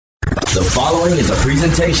The following is a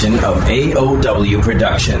presentation of AOW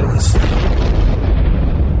Productions.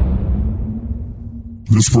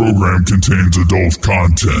 This program contains adult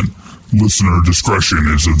content. Listener discretion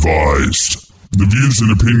is advised. The views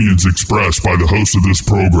and opinions expressed by the host of this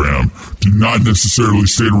program do not necessarily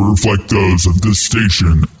state or reflect those of this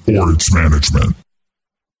station or its management.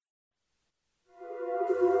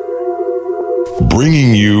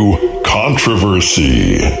 Bringing you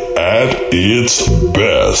controversy at its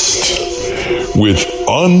best with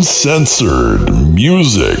uncensored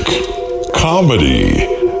music, comedy,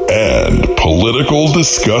 and political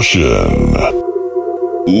discussion.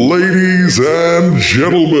 Ladies and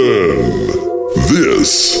gentlemen,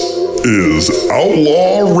 this is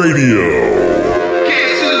Outlaw Radio.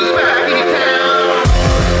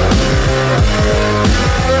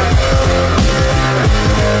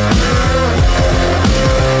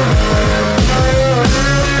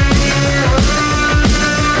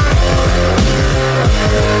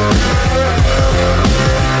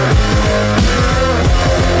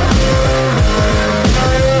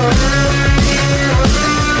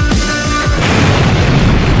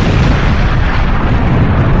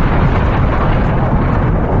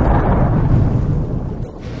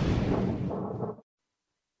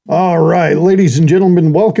 All right, ladies and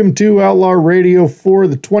gentlemen, welcome to Outlaw Radio for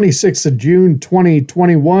the 26th of June,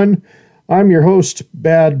 2021. I'm your host,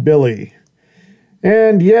 Bad Billy.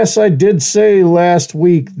 And yes, I did say last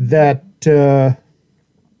week that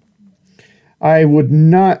I would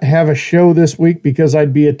not have a show this week because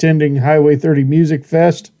I'd be attending Highway 30 Music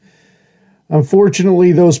Fest.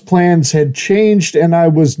 Unfortunately, those plans had changed and I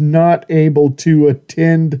was not able to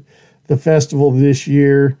attend the festival this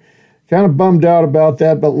year. Kind of bummed out about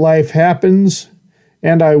that, but life happens,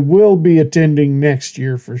 and I will be attending next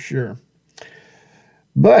year for sure.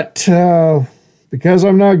 But because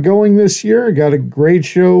I'm not going this year, I got a great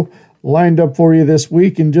show lined up for you this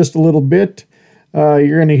week in just a little bit.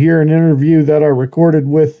 You're going to hear an interview that I recorded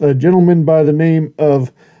with a gentleman by the name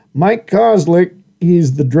of Mike Kozlik.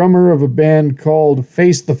 He's the drummer of a band called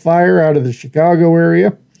Face the Fire out of the Chicago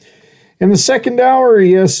area. In the second hour,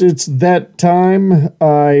 yes, it's that time.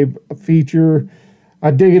 I dig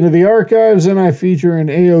into the archives and I feature an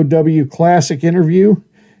AOW classic interview.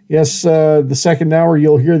 Yes, the second hour,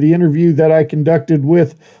 you'll hear the interview that I conducted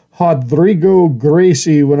with Rodrigo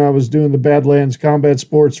Gracie when I was doing the Badlands Combat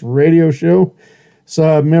Sports radio show. It's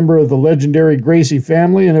a member of the legendary Gracie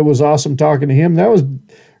family, and it was awesome talking to him. That was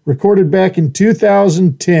recorded back in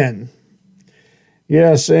 2010.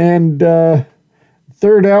 Yes, and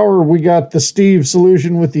third hour, we got the Steve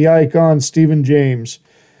solution with the icon, Stephen James.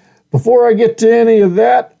 Before I get to any of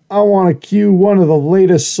that, I want to cue one of the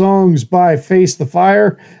latest songs by Face the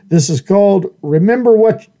Fire. This is called Remember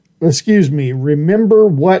What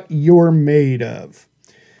You're Made Of.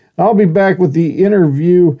 I'll be back with the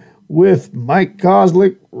interview with Mike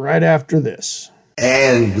Kozlik right after this.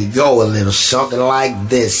 And we go a little something like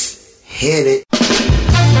this. Hit it.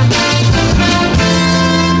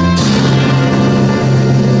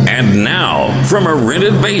 And now, from a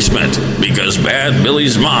rented basement, because Bad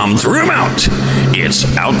Billy's mom threw him out, it's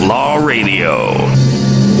Outlaw Radio.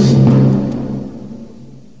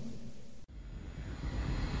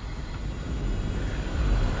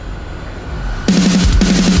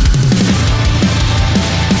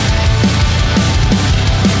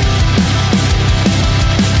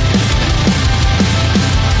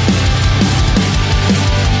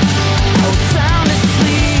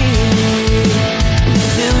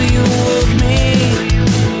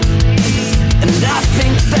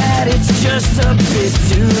 Just a bit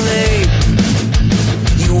too late.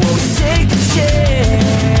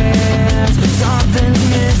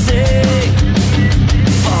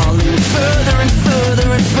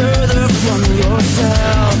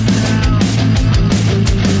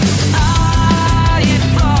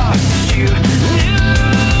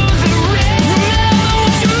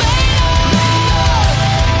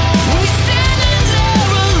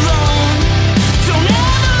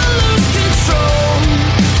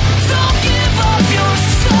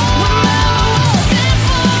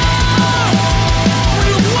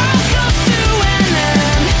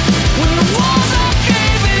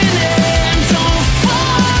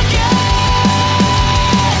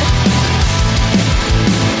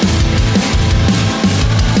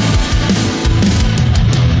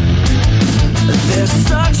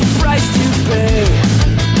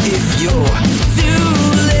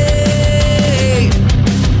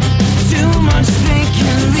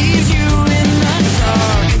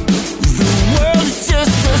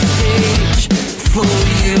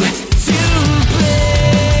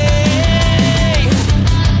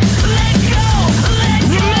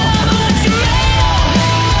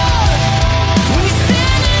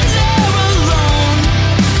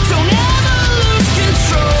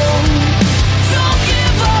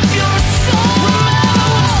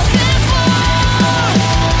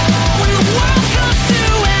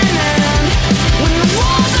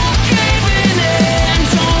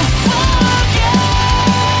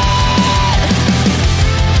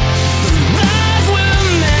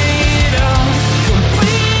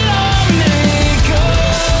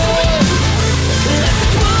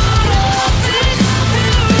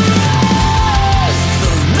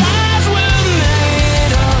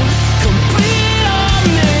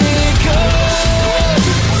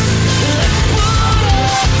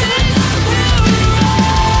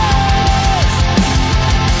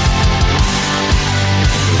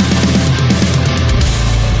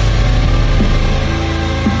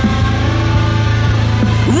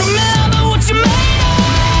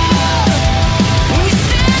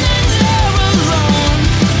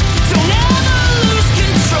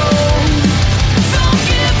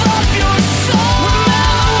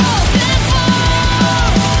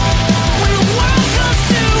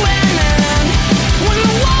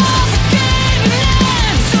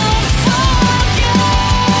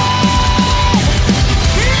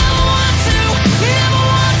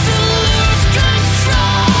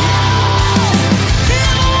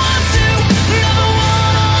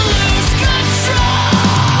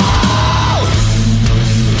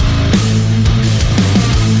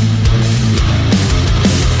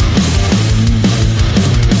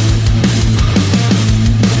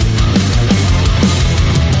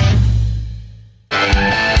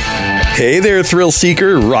 Hey there, thrill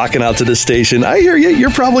seeker, rocking out to the station. I hear you.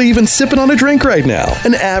 You're probably even sipping on a drink right now.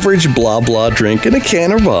 An average blah blah drink in a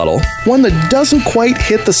can or bottle. One that doesn't quite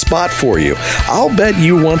hit the spot for you. I'll bet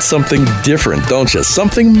you want something different, don't you?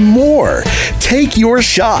 Something more. Take your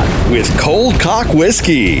shot with Cold Cock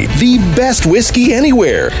Whiskey. The best whiskey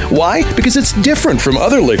anywhere. Why? Because it's different from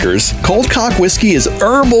other liquors. Cold Cock Whiskey is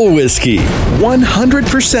herbal whiskey.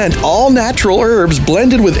 100% all natural herbs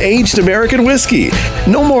blended with aged American whiskey.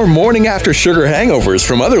 No more morning after sugar hangovers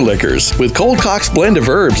from other liquors. With Cold Cock's blend of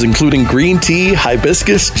herbs, including green tea,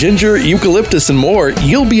 hibiscus, ginger, eucalyptus, and more,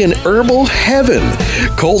 you'll be in herbal heaven.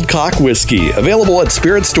 Cold Cock Whiskey, available at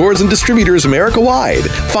spirit stores and distributors America-wide.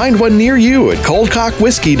 Find one near you at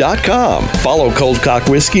coldcockwhiskey.com. Follow Cold Cock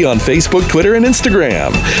Whiskey on Facebook, Twitter, and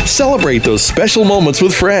Instagram. Celebrate those special moments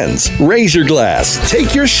with friends. Raise your glass.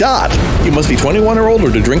 Take your shot. You must be 21 or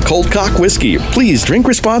older to drink Cold Cock Whiskey. Please drink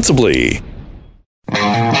responsibly.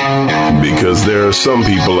 Because there are some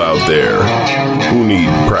people out there who need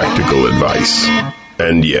practical advice.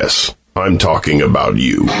 And yes, I'm talking about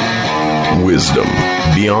you. Wisdom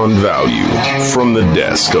beyond value from the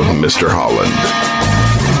desk of Mr. Holland.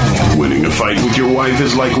 Winning a fight with your wife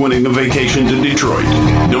is like winning a vacation to Detroit.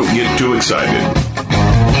 Don't get too excited.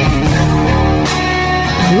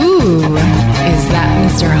 Ooh, is that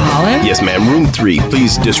Mr. Holland? Yes, ma'am. Room 3,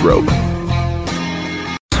 please disrobe.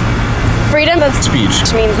 Freedom of speech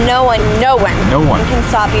means no one can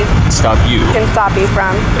stop you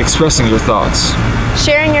from expressing your thoughts,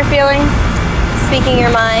 sharing your feelings, speaking your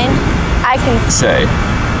mind. I can say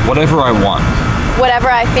whatever I want, whatever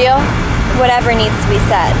I feel, whatever needs to be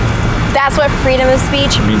said. That's what freedom of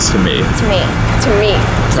speech means to me.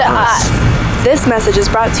 To us. This message is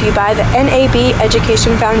brought to you by the NAB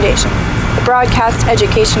Education Foundation, the Broadcast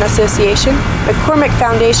Education Association, McCormick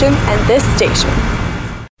Foundation, and this station.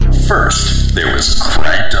 First, there was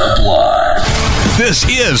Cranked Up Live. This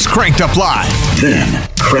is Cranked Up Live. Then,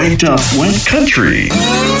 Cranked Up went country.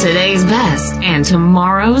 Today's best and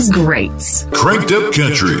tomorrow's greats. Cranked Up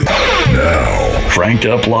Country. Now, Cranked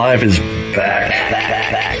Up Live is back.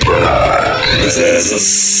 As a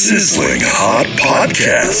sizzling hot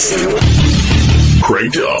podcast.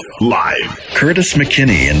 Cranked Up Live. Curtis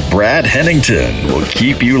McKinney and Brad Hennington will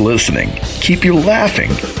keep you listening, keep you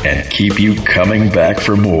laughing, and keep you coming back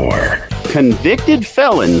for more. Convicted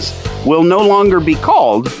felons will no longer be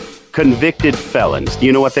called convicted felons. Do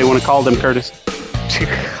you know what they want to call them, Curtis?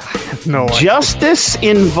 No.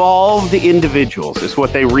 Justice-involved individuals is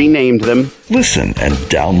what they renamed them. Listen and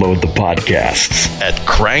download the podcasts at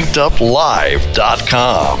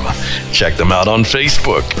crankeduplive.com. Check them out on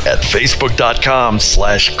Facebook at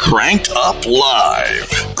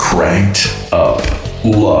facebook.com/crankeduplive. Cranked Up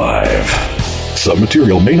Live. Some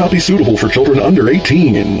material may not be suitable for children under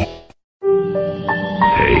 18. Hey,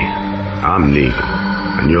 I'm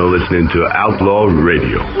Negan, and you're listening to Outlaw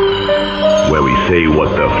Radio, where we say what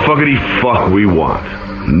the fuckity fuck we want.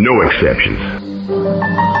 No exceptions.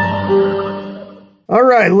 All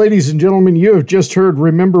right, ladies and gentlemen, you have just heard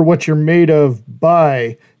Remember What You're Made Of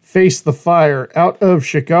by Face the Fire out of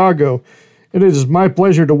Chicago. It is my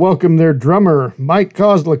pleasure to welcome their drummer, Mike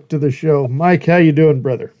Kozlik, to the show. Mike, how you doing,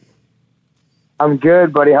 brother? I'm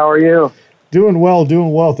good, buddy. How are you? Doing well.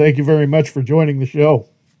 Thank you very much for joining the show.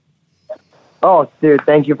 Oh, dude,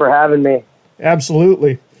 thank you for having me.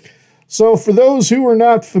 Absolutely. So for those who are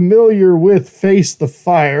not familiar with Face the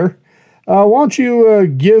Fire, why don't you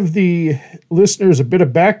give the listeners a bit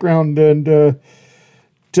of background and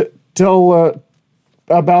tell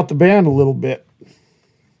about the band a little bit.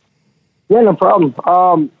 Yeah, no problem.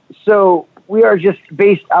 So we are just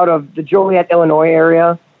based out of the Joliet, Illinois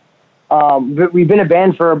area. But we've been a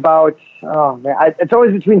band for about, it's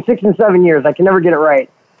always between 6 and 7 years. I can never get it right.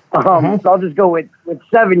 So I'll just go with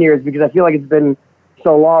 7 years because I feel like it's been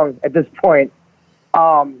so long at this point.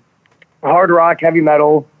 Hard rock, heavy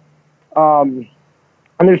metal. And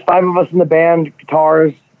there's 5 of us in the band,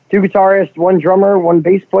 guitars, 2 guitarists, 1 drummer, 1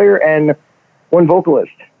 bass player, and 1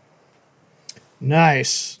 vocalist.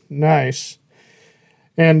 Nice.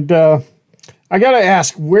 And I got to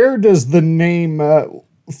ask, where does the name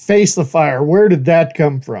Face the Fire, where did that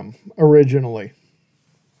come from originally?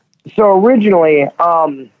 So originally,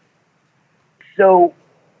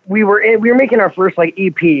 we were making our first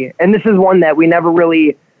EP, and this is one that we never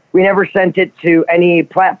sent it to any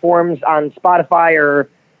platforms on Spotify or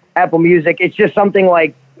Apple Music. It's just something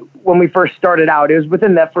like when we first started out. It was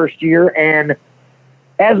within that first year, and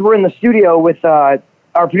as we're in the studio with our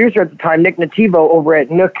producer at the time, Nick Nativo, over at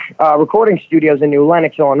Nook Recording Studios in New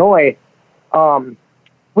Lenox, Illinois,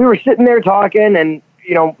 we were sitting there talking, and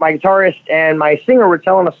my guitarist and my singer were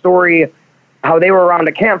telling a story how they were around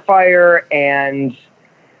a campfire and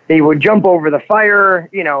they would jump over the fire,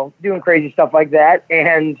 you know, doing crazy stuff like that.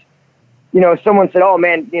 And, you know, someone said, oh,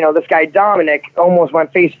 man, you know, this guy Dominic almost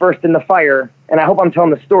went face first in the fire. And I hope I'm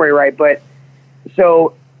telling the story right. But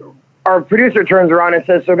so our producer turns around and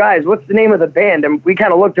says, so, guys, what's the name of the band? And we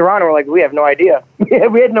kind of looked around and we're like, we have no idea.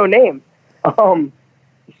 We had no name.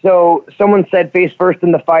 So someone said face first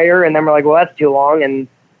in the fire. And then we're like, well, that's too long. And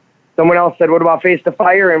someone else said, what about face the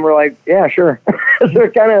fire? And we're like, yeah, sure. So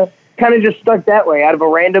it kind of just stuck that way out of a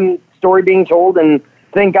random story being told. And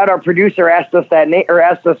thank God our producer asked us that name, or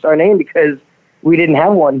asked us our name, because we didn't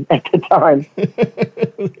have one at the time.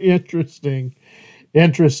 Interesting.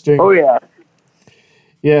 Oh yeah.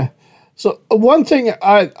 Yeah. So one thing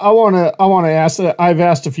I want to ask that I've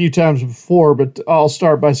asked a few times before, but I'll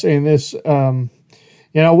start by saying this. You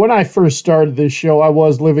know, when I first started this show, I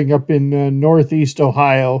was living up in Northeast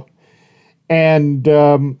Ohio, and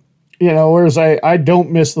you know, whereas I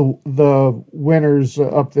don't miss the winters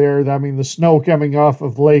up there. I mean, the snow coming off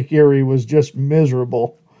of Lake Erie was just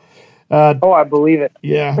miserable. I believe it.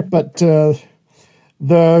 Yeah, but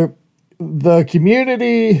the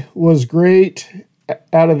community was great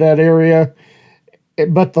out of that area,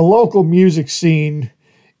 but the local music scene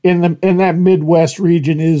in that Midwest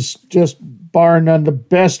region is just bar none the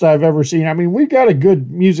best I've ever seen. I mean, we got a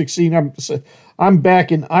good music scene. I'm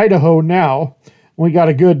back in Idaho now. We got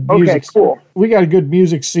a good music. Cool. We got a good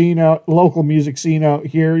music scene local music scene out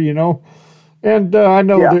here, you know. And I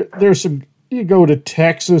know there's some. You go to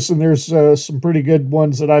Texas, and there's some pretty good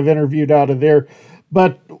ones that I've interviewed out of there.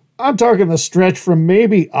 But I'm talking the stretch from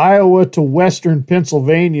maybe Iowa to western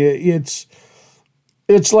Pennsylvania. It's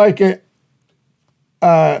like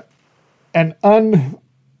a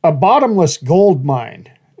bottomless gold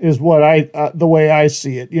mine is what the way I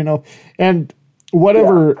see it, you know. And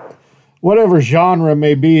whatever genre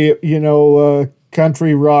may be, you know,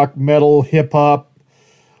 country, rock, metal, hip hop,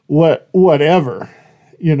 whatever.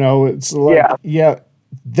 You know, it's like,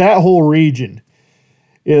 that whole region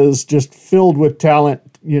is just filled with talent.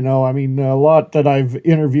 You know, I mean, a lot that I've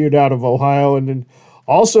interviewed out of Ohio, and then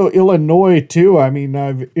also Illinois too. I mean,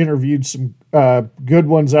 I've interviewed some good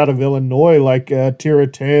ones out of Illinois, like Tira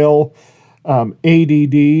Tail,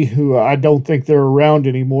 ADD, who I don't think they're around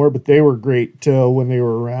anymore, but they were great when they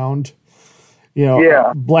were around. You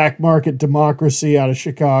know, Black Market Democracy out of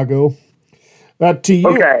Chicago. To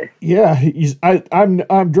you,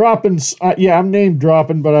 I'm dropping. I'm name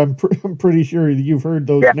dropping, but I'm pretty sure you've heard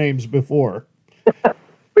those names before.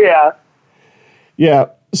 Yeah.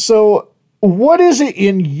 So, what is it,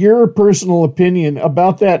 in your personal opinion,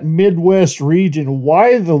 about that Midwest region?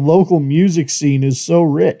 Why the local music scene is so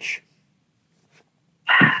rich?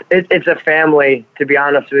 It's a family, to be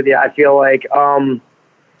honest with you. I feel like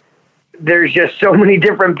there's just so many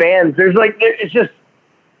different bands. It's just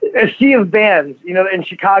a sea of bands, you know, in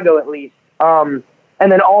Chicago at least. And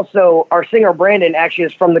then also our singer Brandon actually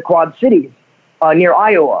is from the Quad Cities near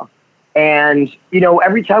Iowa. And, you know,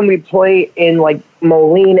 every time we play in like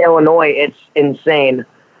Moline, Illinois, it's insane.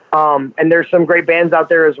 And there's some great bands out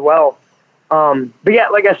there as well. But yeah,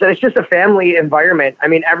 like I said, it's just a family environment. I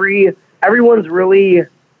mean, everyone's really,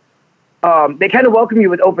 they kind of welcome you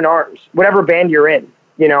with open arms, whatever band you're in,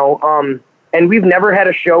 you know. And we've never had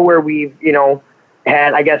a show where we've, you know,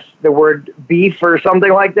 had, I guess, the word beef or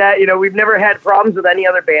something like that. You know, we've never had problems with any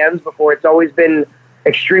other bands before. It's always been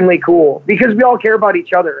extremely cool because we all care about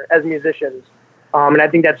each other as musicians. And I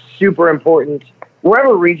think that's super important.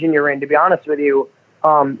 Wherever region you're in, to be honest with you,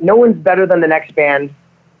 no one's better than the next band.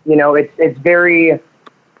 You know, it's very,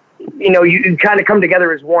 you know, you kind of come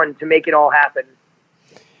together as one to make it all happen.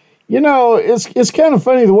 You know, it's kind of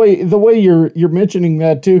funny the way you're mentioning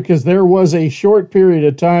that too, because there was a short period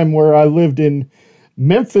of time where I lived in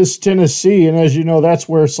Memphis, Tennessee, and as you know, that's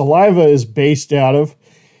where Saliva is based out of.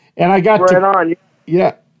 And I got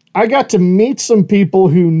I got to meet some people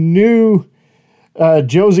who knew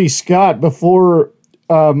Josie Scott before,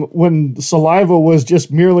 when Saliva was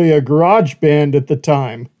just merely a garage band at the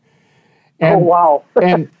time. And, oh wow!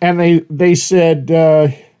 and they said,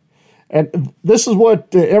 and this is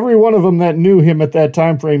what every one of them that knew him at that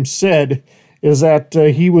time frame said, is that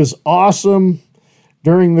he was awesome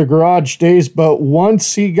during the garage days, but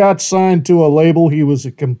once he got signed to a label, he was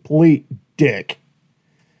a complete dick.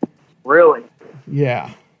 Really?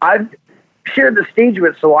 Yeah. I've shared the stage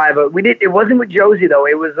with Saliva. It wasn't with Josie though.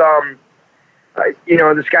 It was you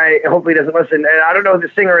know, this guy hopefully doesn't listen, and I don't know who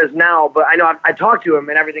the singer is now, but I know I talked to him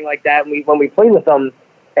and everything like that. And when we played with them,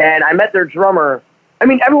 and I met their drummer. I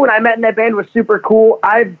mean, everyone I met in that band was super cool.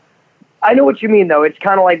 I know what you mean though. It's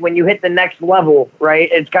kind of like when you hit the next level, right?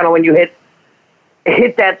 It's kind of when you hit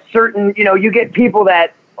hit that certain, you get people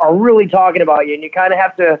that are really talking about you, and you kind of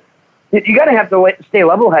have to stay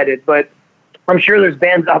level-headed. But I'm sure there's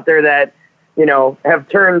bands out there that, have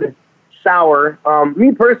turned sour.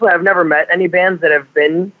 Me personally, I've never met any bands that have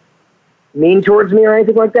been mean towards me or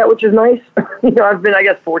anything like that, which is nice. I've been, I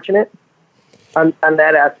guess, fortunate on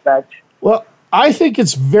that aspect. Well, I think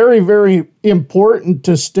it's very, very important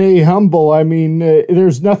to stay humble. I mean,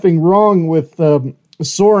 there's nothing wrong with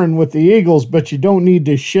soaring with the eagles, but you don't need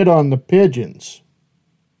to shit on the pigeons.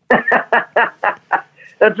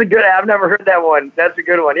 That's a good. I've never heard that one. That's a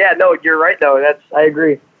good one. Yeah, no, you're right though. I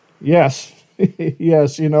agree. Yes,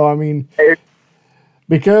 yes.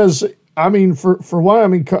 Because for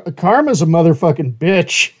one, karma's a motherfucking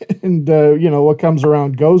bitch, and what comes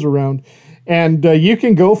around goes around, and you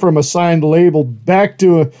can go from a signed label back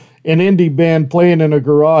to an indie band playing in a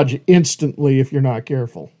garage instantly if you're not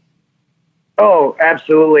careful. Oh,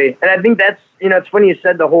 absolutely. And I think that's, it's funny you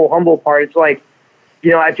said the whole humble part. It's like,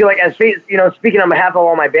 I feel like speaking on behalf of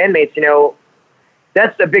all my bandmates,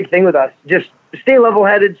 that's the big thing with us. Just stay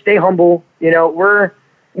level-headed, stay humble.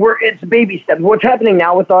 It's baby steps. What's happening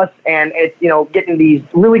now with us, and it's, getting these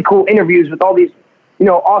really cool interviews with all these,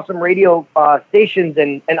 awesome radio stations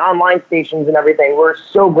and online stations and everything. We're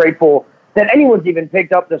so grateful that anyone's even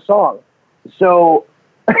picked up the song. So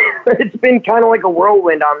it's been kind of like a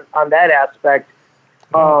whirlwind on that aspect.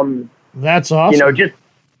 That's awesome.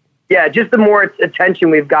 Just the more attention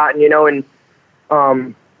we've gotten, and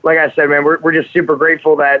like I said, man, we're just super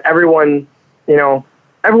grateful that everyone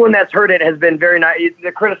that's heard it has been very nice.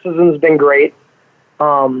 The criticism has been great.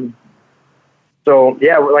 So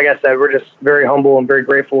yeah, like I said, we're just very humble and very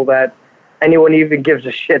grateful that anyone even gives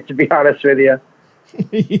a shit, to be honest with you.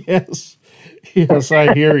 Yes,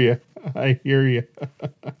 I hear you.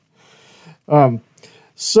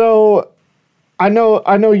 So I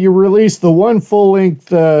know you released the one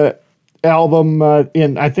full-length album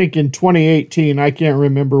in 2018. I can't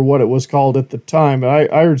remember what it was called at the time. I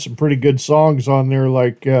heard some pretty good songs on there,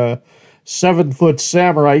 like 7 Foot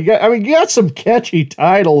Samurai. You got some catchy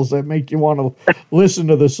titles that make you want to listen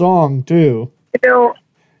to the song too.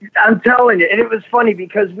 I'm telling you, and it was funny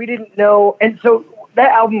because we didn't know, and so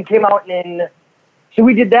that album came out so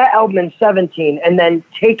we did that album in 17, and then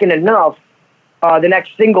Taken Enough, the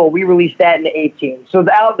next single, we released that in 18. So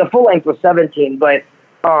the full length was 17, but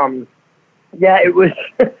it was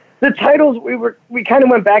the titles. We kind of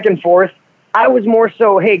went back and forth. I was more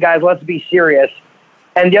so, hey guys, let's be serious,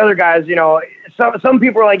 and the other guys, some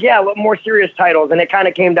people were like, yeah, more serious titles, and it kind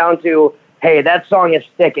of came down to, hey, that song is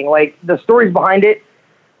sticking. Like the stories behind it.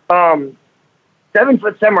 7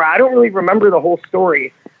 Foot Samurai, I don't really remember the whole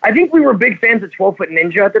story. I think we were big fans of 12 Foot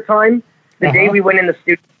Ninja at the time. The day we went in the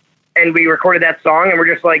studio and we recorded that song, and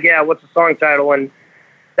we're just like, yeah, what's the song title? And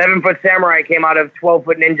 7 Foot Samurai came out of 12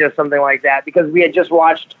 Foot Ninja, something like that, because we had just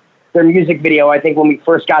watched their music video, I think, when we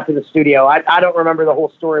first got to the studio. I don't remember the whole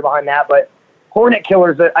story behind that, but Hornet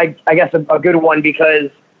Killer's, I guess, a good one, because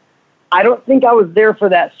I don't think I was there for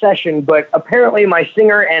that session, but apparently my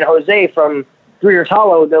singer and Jose from 3 Years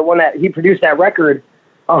Hollow, the one that he produced that record,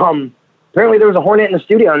 apparently there was a hornet in the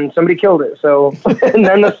studio and somebody killed it. So, and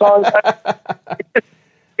then the song,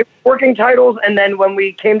 working titles. And then when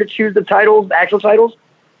we came to choose the titles, the actual titles,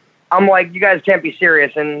 I'm like, you guys can't be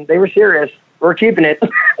serious. And they were serious. We're keeping it.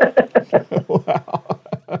 Wow.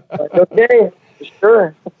 Okay,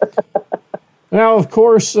 sure. Now, of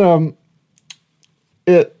course, I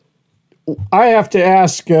have to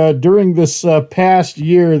ask, during this past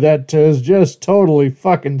year that has just totally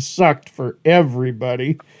fucking sucked for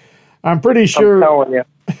everybody, I'm pretty sure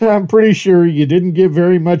you didn't get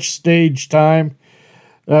very much stage time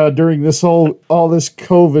during this all this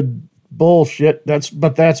COVID bullshit.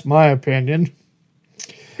 That's my opinion.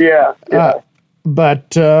 Yeah.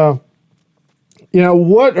 But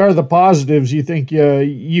what are the positives you think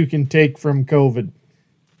you can take from COVID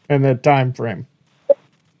and that time frame?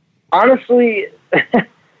 Honestly,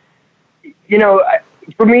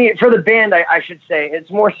 for me, for the band, I should say, it's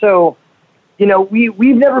more so,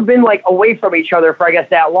 we've never been like away from each other for, I guess,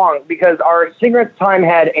 that long, because our singer at the time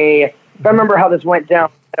had if I remember how this went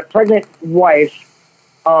down, a pregnant wife.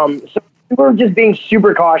 So we were just being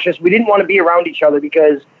super cautious. We didn't want to be around each other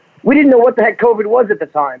because we didn't know what the heck COVID was at the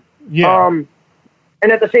time. Yeah.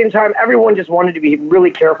 And at the same time, everyone just wanted to be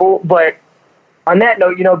really careful. But on that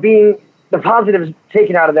note, being the positives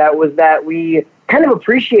taken out of that was that we kind of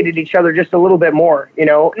appreciated each other just a little bit more,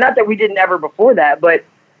 not that we didn't ever before that, but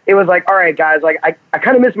it was like, all right, guys, like I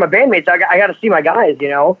kind of miss my bandmates. I got to see my guys,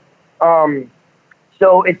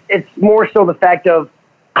 So it's more so the fact of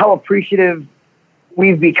how appreciative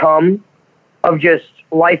we've become of just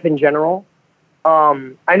life in general.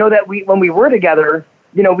 I know that when we were together,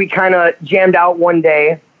 we kind of jammed out one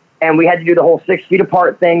day, and we had to do the whole 6 feet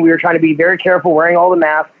apart thing. We were trying to be very careful, wearing all the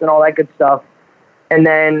masks and all that good stuff. And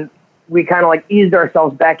then we kind of like eased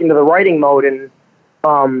ourselves back into the writing mode. And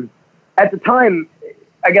at the time,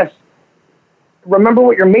 I guess, Remember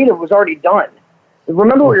What You're Made Of was already done.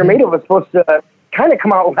 Remember What You're Made Of was supposed to kind of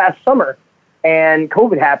come out last summer, and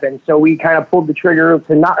COVID happened. So we kind of pulled the trigger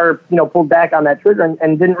to pulled back on that trigger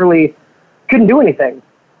and couldn't do anything.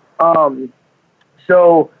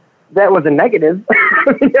 So that was a negative.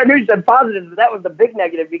 I knew you said positive, but that was the big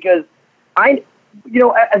negative because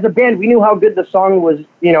as a band, we knew how good the song was,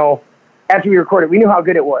 after we recorded, we knew how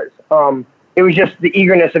good it was. It was just the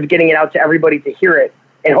eagerness of getting it out to everybody to hear it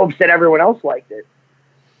in hopes that everyone else liked it.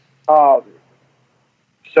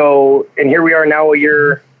 And here we are now a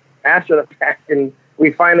year after the fact, and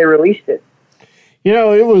we finally released it.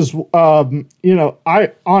 It was, I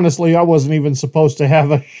wasn't even supposed to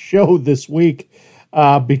have a show this week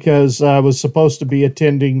because I was supposed to be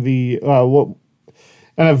attending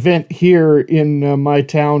an event here in my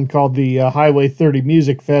town called the Highway 30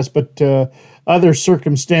 Music Fest, but other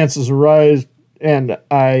circumstances arose, and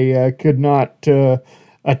I could not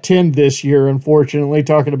attend this year, unfortunately,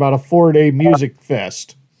 talking about a 4-day music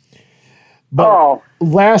fest. But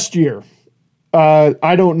last year,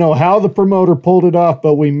 I don't know how the promoter pulled it off,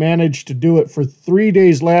 but we managed to do it for 3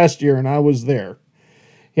 days last year, and I was there.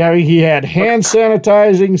 Yeah, he had hand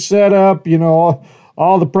sanitizing set up,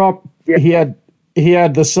 all the he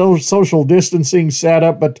had the social distancing set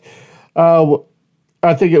up, but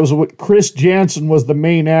I think it was Chris Jansen was the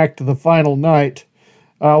main act of the final night.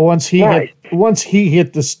 Once he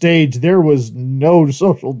hit the stage, there was no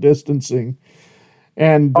social distancing,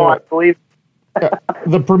 and I believe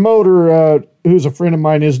the promoter, who's a friend of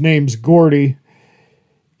mine, his name's Gordy.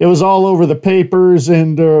 It was all over the papers,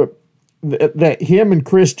 and that him and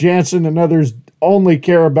Chris Jansen and others only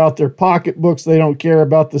care about their pocketbooks. They don't care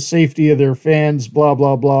about the safety of their fans, blah,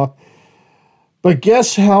 blah, blah. But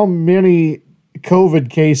guess how many COVID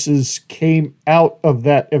cases came out of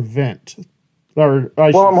that event? I'm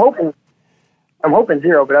hoping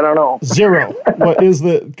 0, but I don't know. 0. What is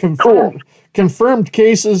the confirmed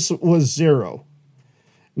cases was 0.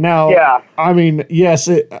 Now, yeah. I mean, yes,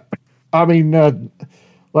 4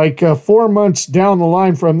 months down the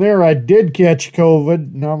line from there, I did catch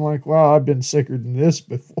COVID, and I'm like, wow, I've been sicker than this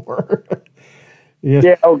before.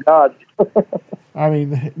 Yeah. Oh God. I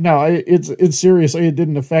mean, no, it's seriously, it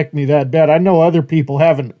didn't affect me that bad. I know other people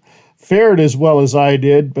haven't fared as well as I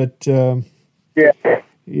did, but yeah,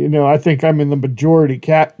 I think I'm in the majority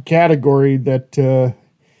category that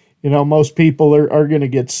most people are going to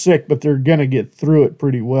get sick, but they're going to get through it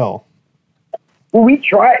pretty well. Well, we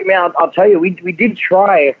tried, man. I'll tell you, we did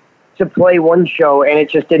try to play one show, and it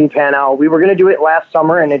just didn't pan out. We were going to do it last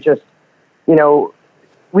summer, and it just,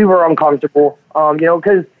 we were uncomfortable,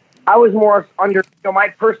 because I was more under, my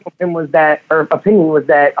personal opinion was that,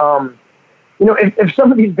 if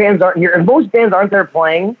some of these bands aren't here, if most bands aren't there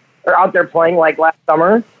playing, or out there playing like last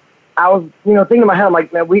summer, I was, thinking in my head, I'm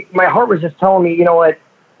like, man, my heart was just telling me,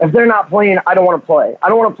 if they're not playing, I don't want to play. I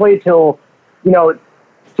don't want to play till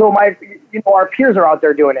our peers are out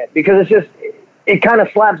there doing it, because it's just, it kind of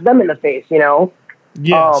slaps them in the face,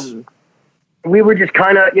 Yes. We were just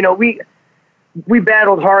kind of, we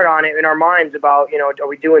battled hard on it in our minds about, are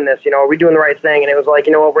we doing this? Are we doing the right thing? And it was like,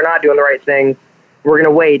 we're not doing the right thing. We're going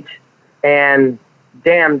to wait. And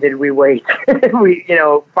damn, did we wait.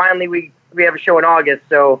 Finally we have a show in August.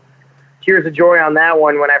 So tears of joy on that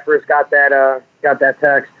one when I first got that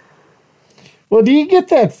text. Well, do you get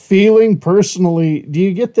that feeling personally? Do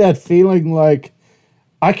you get that feeling like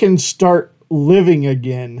I can start living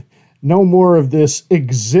again? No more of this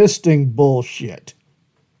existing bullshit.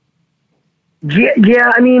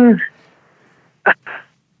 Yeah. I mean,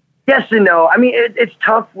 yes and no. I mean, it's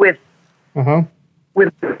tough with my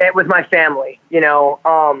family.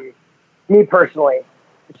 Me personally.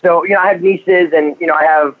 So I have nieces, and I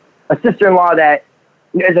have a sister-in-law that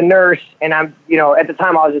is a nurse, and I'm, at the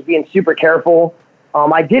time I was just being super careful.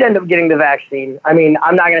 I did end up getting the vaccine. I mean,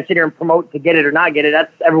 I'm not going to sit here and promote to get it or not get it.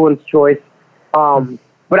 That's everyone's choice.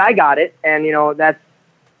 But I got it, and that's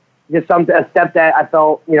just a step that I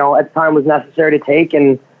felt, at the time was necessary to take.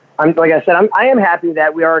 And I'm, like I said, I am happy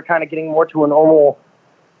that we are kind of getting more to a normal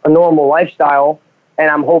lifestyle, and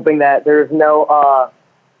I'm hoping that there's no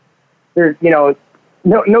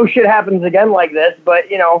shit happens again like this. But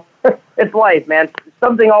it's life, man.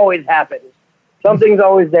 Something always happens. Something's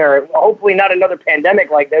always there. Hopefully not another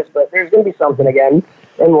pandemic like this, but there's going to be something again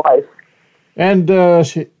in life. And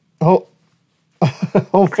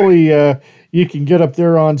hopefully you can get up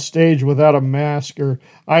there on stage without a mask, or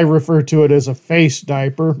I refer to it as a face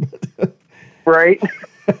diaper. Right.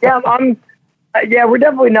 Yeah, yeah, we're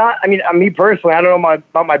definitely not. I mean, me personally, I don't know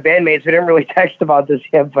about my bandmates. We didn't really text about this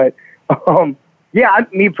yet, but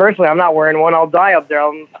me personally, I'm not wearing one. I'll die up there.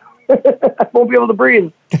 I won't be able to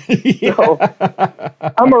breathe. So,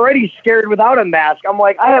 I'm already scared without a mask. I'm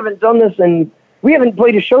like, I haven't done this, and we haven't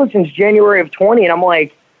played a show since January of 20. And I'm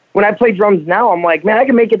like, when I play drums now, I'm like, man, I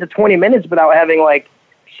can make it to 20 minutes without having like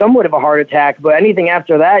somewhat of a heart attack. But anything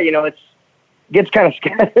after that, it gets kind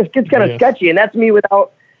of sketchy. And that's me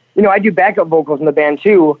without, I do backup vocals in the band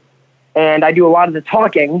too, and I do a lot of the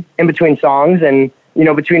talking in between songs, and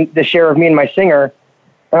between the share of me and my singer.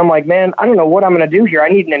 And I'm like, man, I don't know what I'm going to do here. I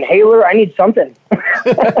need an inhaler. I need something.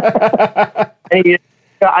 I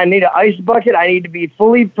need an ice bucket. I need to be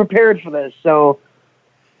fully prepared for this. So,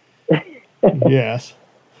 yes.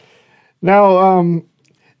 Now,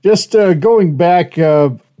 just going back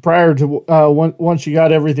prior to once you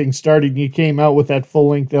got everything started, and you came out with that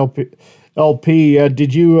full-length LP.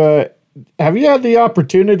 Did you have you had the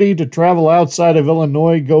opportunity to travel outside of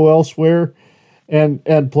Illinois, go elsewhere,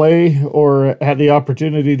 and play, or had the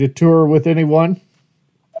opportunity to tour with anyone?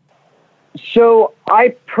 So I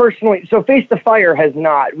personally, Face the Fire has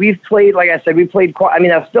not. We've played, like I said,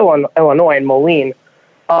 that's still in Illinois and Moline.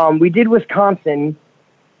 We did Wisconsin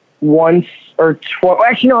once or twice.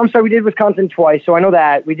 Actually, no, I'm sorry. We did Wisconsin twice. So I know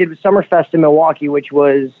that. We did Summerfest in Milwaukee, which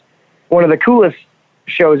was one of the coolest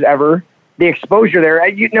shows ever. The exposure there,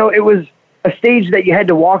 it was a stage that you had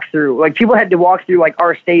to walk through. Like, people had to walk through like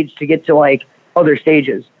our stage to get to like other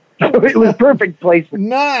stages. So it was perfect place.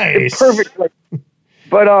 Nice. Perfect place.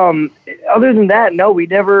 But other than that, no, we've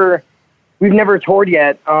never toured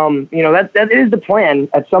yet. That is the plan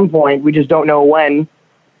at some point. We just don't know when.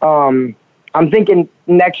 I'm thinking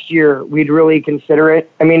next year we'd really consider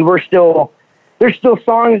it. I mean, there's still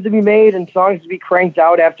songs to be made and songs to be cranked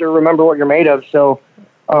out after Remember What You're Made Of. So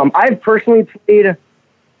I've personally played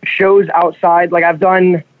shows outside, like I've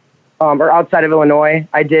done, or outside of Illinois.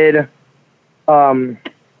 I did,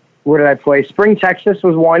 where did I play? Spring, Texas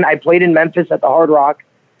was one. I played in Memphis at the Hard Rock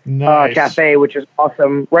Cafe, which is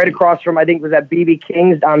awesome. Right across from, I think, was at BB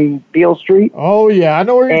King's on Beale Street. Oh, yeah. I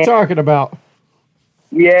know what you're talking about.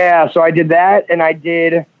 Yeah, so I did that, and I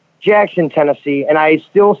did Jackson, Tennessee. And I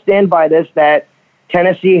still stand by this, that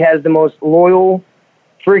Tennessee has the most loyal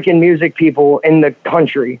freaking music people in the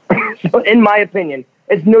country. So in my opinion,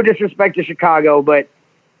 it's no disrespect to Chicago, but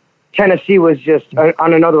Tennessee was just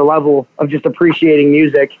on another level of just appreciating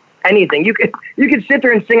music. Anything. You could sit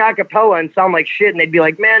there and sing a cappella and sound like shit, and they'd be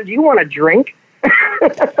like, man, do you want a drink?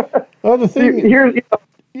 Well, the thing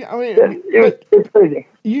it's crazy.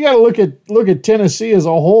 You got to look at Tennessee as a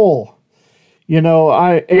whole.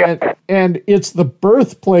 And it's the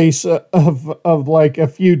birthplace of like a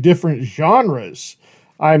few different genres.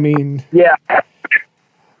 Obviously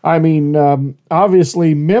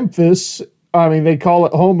Memphis, they call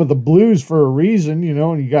it home of the blues for a reason,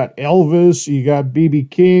 and you got Elvis, you got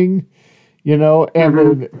BB King, and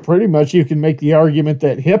then pretty much you can make the argument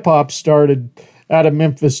that hip hop started out of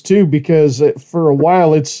Memphis too, because for a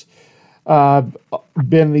while it's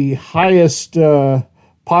been the highest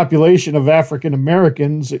population of African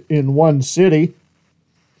Americans in one city.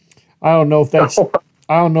 I don't know if that's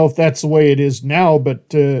the way it is now, but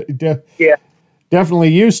definitely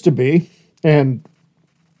used to be. And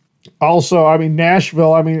also,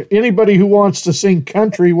 Nashville, anybody who wants to sing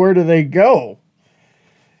country, where do they go?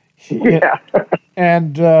 Yeah.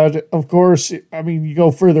 And of course, you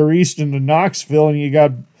go further east into Knoxville and you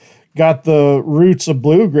got the roots of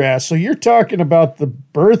bluegrass. So you're talking about the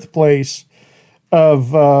birthplace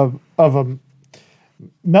of a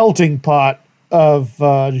melting pot of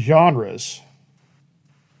genres.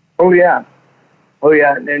 Oh yeah.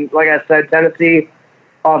 And like I said, Tennessee,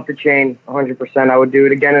 off the chain, 100%. I would do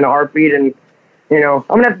it again in a heartbeat. And I'm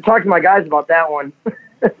gonna have to talk to my guys about that one.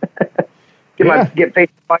 Get face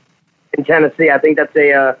in Tennessee. I think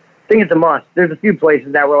it's a must. There's a few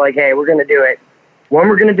places that we're like, hey, we're gonna do it. When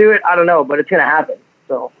we're gonna do it, I don't know, but it's gonna happen.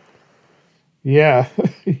 So. Yeah.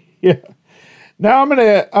 Yeah. Now I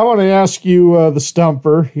want to ask you the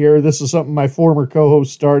stumper here. This is something my former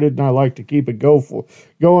co-host started, and I like to keep it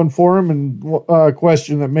going for him, and a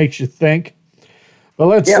question that makes you think. But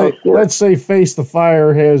let's say Face the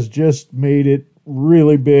Fire has just made it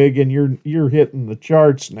really big, and you're hitting the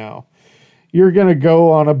charts now. You're going to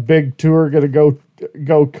go on a big tour, going to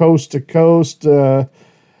go coast to coast,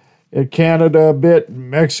 Canada a bit,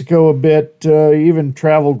 Mexico a bit, even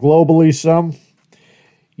travel globally some.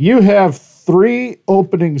 You have 3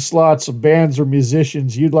 opening slots of bands or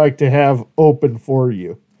musicians you'd like to have open for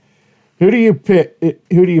you. Who do you pick?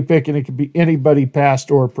 And it could be anybody,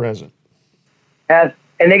 past or present. And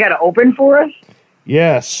they got to open for us?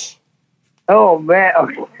 Yes. Oh, man.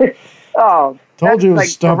 Oh. Told you it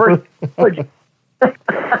was Stumper. Yeah,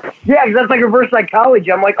 because that's like reverse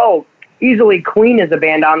psychology. I'm like, oh, easily Queen is a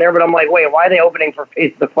band on there, but I'm like, wait, why are they opening for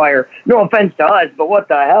Face the Fire? No offense to us, but what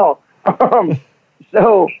the hell?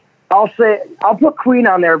 So I'll put Queen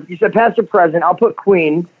on there. You said past or present. I'll put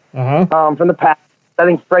Queen from the past. I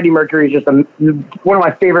think Freddie Mercury is just one of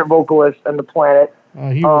my favorite vocalists on the planet.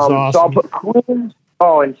 He was awesome. So I'll put Queen.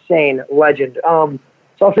 Oh, insane. Legend. So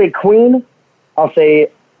I'll say Queen. I'll say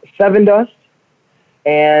Sevendust.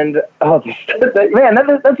 And, man,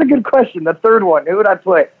 that's a good question. The third one. Who would I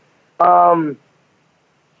put? And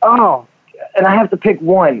I have to pick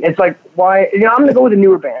one. It's like, why? I'm going to go with a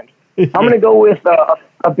newer band. I'm going to go with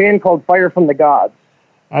a band called Fire from the Gods.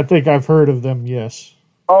 I think I've heard of them, yes.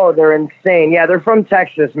 Oh, they're insane. Yeah, they're from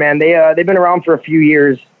Texas, man. They've been around for a few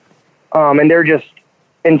years, and they're just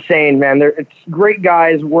insane, man. It's great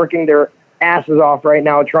guys working their asses off right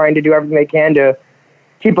now, trying to do everything they can to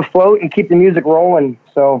keep afloat and keep the music rolling.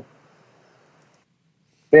 So,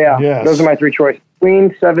 yeah, yes. Those are my three choices.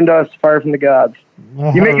 Queen, Sevendust, Fire from the Gods.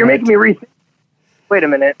 You're making me rethink. Wait a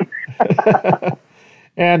minute.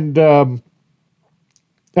 And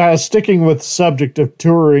sticking with the subject of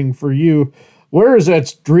touring for you, where is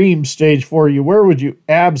that dream stage for you? Where would you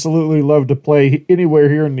absolutely love to play, anywhere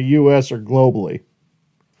here in the U.S. or globally?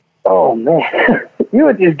 Oh, man.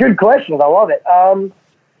 These good questions. I love it.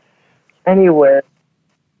 Anywhere.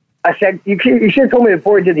 I said, you should have told me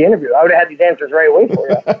before we did the interview. I would have had these answers right away for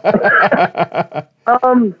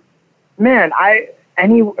you. Man,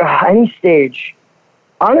 any stage.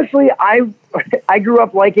 Honestly, I grew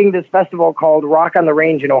up liking this festival called Rock on the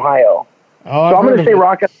Range in Ohio. So I'm going to say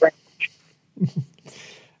Rock on the Range.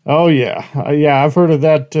 Oh, yeah. I've heard of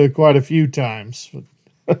that quite a few times.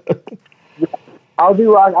 I'll say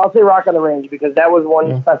Rock on the Range because that was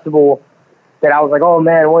one festival that I was like, oh,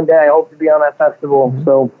 man, one day I hope to be on that festival. Mm-hmm.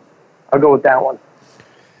 So I'll go with that one.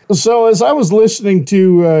 So as I was listening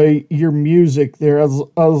to your music there, I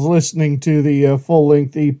was listening to the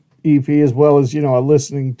full-length EP as well as,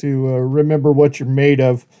 listening to Remember What You're Made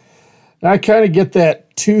Of. And I kind of get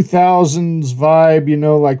that 2000s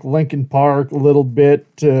vibe, like Linkin Park a little bit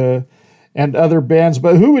and other bands.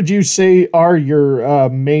 But who would you say are your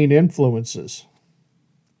main influences?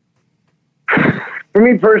 For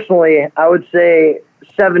me personally, I would say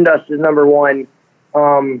Sevendust is number one.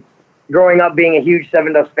 Growing up being a huge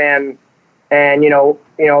Sevendust fan and,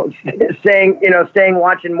 staying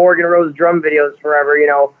watching Morgan Rose drum videos forever,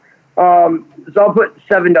 so I'll put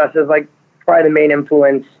Sevendust as like probably the main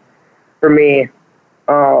influence for me.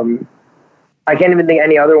 I can't even think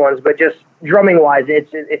any other ones, but just drumming wise,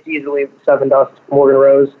 it's easily Sevendust, Morgan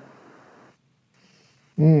Rose.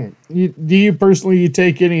 Do you personally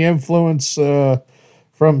take any influence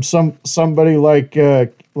from somebody like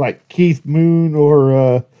Keith Moon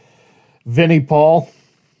or Vinnie Paul?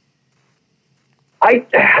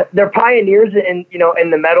 They're pioneers in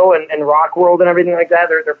the metal and rock world and everything like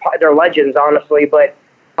that. They're legends, honestly. But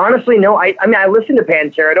honestly, no. I listen to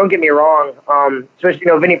Pantera. Don't get me wrong. Especially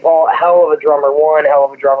Vinnie Paul, hell of a drummer.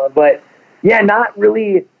 But yeah, not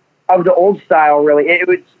really of the old style. Really, it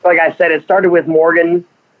was like I said. It started with Morgan,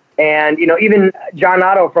 and even John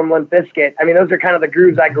Otto from Limp Bizkit. Those are kind of the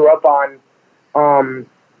grooves I grew up on.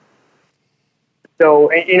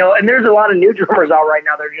 So, and there's a lot of new drummers out right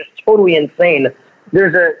now. They're just totally insane.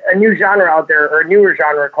 There's a new genre out there, or a newer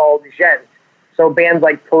genre called djent. So bands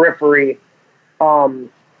like Periphery,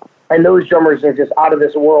 and those drummers are just out of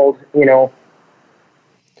this world, and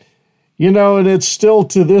it's still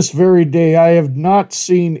to this very day, I have not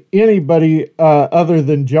seen anybody other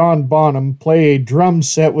than John Bonham play a drum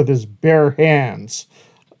set with his bare hands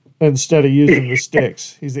instead of using the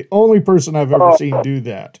sticks. He's the only person I've ever seen do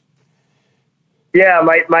that. Yeah,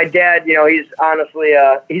 my dad, he's honestly,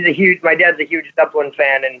 my dad's a huge Zeppelin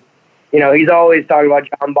fan, and, he's always talking about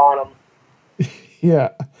John Bonham. Yeah,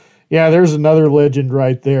 there's another legend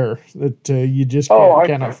right there that you just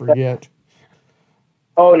cannot forget.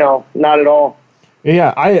 Oh, no, not at all.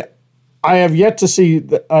 Yeah, I have yet to see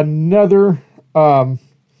another, I've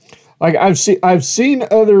seen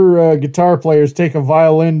other guitar players take a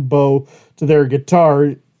violin bow to their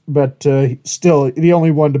guitar, but still the only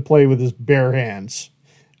one to play with his bare hands.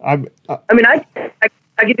 I can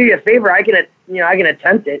do you a favor. I can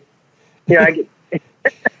attempt it.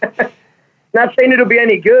 Not saying it'll be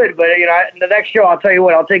any good, but the next show I'll tell you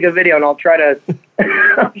what, I'll take a video and I'll try to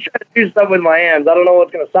do stuff with my hands. I don't know what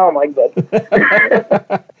it's going to sound like,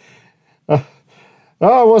 but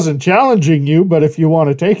Oh, I wasn't challenging you, but if you want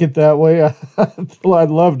to take it that way, I'd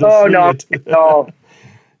love to see it. No.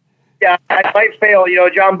 Yeah, I might fail. You know,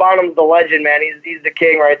 John Bonham's the legend, man. He's the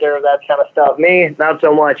king right there of that kind of stuff. Me, not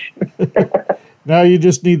so much. Now you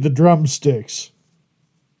just need the drumsticks.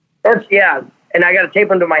 Yeah, and I got to tape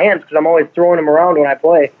them to my hands because I'm always throwing them around when I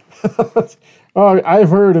play. Oh, I've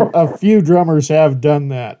heard a few drummers have done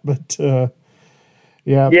that, but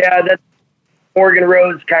yeah. Yeah, that's Morgan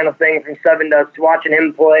Rose kind of thing from Seven Dust, watching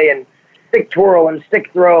him play and stick twirl and stick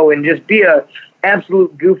throw and just be a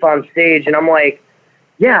absolute goof on stage. And I'm like,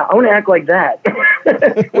 yeah, I want to act like that.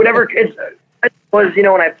 Whatever it was, you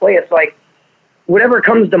know, when I play, it's like whatever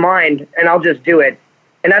comes to mind, and I'll just do it.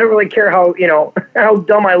 And I don't really care how, you know, how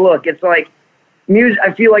dumb I look. It's like music.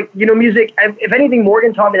 I feel like, you know, music. If anything,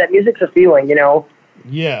 Morgan taught me that music's a feeling. You know.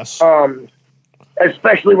 Yes.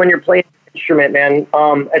 Especially when you're playing an instrument, man. In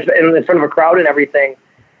front of a crowd and everything.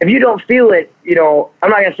 If you don't feel it, you know,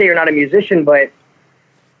 I'm not gonna say you're not a musician, but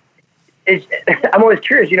I'm always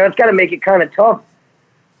curious. You know, it's got to make it kind of tough.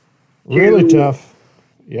 Really tough.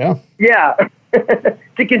 Yeah. Yeah.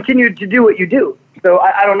 To continue to do what you do. So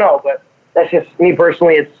I don't know, but that's just me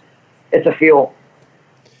personally. It's a feel.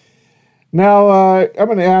 Now, I'm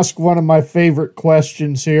going to ask one of my favorite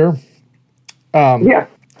questions here. Yeah.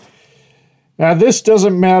 Now, this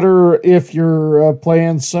doesn't matter if you're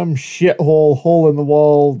playing some shithole,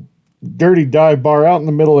 hole-in-the-wall, dirty dive bar out in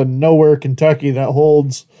the middle of nowhere, Kentucky, that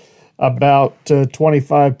holds about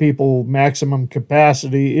 25 people maximum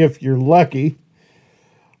capacity if you're lucky.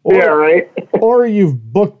 Or, yeah, right. Or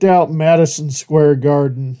you've booked out Madison Square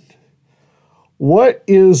Garden. What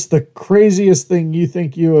is the craziest thing you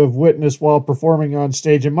think you have witnessed while performing on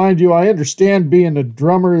stage? And mind you, I understand being a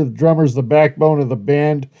drummer. The drummer's the backbone of the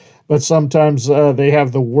band, but sometimes they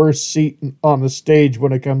have the worst seat on the stage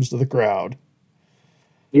when it comes to the crowd.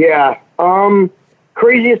 Yeah.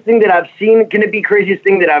 Craziest thing that I've seen. Can it be craziest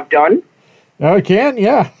thing that I've done? It can,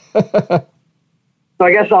 yeah. So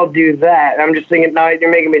I guess I'll do that. I'm just thinking, now you're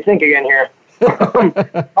making me think again here.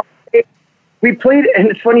 We played, and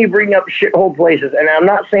it's funny you bring up shithole places, and I'm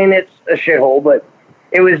not saying it's a shithole, but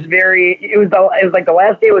it was like the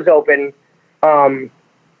last day it was open.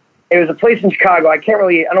 It was a place in Chicago. I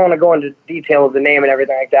don't want to go into detail of the name and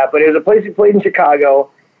everything like that, but it was a place we played in Chicago,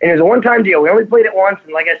 and it was a one-time deal. We only played it once,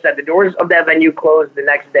 and like I said, the doors of that venue closed the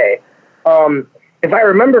next day. If I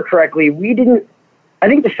remember correctly, I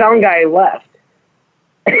think the sound guy left.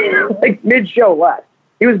 Like mid-show left.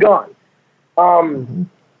 He was gone. And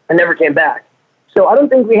never came back. So I don't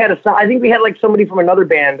think we had I think we had like somebody from another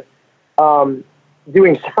band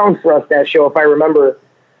doing sound for us that show, if I remember.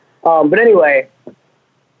 But anyway,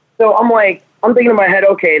 so I'm thinking in my head,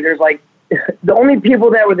 okay, there's like, the only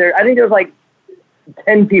people that were there, I think there was like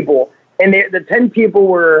 10 people. And the 10 people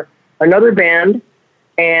were another band,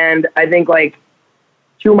 and I think like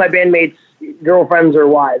 2 of my bandmates' girlfriends or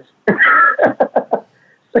wives.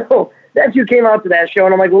 So that's who came out to that show,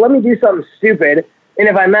 and I'm like, well, let me do something stupid, and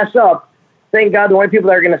if I mess up, thank God the only people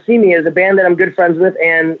that are going to see me is a band that I'm good friends with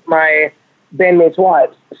and my bandmates'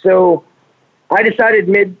 wives. So I decided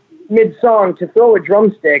mid-song to throw a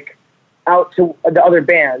drumstick out to the other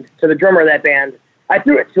band, to the drummer of that band. I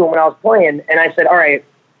threw it to him when I was playing, and I said, all right,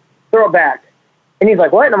 throw it back. And he's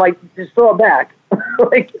like, what? And I'm like, just throw it back.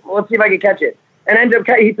 Like, let's see if I can catch it. And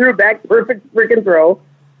he threw it back, perfect freaking throw,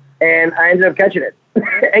 and I ended up catching it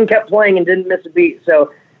and kept playing and didn't miss a beat.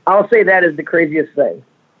 So I'll say that is the craziest thing.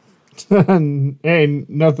 Ain't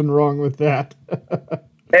nothing wrong with that.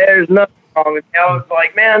 There's nothing wrong with it. I was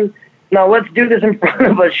like, man, now let's do this in front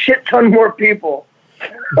of a shit ton more people.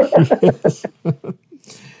 So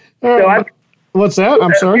what's that?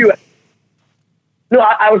 I'm sorry. No,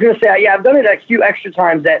 I was going to say, yeah, I've done it a few extra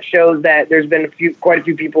times at shows that there's been quite a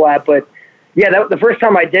few people at, but yeah, the first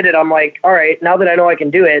time I did it, I'm like, all right, now that I know I can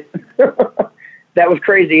do it, that was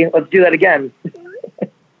crazy. Let's do that again.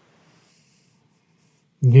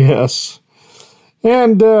 Yes.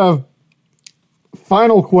 And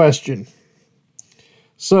final question.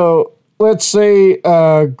 So let's say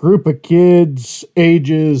a group of kids,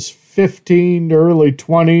 ages 15 to early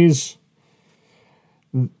 20s,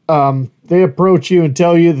 they approach you and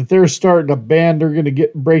tell you that they're starting a band, they're going to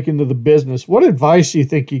break into the business. What advice do you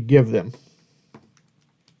think you'd give them?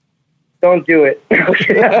 Don't do it.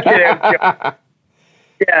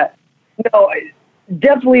 Yeah. No,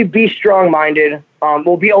 definitely be strong-minded.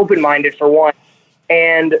 Be open-minded for one.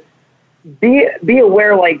 And be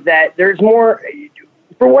aware like that there's more.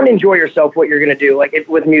 For one, enjoy yourself, what you're going to do, like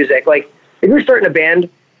with music. Like if you're starting a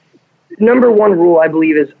band, number one rule I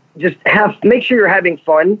believe is just make sure you're having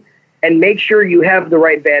fun and make sure you have the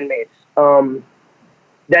right bandmates.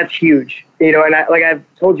 that's huge. You know, and like I've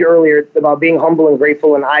told you earlier about being humble and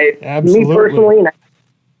grateful, and Absolutely. Me personally, and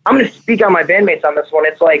I'm going to speak on my bandmates on this one.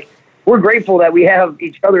 It's like we're grateful that we have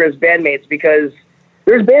each other as bandmates, because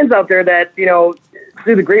there's bands out there that, you know,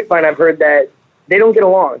 through the grapevine I've heard that they don't get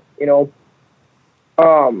along, you know.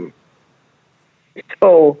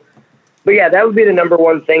 So, but yeah, that would be the number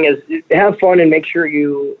one thing, is have fun and make sure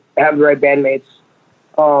you have the right bandmates.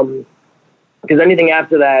 Because anything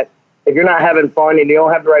after that, if you're not having fun and you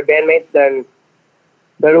don't have the right bandmates, then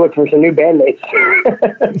better look for some new bandmates.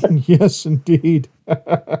 Yes, indeed.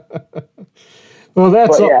 Well,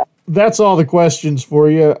 that's all the questions for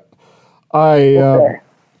you.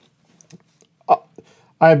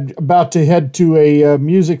 I'm about to head to a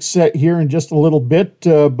music set here in just a little bit.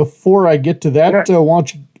 Before I get to that, why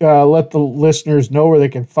don't you let the listeners know where they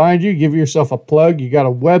can find you? Give yourself a plug. You got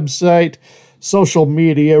a website, social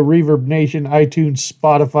media, Reverb Nation, iTunes,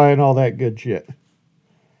 Spotify, and all that good shit.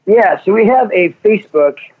 Yeah, so we have a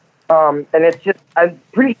Facebook, and it's just, I'm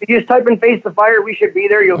pretty sure you just type in Face the Fire, we should be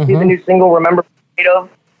there. You'll see the new single, Remember Made Of,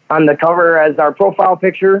 on the cover as our profile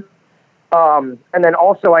picture. And then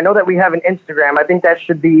also, I know that we have an Instagram. I think that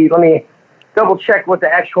should be, let me double check what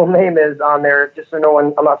the actual name is on there, just so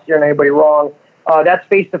I'm not steering anybody wrong. That's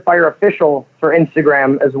Face the Fire Official for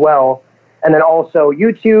Instagram as well. And then also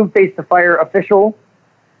YouTube, Face the Fire Official.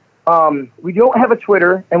 We don't have a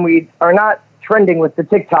Twitter, and we are not trending with the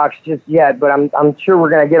TikToks just yet, but I'm sure we're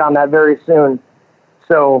going to get on that very soon.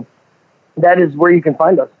 So that is where you can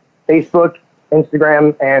find us. Facebook,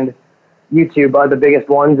 Instagram, and YouTube are the biggest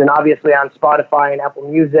ones, and obviously on Spotify and Apple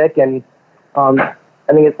Music, and I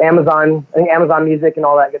think it's Amazon Music and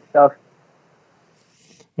all that good stuff.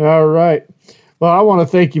 All right. Well, I want to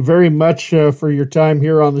thank you very much for your time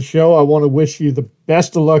here on the show. I want to wish you the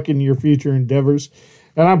best of luck in your future endeavors.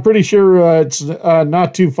 And I'm pretty sure it's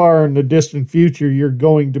not too far in the distant future you're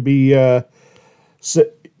going to be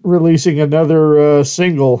releasing another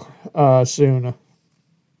single soon.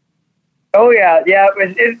 Oh yeah.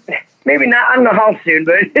 Maybe not. I don't know how soon,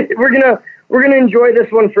 but we're gonna enjoy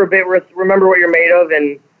this one for a bit. Remember What You're Made Of,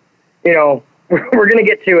 and you know we're gonna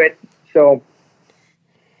get to it. So.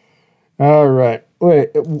 All right.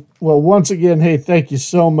 Well, once again, hey, thank you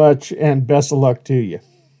so much, and best of luck to you.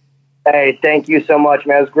 Hey, thank you so much,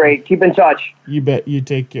 man. It was great. Keep in touch. You bet. You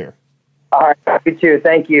take care. All right. You too.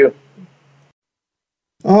 Thank you.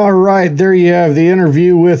 All right. There you have the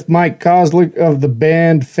interview with Mike Kozlik of the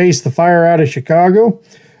band Face the Fire out of Chicago.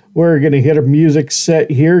 We're going to hit a music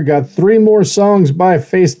set here. Got 3 more songs by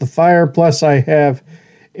Face the Fire, plus I have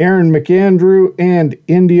Aaron McAndrew and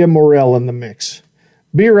India Morel in the mix.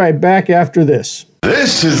 Be right back after this.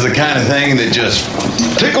 This is the kind of thing that just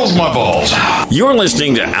tickles my balls. You're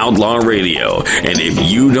listening to Outlaw Radio, and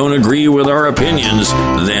if you don't agree with our opinions,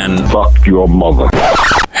 then fuck your mother.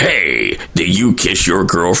 Hey, did you kiss your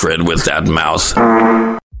girlfriend with that mouth?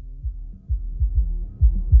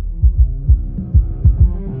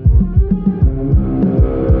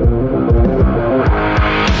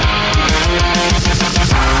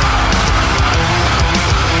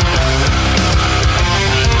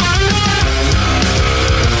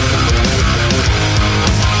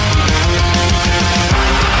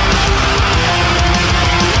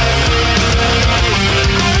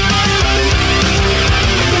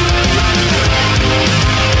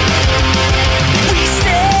 We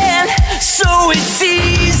stay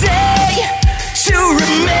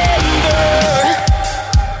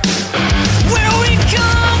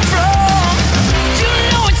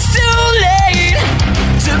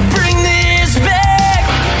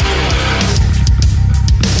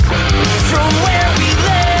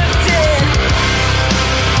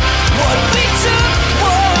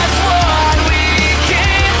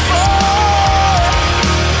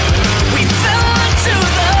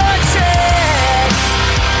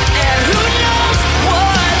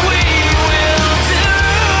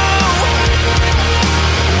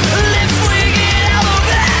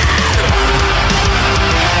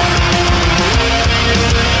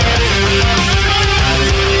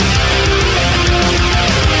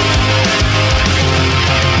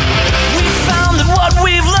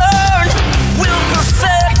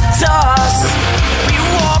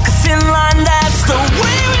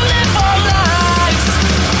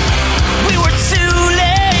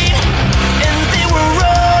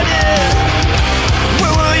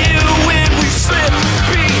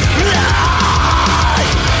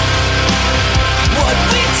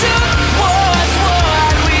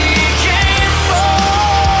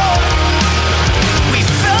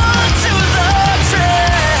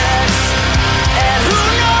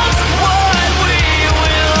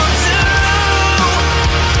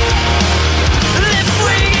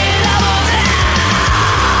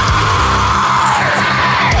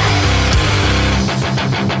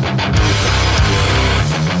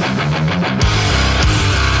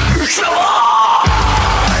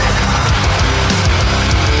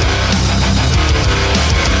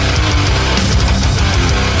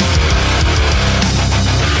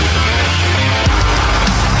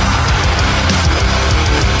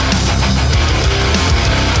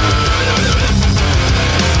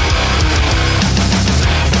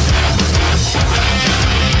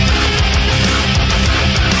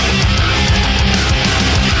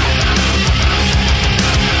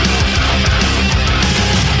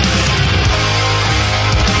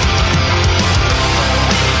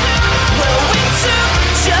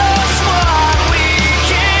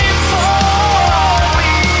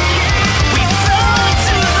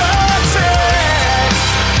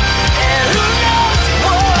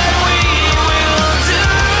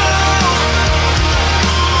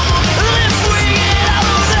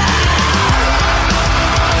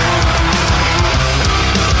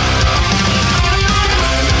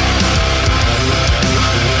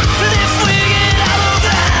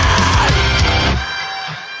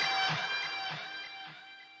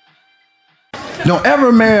Don't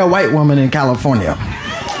ever marry a white woman in California.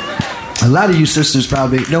 A lot of you sisters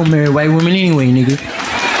probably don't marry white women anyway, nigga.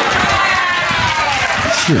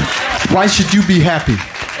 Shit. Why should you be happy?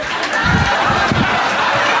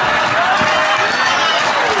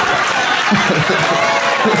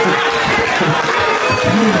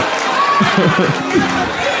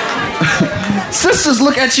 Sisters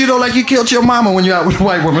look at you though like you killed your mama when you're out with a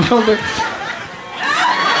white woman, don't they?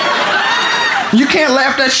 You can't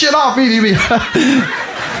laugh that shit off, EDB.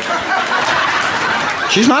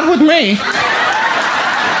 She's not with me.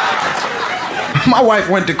 My wife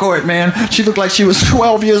went to court, man. She looked like she was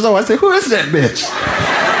 12 years old. I said, who is that bitch?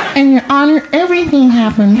 And Your Honor, everything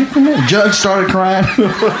happened. The judge started crying.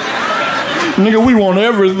 Nigga, we want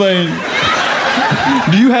everything.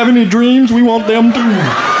 Do you have any dreams? We want them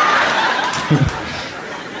too.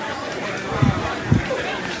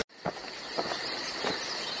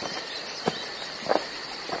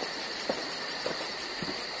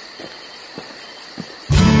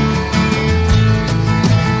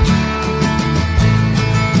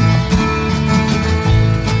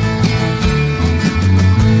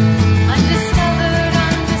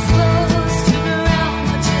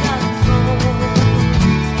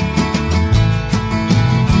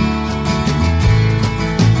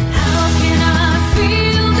 How can I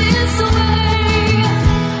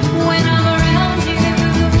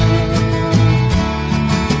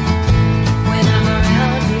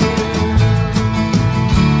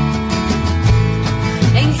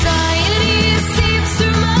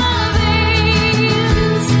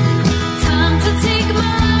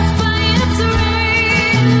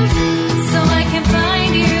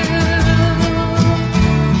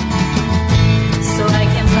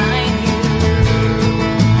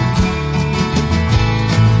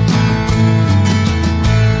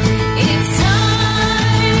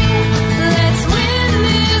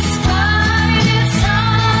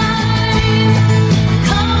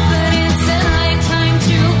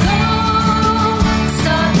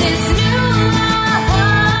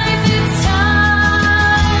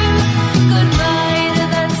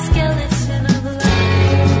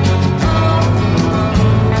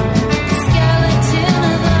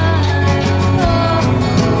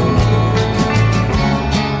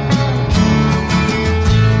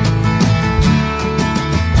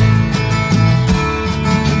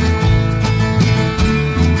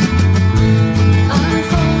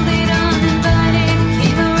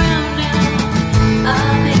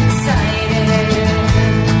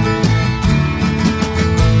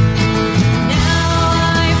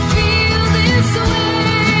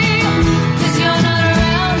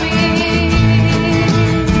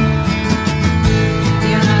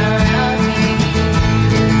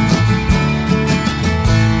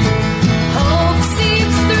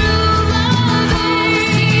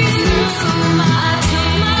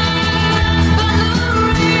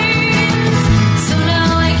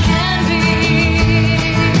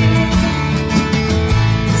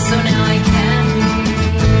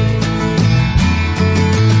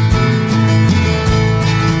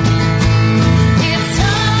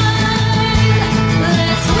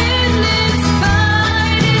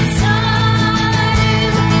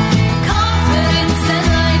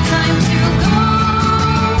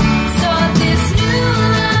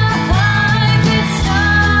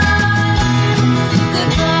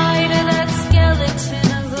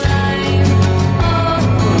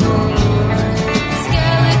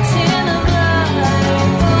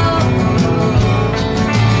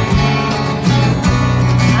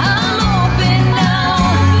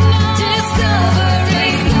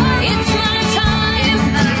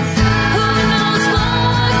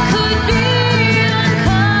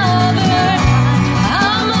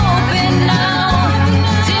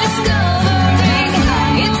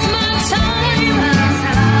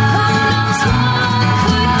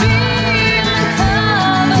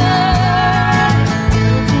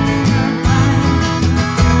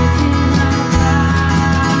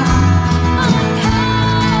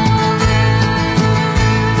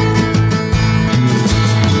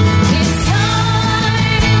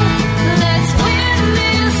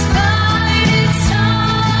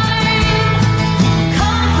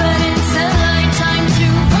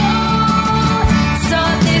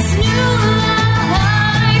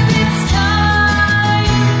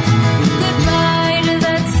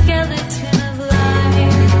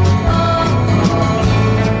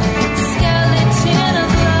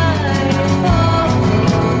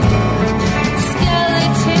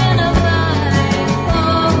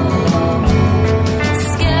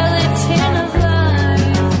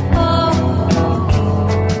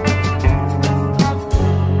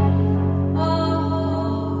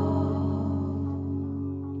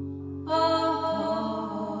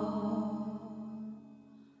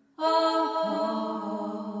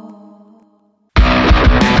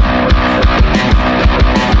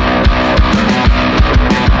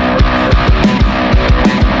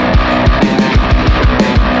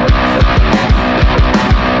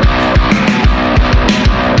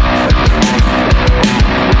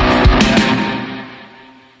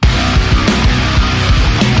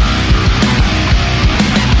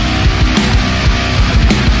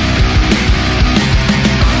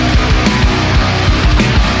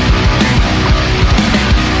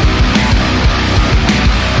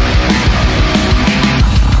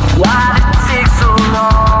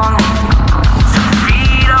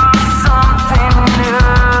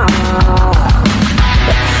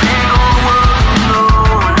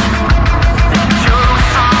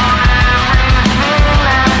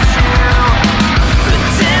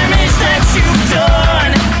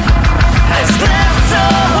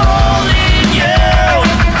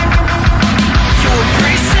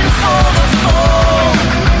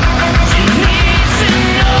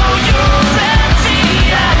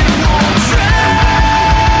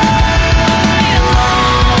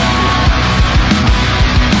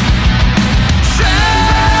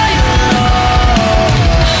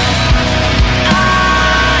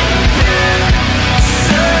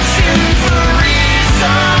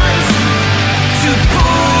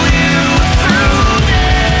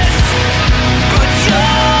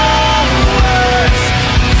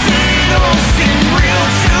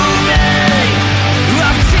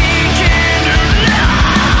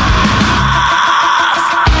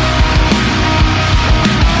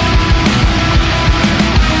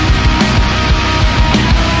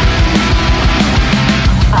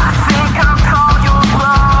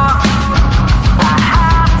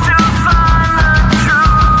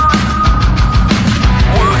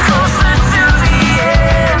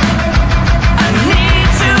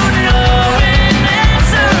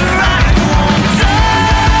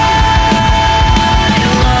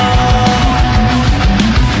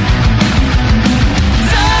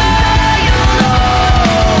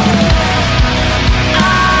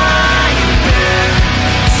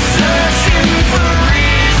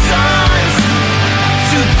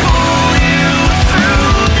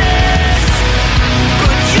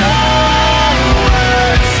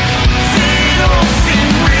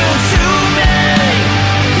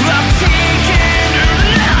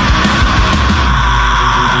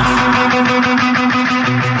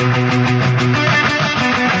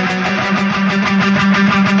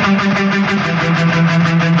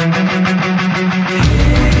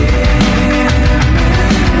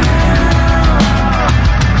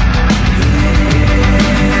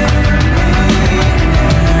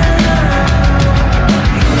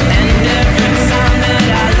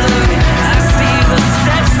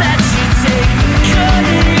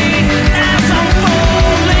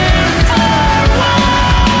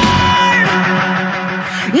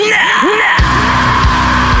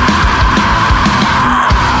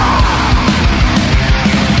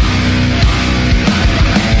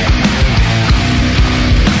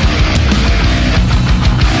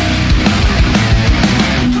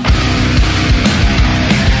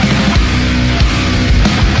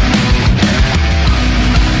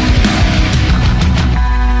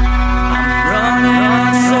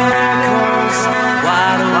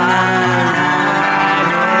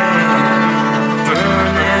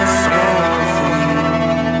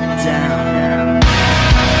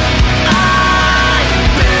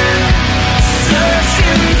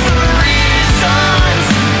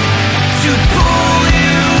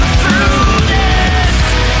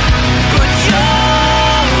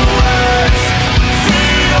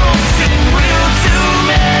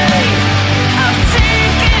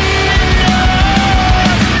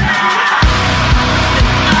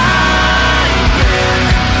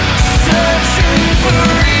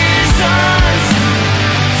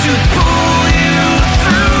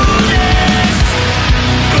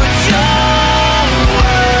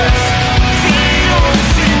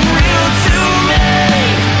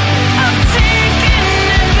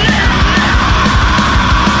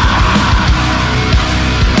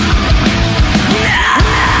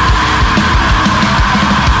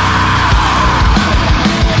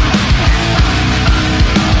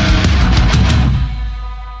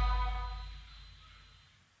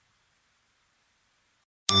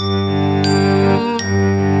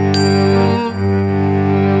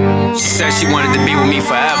She wanted to be with me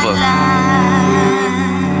forever.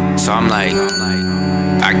 So I'm like,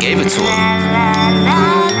 I gave it to her.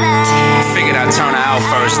 Figured I'd turn her out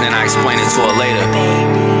first, then I explain it to her later.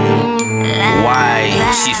 Why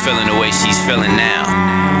she's feeling the way she's feeling now.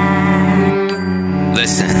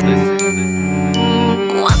 Listen.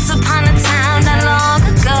 Once upon a time, not long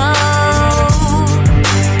ago,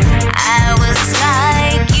 I was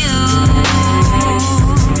like you,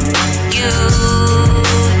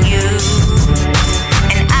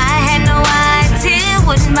 and I had no idea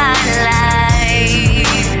what my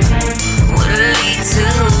life would lead to.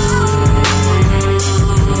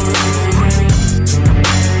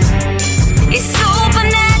 It's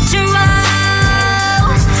supernatural,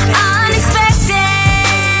 unexpected.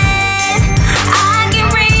 I can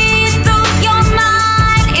read through your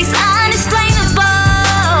mind. It's unexplainable.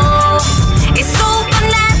 It's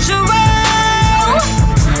supernatural,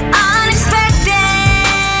 unexpected.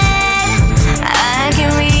 I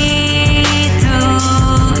can read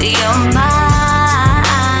through your mind.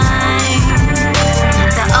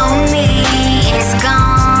 The old me is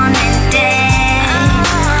gone and dead.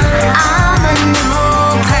 I'm a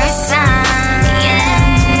new person.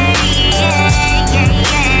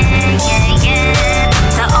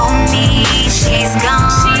 The old me, she's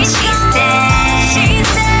gone, she's dead.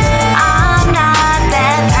 I'm not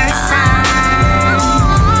that person.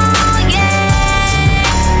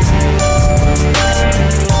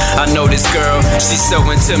 I know this girl, she's so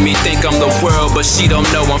into me, think I'm the world, but she don't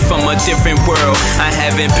know I'm from a different world. I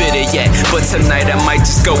haven't bit it yet, but tonight I might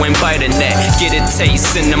just go and bite a net. Get a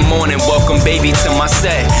taste in the morning, welcome baby to my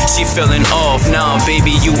set. She feeling off, nah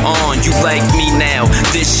baby you on, you like me now,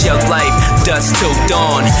 this your life, dusk till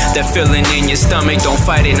dawn. That feeling in your stomach, don't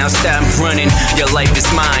fight it, now stop running. Your life is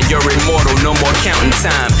mine, you're immortal, no more counting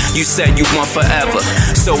time. You said you want forever,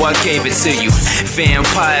 so I gave it to you.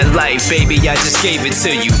 Vampire life, baby, I just gave it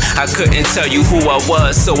to you. I couldn't tell you who I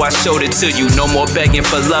was, so I showed it to you. No more begging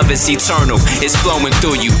for love, it's eternal, it's flowing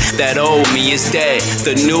through you. That old me is dead,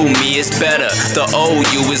 the new me is better. The old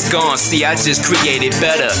you is gone, see I just created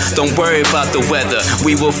better. Don't worry about the weather,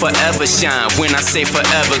 we will forever shine. When I say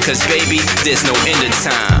forever, cause baby, there's no end of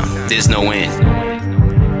time, there's no end.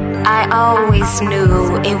 I always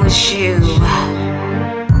knew it was you.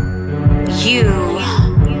 You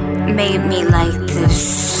made me like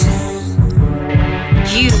this.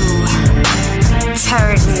 You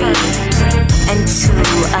turned me into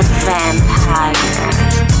a vampire.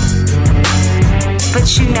 But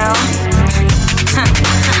you know,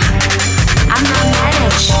 I'm not mad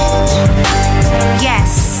at you.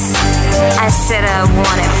 Yes, I said I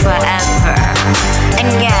want it forever. And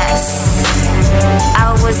yes,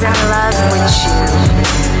 I was in love with you.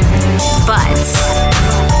 But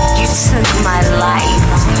you took my life.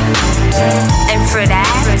 And for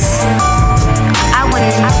that, I would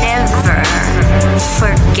never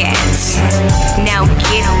forget. Now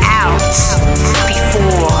get out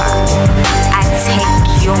before I take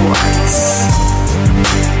yours.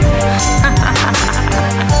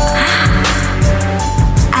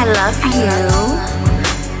 I love you.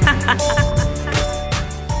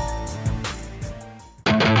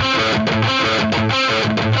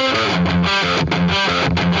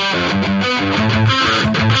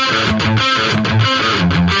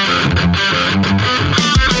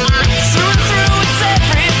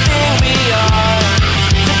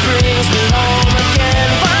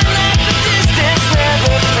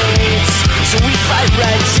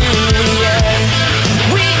 Right to the end.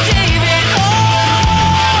 We gave it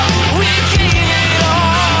all. We gave it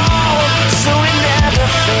all. So it never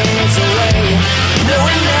fades away. No,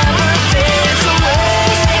 it never fades away.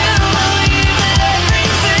 Still believe that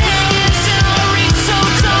everything is in the reach, so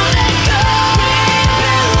don't let go. We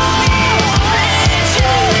build these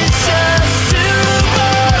bridges just to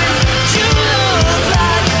burn. You look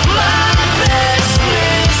like my best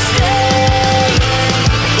mistake.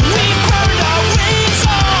 We burned our wings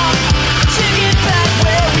off to get back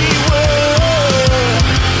where we were.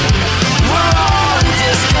 We're on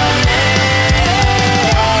disconnect.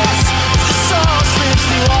 The song slips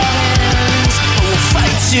through our hands, but we'll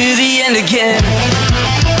fight to the end again.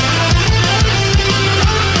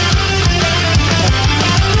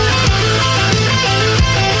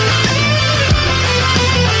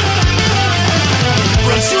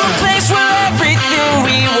 Run to a place where everything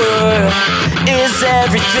we were is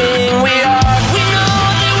everything we are. We know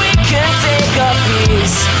that we can take a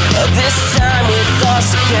piece of this time with us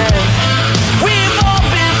again. We've all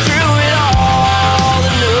been through it all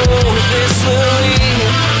and know this will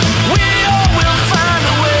lead. We all will find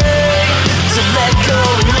a way to let go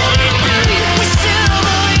and let it be. We still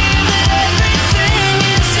believe that everything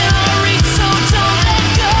is in our reach, so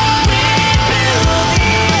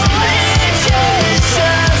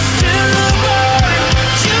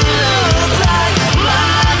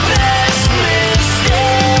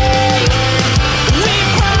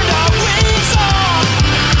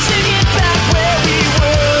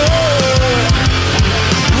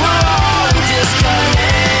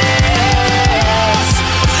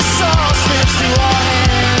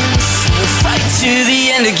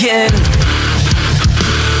again.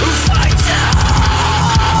 Fight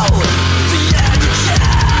till the end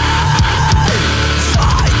again.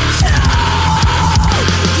 Fight till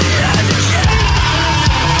the end again.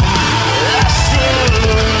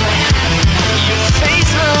 Your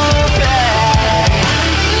face look back.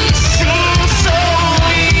 It seems so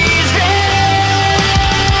easy.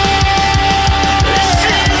 This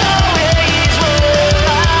is always where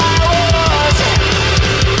I was.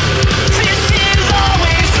 This is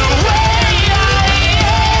always the way I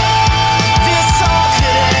am. This all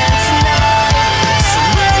could end tonight, so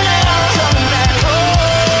we're never coming back home.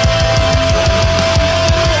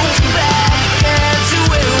 Come back again to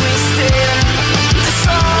where we stand. This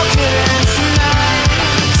all could end tonight,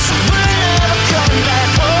 so we're never coming back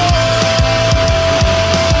home.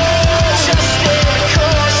 Just stay the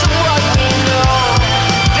course of what we know.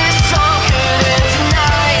 This all could end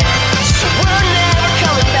tonight, so we're never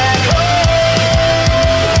coming back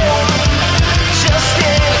home. Just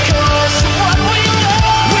stay the course of what we know.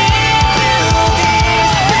 We build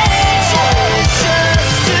these bridges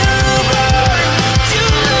just to burn. You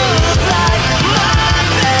look like my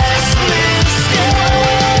best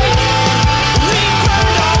mistake. We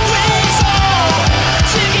burned our wings off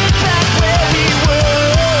to get back where we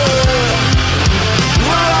were.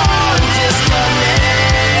 We're all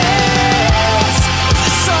disconnects.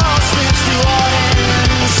 This all slips through our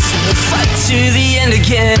hands. We'll fight to the end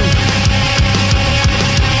again.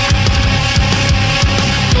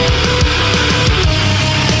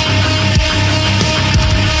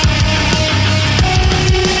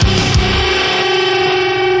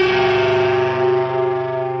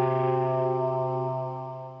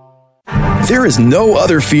 There is no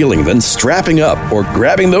other feeling than strapping up or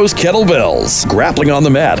grabbing those kettlebells, grappling on the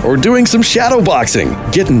mat, or doing some shadow boxing,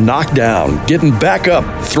 getting knocked down, getting back up,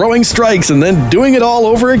 throwing strikes, and then doing it all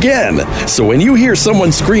over again. So when you hear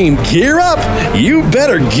someone scream, "Gear up!" you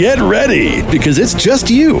better get ready, because it's just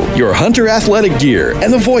you, your Hunter athletic gear,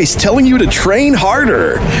 and the voice telling you to train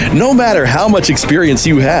harder. No matter how much experience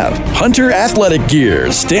you have, Hunter athletic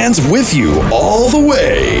gear stands with you all the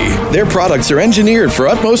way. Their products are engineered for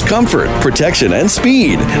utmost comfort, protection, and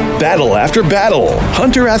speed. Battle after battle,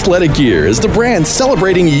 Hunter Athletic Gear is the brand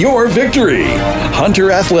celebrating your victory.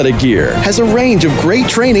 Hunter Athletic Gear has a range of great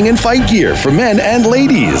training and fight gear for men and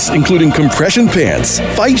ladies, including compression pants,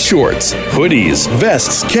 fight shorts, hoodies,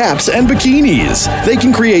 vests, caps, and bikinis. They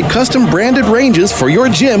can create custom branded ranges for your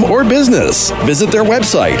gym or business. Visit their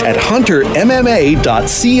website at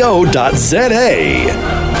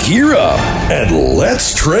huntermma.co.za. Gear up and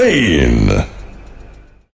let's train.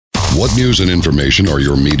 What news and information are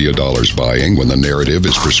your media dollars buying when the narrative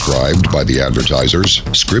is prescribed by the advertisers?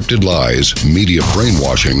 Scripted lies, media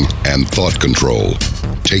brainwashing, and thought control.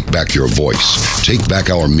 Take back your voice. Take back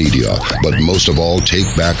our media. But most of all,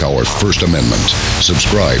 take back our First Amendment.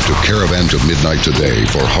 Subscribe to Caravan to Midnight today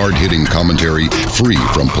for hard-hitting commentary free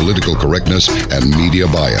from political correctness and media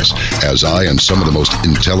bias, as I and some of the most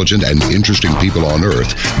intelligent and interesting people on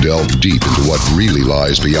Earth delve deep into what really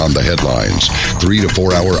lies beyond the headlines. 3 to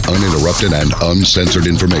 4 hour uninterrupted and uncensored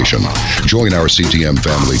information. Join our CTM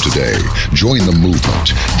family today. Join the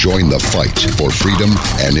movement. Join the fight for freedom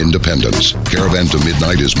and independence. Caravan to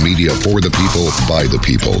Midnight is media for the people, by the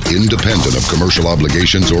people, independent of commercial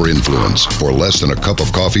obligations or influence. For less than a cup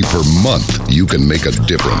of coffee per month, you can make a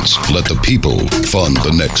difference. Let the people fund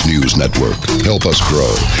the next news network. Help us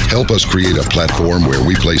grow. Help us create a platform where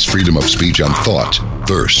we place freedom of speech and thought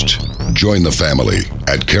first. Join the family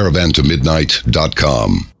at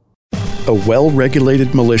caravantomidnight.com. A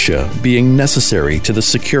well-regulated militia being necessary to the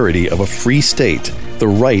security of a free state, the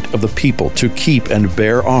right of the people to keep and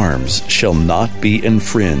bear arms shall not be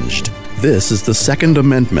infringed. This is the Second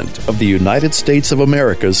Amendment of the United States of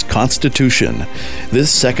America's Constitution.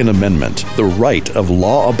 This Second Amendment, the right of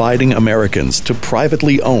law-abiding Americans to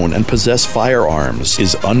privately own and possess firearms,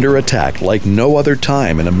 is under attack like no other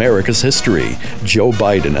time in America's history. Joe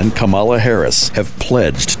Biden and Kamala Harris have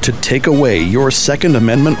pledged to take away your Second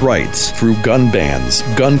Amendment rights through gun bans,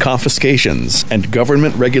 gun confiscations, and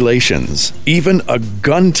government regulations. Even a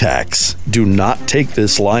gun tax. Do not take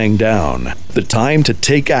this lying down. The time to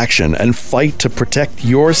take action and fight to protect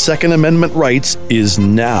your Second Amendment rights is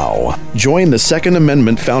now. Join the Second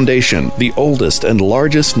Amendment Foundation, the oldest and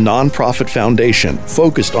largest nonprofit foundation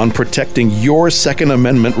focused on protecting your Second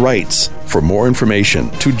Amendment rights. For more information,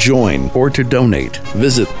 to join, or to donate,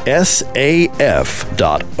 visit saf.org.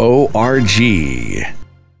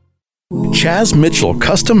 Chaz Mitchell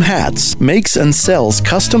Custom Hats makes and sells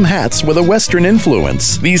custom hats with a Western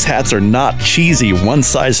influence. These hats are not cheesy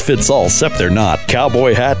one-size-fits-all, except they're not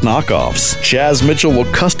cowboy hat knockoffs. Chaz Mitchell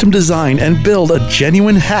will custom design and build a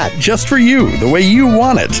genuine hat just for you, the way you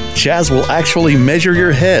want it. Chaz will actually measure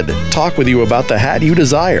your head, talk with you about the hat you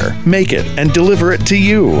desire, make it, and deliver it to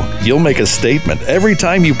you. You'll make a statement every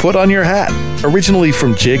time you put on your hat. Originally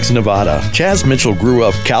from Jigs, Nevada, Chaz Mitchell grew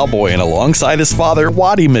up cowboying alongside his father,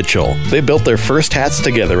 Waddy Mitchell. They built their first hats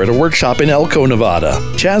together at a workshop in Elko, Nevada.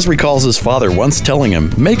 Chaz recalls his father once telling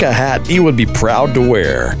him, "Make a hat you would be proud to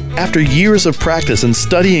wear." After years of practice and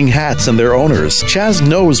studying hats and their owners, Chaz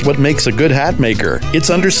knows what makes a good hat maker. It's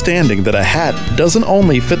understanding that a hat doesn't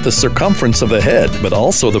only fit the circumference of the head, but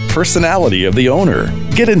also the personality of the owner.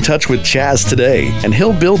 Get in touch with Chaz today, and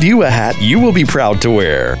he'll build you a hat you will be proud to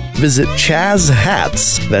wear. Visit Chaz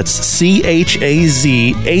Hats, that's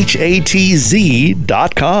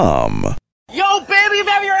CHAZHATZ.com. Yo, baby, you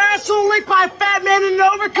have your asshole licked by a fat man in an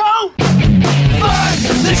overcoat? Fuck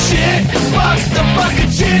the shit, fuck the fucking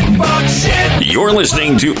shit, fuck shit. You're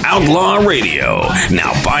listening to Outlaw Radio.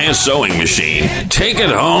 Now buy a sewing machine, take it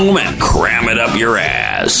home, and cram it up your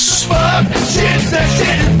ass. Fuck shit, the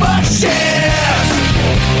shit, fuck shit.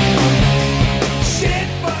 Shit,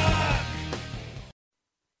 fuck.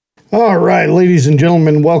 All right, ladies and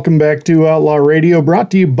gentlemen, welcome back to Outlaw Radio, brought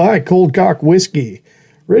to you by Cold Cock Whiskey.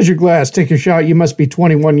 Raise your glass, take a shot. You must be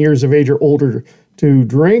 21 years of age or older to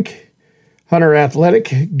drink. Hunter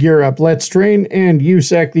Athletic, Gear Up, Let's Train, and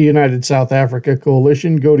USAC, the United South Africa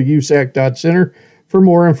Coalition. Go to usac.center for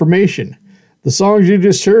more information. The songs you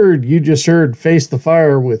just heard Face the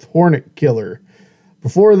Fire with Hornet Killer.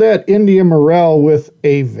 Before that, India Morale with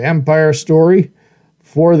A Vampire Story.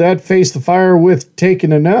 Before that, Face the Fire with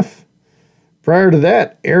Taken Enough. Prior to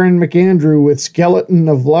that, Aaron McAndrew with Skeleton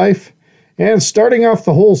of Life. And starting off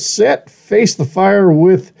the whole set, Face the Fire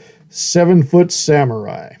with 7 Foot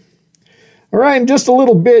Samurai. All right, in just a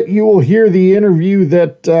little bit, you will hear the interview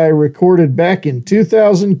that I recorded back in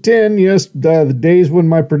 2010. Yes, the days when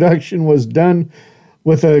my production was done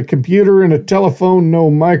with a computer and a telephone, no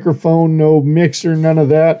microphone, no mixer, none of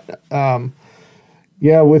that.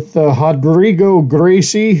 With Rodrigo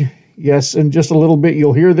Gracie. Yes, in just a little bit,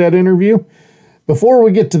 you'll hear that interview. Before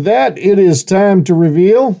we get to that, it is time to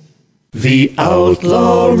reveal The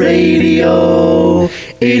Outlaw Radio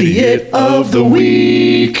Idiot of the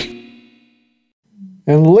Week.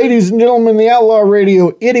 And ladies and gentlemen, the Outlaw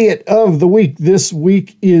Radio Idiot of the Week this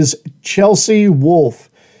week is Chelsea Wolfe.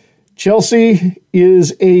 Chelsea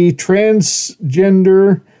is a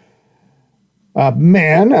transgender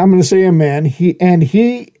man. I'm going to say a man. He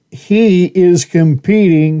is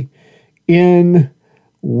competing in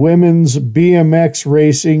women's BMX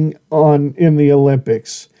racing in the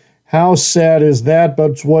Olympics. How sad is that?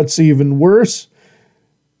 But what's even worse,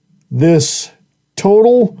 this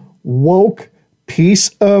total woke piece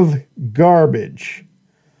of garbage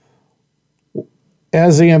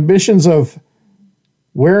has the ambitions of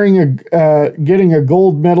getting a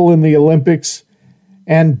gold medal in the Olympics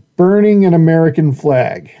and burning an American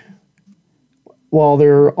flag while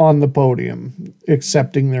they're on the podium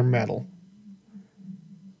accepting their medal.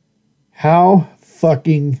 How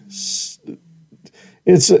fucking...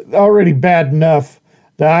 It's already bad enough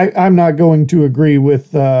that I'm not going to agree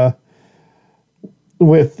with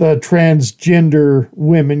transgender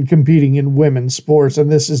women competing in women's sports,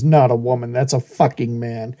 and this is not a woman. That's a fucking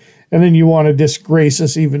man. And then you want to disgrace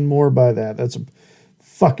us even more by that. That's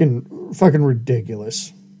fucking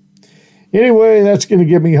ridiculous. Anyway, that's going to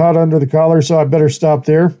get me hot under the collar, so I better stop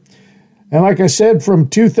there. And like I said, from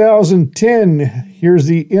 2010, here's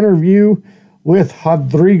the interview with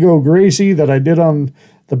Rodrigo Gracie that I did on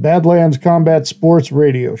the Badlands Combat Sports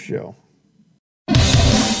radio show.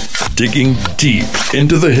 Digging deep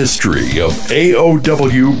into the history of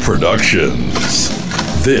AOW Productions.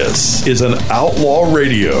 This is an Outlaw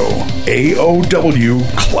Radio AOW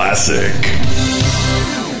Classic.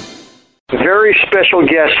 Very special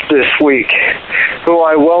guest this week, who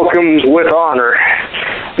I welcome with honor.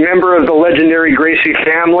 Member of the legendary Gracie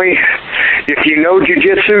family. If you know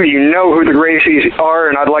jiu-jitsu, you know who the Gracies are,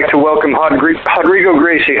 and I'd like to welcome Rodrigo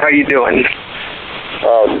Gracie. How you doing?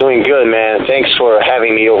 Oh, doing good, man. Thanks for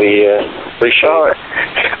having me over here. Appreciate it.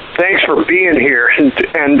 Thanks for being here and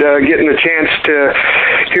getting the chance to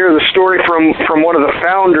hear the story from one of the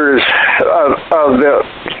founders of the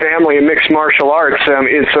family of mixed martial arts.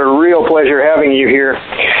 It's a real pleasure having you here.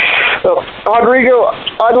 Rodrigo,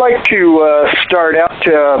 I'd like to start out.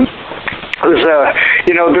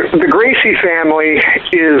 The Gracie family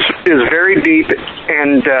is very deep,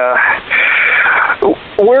 and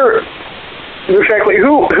exactly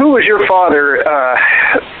who was your father,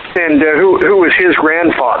 and who was his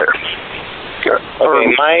grandfather?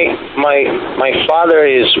 Okay, my father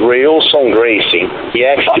is Railson Gracie. He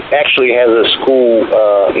actually has a school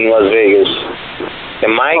in Las Vegas,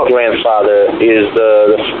 and my grandfather is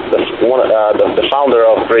the founder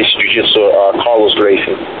of Gracie Jiu-Jitsu, Carlos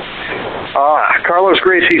Gracie. Carlos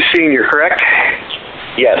Gracie Sr., correct?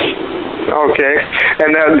 Yes. Okay,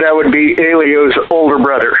 and that would be Elio's older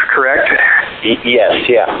brother, correct? Yes,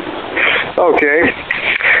 yeah. Okay,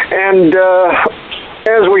 and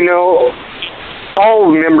as we know,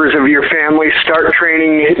 all members of your family start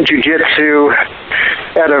training jiu-jitsu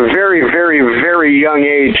at a very, very, very young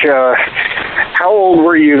age. How old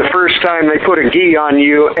were you the first time they put a gi on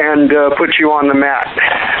you and put you on the mat?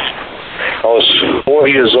 I was 4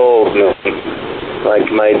 years old.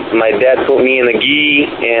 Like my dad put me in a gi,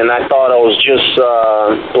 and I thought I was just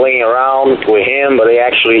playing around with him, but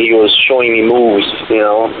he was showing me moves,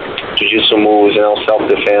 jiu-jitsu moves,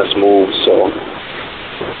 self-defense moves. So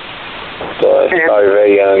I started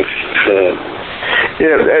very young.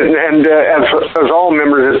 Yeah, and as all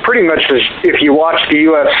members, it's pretty much as if you watch the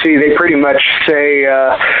UFC, they pretty much say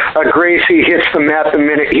Gracie hits the mat the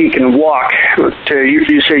minute he can walk.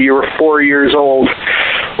 You say you were 4 years old.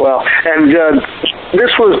 Well, and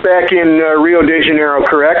this was back in Rio de Janeiro,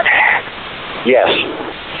 correct? Yes.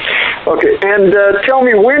 Okay, and tell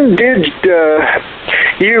me, when did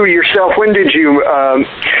you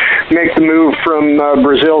make the move from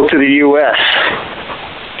Brazil to the U.S.?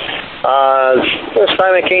 First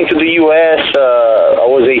time I came to the U.S., I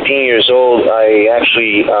was 18 years old. I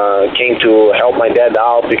actually came to help my dad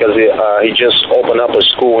out because he just opened up a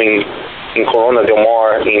school in Corona del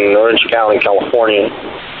Mar in Orange County, California.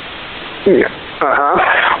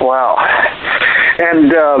 Wow.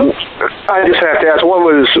 And I just have to ask, what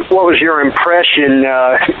was your impression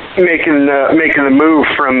making the move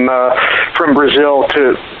from Brazil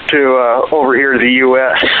to over here to the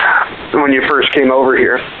U.S. when you first came over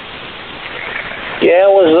here? Yeah,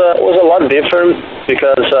 it was a lot different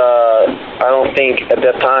because I don't think at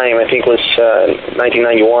that time, I think it was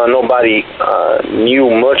 1991, nobody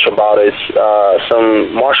knew much about it.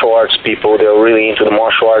 Some martial arts people, they were really into the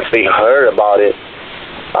martial arts, they heard about it,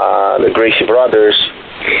 the Gracie brothers.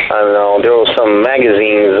 I don't know, there were some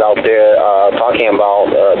magazines out there talking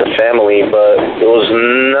about the family, but it was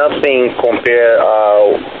nothing compared,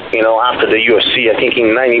 after the UFC. I think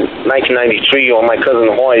in 1993, when my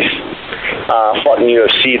cousin Royce fought in the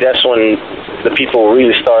UFC, that's when the people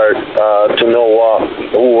really started to know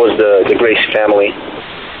who was the Gracie family.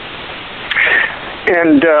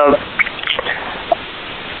 And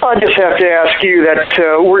I just have to ask you that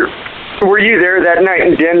were you there that night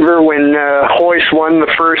in Denver when Royce won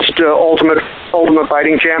the first Ultimate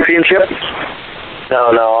Fighting Championship?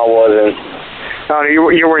 No, I wasn't.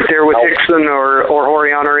 You weren't there with Hickson or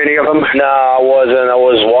Horion or any of them? No, I wasn't. I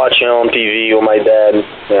was watching on TV with my dad.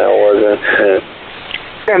 No, I wasn't.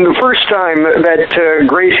 And the first time that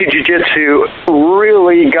Gracie Jiu-Jitsu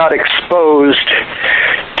really got exposed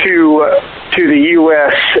to the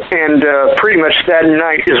U.S. and pretty much that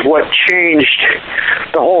night is what changed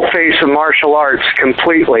the whole face of martial arts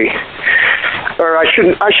completely. Or I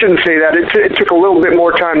shouldn't say that. It took a little bit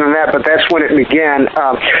more time than that, but that's when it began.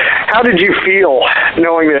 How did you feel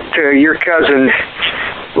knowing that your cousin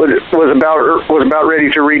was about ready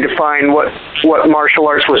to redefine what martial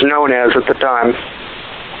arts was known as at the time?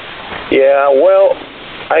 Yeah, well,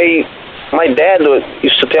 my dad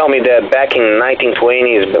used to tell me that back in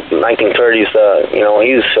 1920s, 1930s,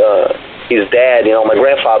 his dad, my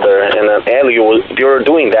grandfather and Elio, they were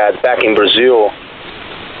doing that back in Brazil.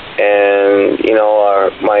 And,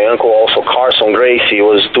 my uncle also, Carson Gracie,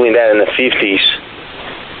 was doing that in the 50s.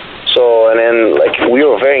 So, and then, we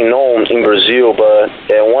were very known in Brazil, but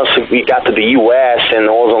once we got to the U.S. and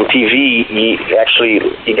was on TV,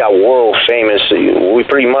 he got world famous.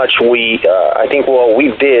 I think what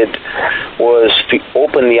we did was to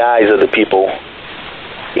open the eyes of the people,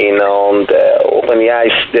 and open the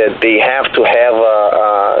eyes that they have to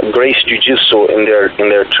have Gracie Jiu-Jitsu in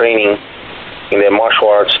their training, in their martial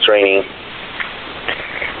arts training.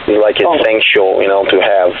 Like it's essential, to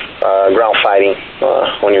have ground fighting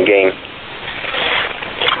on your game.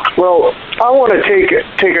 Well, I want to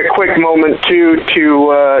take a quick moment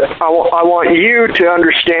I want you to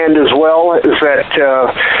understand as well is that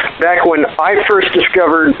back when I first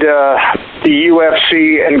discovered the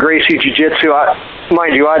UFC and Gracie Jiu-Jitsu,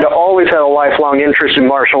 mind you, I'd always had a lifelong interest in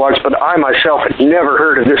martial arts, but I myself had never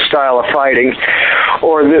heard of this style of fighting,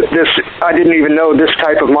 or I didn't even know this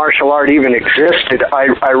type of martial art even existed.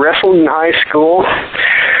 I wrestled in high school,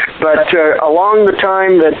 But along the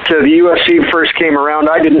time that the UFC first came around,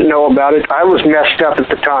 I didn't know about it. I was messed up at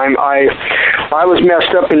the time. I was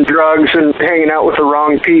messed up in drugs and hanging out with the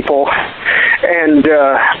wrong people. And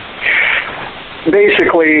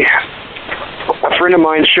basically, a friend of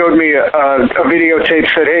mine showed me a videotape,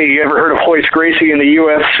 said, hey, you ever heard of Royce Gracie in the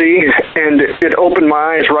UFC? And it opened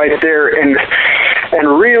my eyes right there and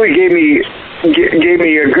really gave me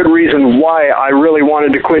a good reason why I really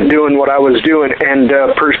wanted to quit doing what I was doing and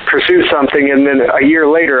pursue something. And then a year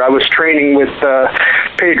later, I was training with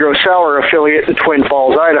Pedro Sauer affiliate in Twin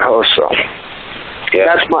Falls, Idaho. So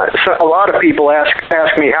that's a lot of people ask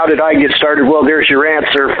me, how did I get started? Well, there's your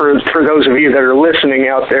answer for those of you that are listening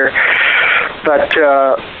out there. But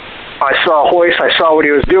I saw Royce, I saw what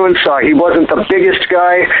he was doing, saw he wasn't the biggest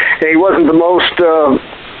guy, and he wasn't the most,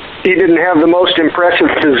 he didn't have the most impressive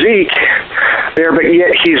physique there, but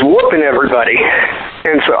yet he's whooping everybody.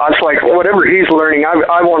 And so I was like, whatever he's learning,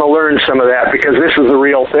 I want to learn some of that because this is the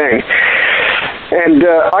real thing. And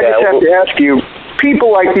I just have to ask you,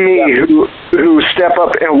 people like me who step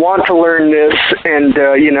up and want to learn this and,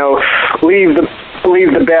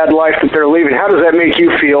 leave the bad life that they're leaving, how does that make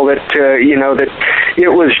you feel that, that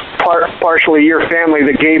it was partially your family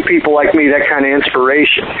that gave people like me that kind of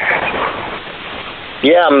inspiration?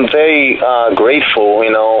 Yeah, I'm very grateful,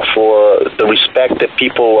 for the respect that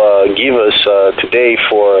people give us today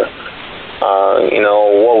for,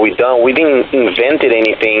 what we've done. We didn't invent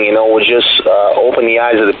anything, we just opened the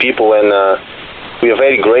eyes of the people, and we are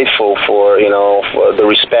very grateful for, for the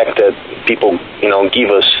respect that people, give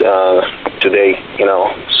us today,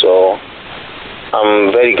 So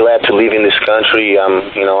I'm very glad to live in this country.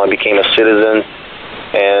 I became a citizen.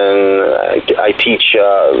 And I teach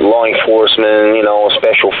law enforcement,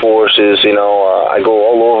 special forces, I go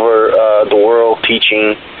all over the world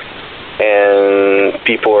teaching, and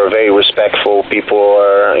people are very respectful. People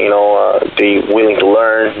are, they willing to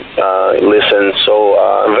learn, listen. So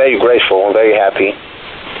I'm very grateful. I'm very happy.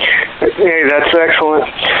 Hey, that's excellent.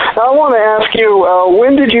 I want to ask you,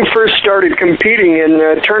 when did you first started competing in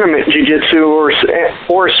tournament jiu-jitsu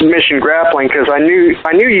or submission grappling? Because I knew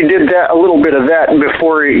you did that, a little bit of that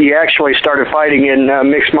before you actually started fighting in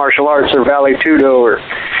mixed martial arts or Vale Tudo. Or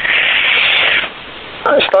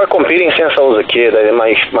I started competing since I was a kid.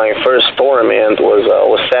 My first tournament was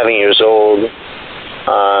 7 years old,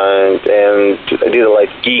 and I did like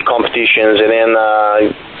gi competitions, and then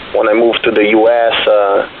when I moved to the U.S.,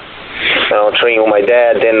 training with my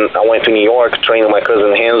dad. Then I went to New York, training with my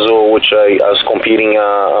cousin Hanzo, which I was competing,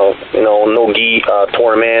 no-gi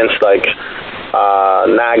tournaments like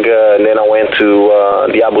Naga. And then I went to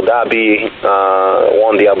the Abu Dhabi,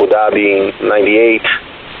 won the Abu Dhabi in '98.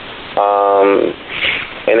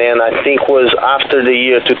 And then I think was after the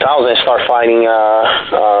year 2000, I started fighting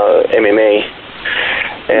MMA.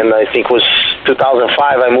 And I think it was 2005,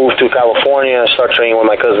 I moved to California, started training with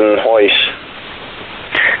my cousin Royce.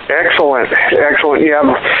 Excellent. Yeah,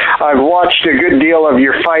 I've watched a good deal of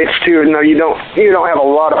your fights too. No, you don't have a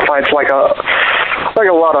lot of fights like a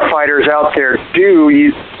lot of fighters out there do.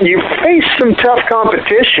 You face some tough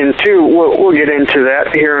competition too. We'll get into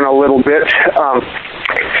that here in a little bit.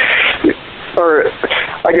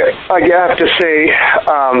 I have to say,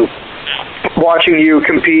 watching you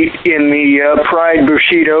compete in the Pride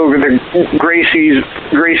Bushido, the Gracies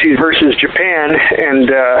versus Japan,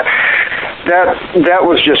 and that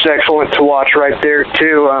was just excellent to watch right there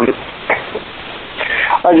too.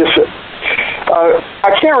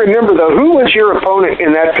 I can't remember though, who was your opponent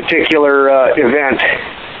in that particular event?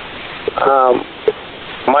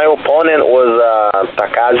 My opponent was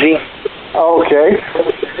Takazi. Okay.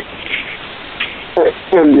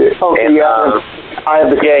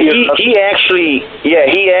 He actually,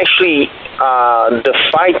 the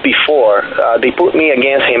fight before, they put me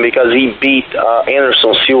against him because he beat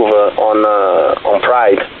Anderson Silva on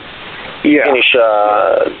Pride. He finished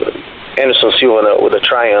Anderson Silva with a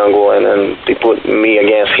triangle, and then they put me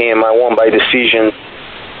against him. I won by decision.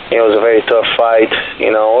 It was a very tough fight.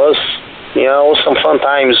 It was some fun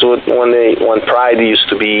times when Pride used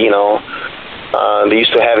to be, they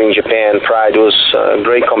used to have in Japan. Pride was a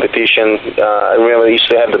great competition. I remember they used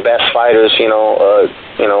to have the best fighters,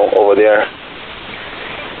 over there.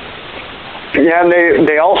 Yeah, and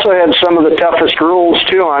they also had some of the toughest rules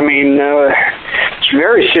too. I mean, it's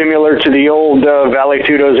very similar to the old Vale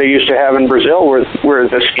Tudos they used to have in Brazil, where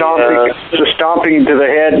the stomping to the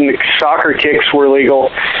head and the soccer kicks were legal,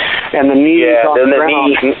 and the knees on the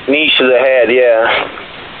ground. Knees to the head, yeah.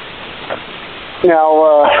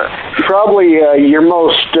 Now, probably your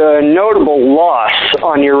most notable loss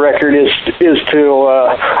on your record is to,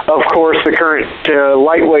 of course, the current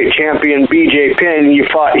lightweight champion B.J. Penn. You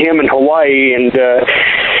fought him in Hawaii, and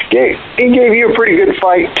he gave you a pretty good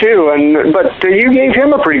fight too. But you gave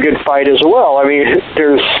him a pretty good fight as well. I mean,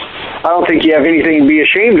 I don't think you have anything to be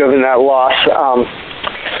ashamed of in that loss.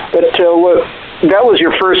 That was your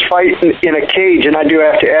first fight in a cage, and I do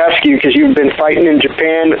have to ask you, because you've been fighting in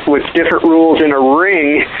Japan with different rules in a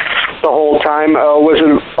ring the whole time. Was it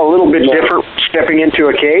a little bit different stepping into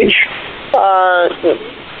a cage?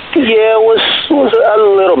 Yeah, it was a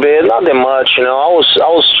little bit, not that much. You know, I was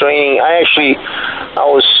training. I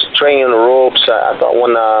was training the ropes. I thought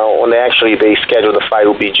when they scheduled the fight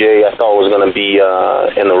with BJ, I thought it was gonna be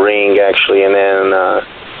in the ring actually, and then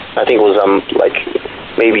I think it was like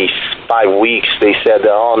maybe 5 weeks. They said,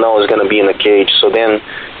 oh no, it's gonna be in the cage. So then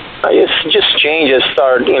I just changed. I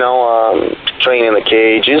started, training in the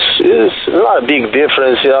cage. It's not a big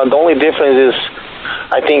difference. The only difference is,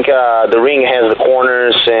 I think the ring has the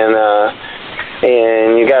corners, and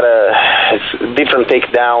you gotta different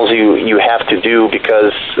takedowns you have to do,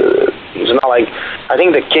 because it's not like, I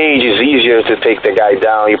think the cage is easier to take the guy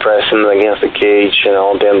down. You press him against the cage,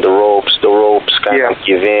 then the ropes kind of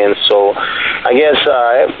give in. So I guess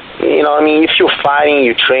if you're fighting,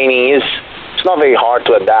 you're training, it's not very hard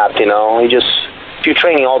to adapt. If you're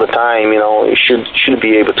training all the time, you should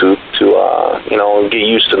be able to get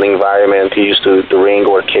used to the environment, get used to the ring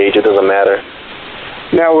or cage. It doesn't matter.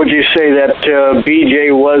 Now, would you say that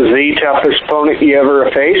BJ was the toughest opponent you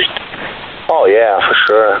ever faced? Oh yeah, for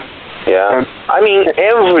sure. Yeah. I mean,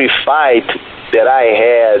 every fight that I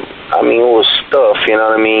had, it was tough. You know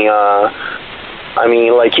what I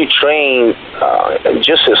mean? Like, you train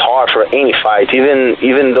just as hard for any fight,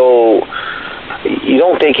 even though you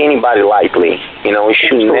don't take anybody lightly. You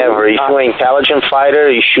should never. If you're an intelligent fighter,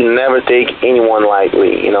 you should never take anyone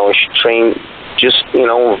lightly. You should train just,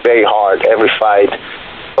 very hard every fight.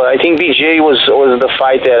 But I think BJ was the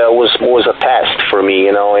fight that was a test for me,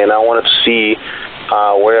 and I wanted to see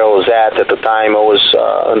where I was at the time. I was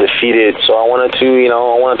undefeated, so I wanted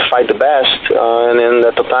to fight the best. And then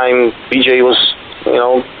at the time, BJ was,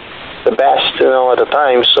 the best, at the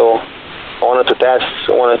time. So I wanted to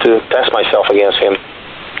test myself against him.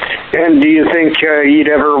 And do you think you'd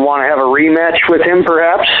ever want to have a rematch with him,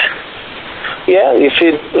 perhaps? Yeah, if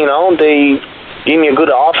they give me a good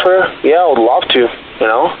offer, yeah, I would love to. I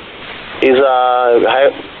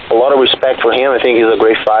have a lot of respect for him. I think he's a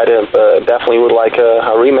great fighter, but definitely would like a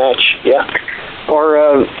rematch. Yeah.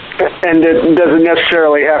 And it doesn't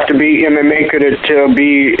necessarily have to be MMA. Could it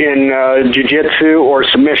be in jiu-jitsu or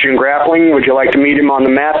submission grappling? Would you like to meet him on the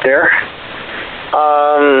mat there?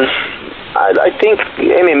 I think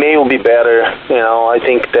MMA will be better. I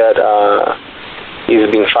think that he's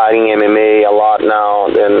been fighting MMA a lot now.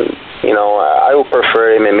 Then I would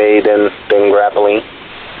prefer MMA than grappling.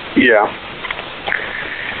 Yeah.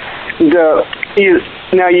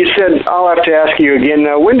 Now you said, I'll have to ask you again.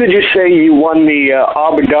 When did you say you won the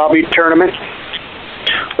Abu Dhabi tournament?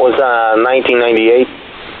 Was 1998.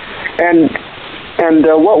 And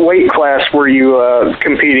what weight class were you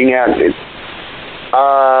competing at?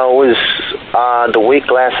 Was the weight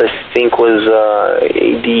class, I think, was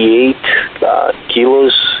 88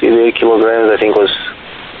 kilos, 88 kilograms. I think was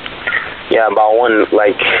about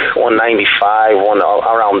 195,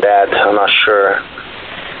 around that. I'm not sure.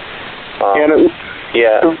 I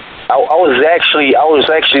was actually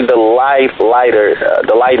the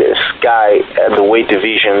lightest guy at the weight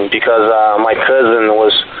division, because my cousin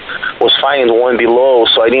was fighting the one below,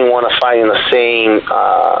 so I didn't want to fight in the same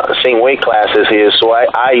weight class as his. So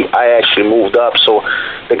I actually moved up. So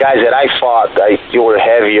the guys that I fought, they were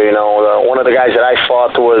heavier. One of the guys that I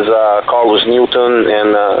fought was Carlos Newton,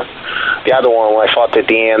 and the other one I fought at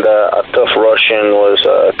the end, a tough Russian, was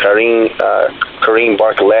Karim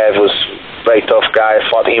Barkalev. Was a very tough guy. I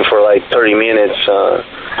fought him for like 30 minutes.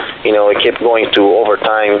 It kept going to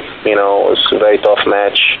overtime. It was a very tough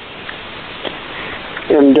match.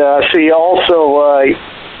 And so you also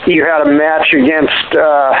you had a match against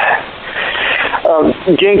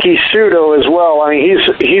Genki Sudo as well. I mean,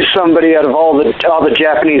 he's somebody out of all the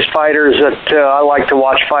Japanese fighters that I like to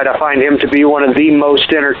watch fight. I find him to be one of the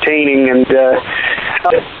most entertaining. And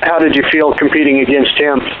how did you feel competing against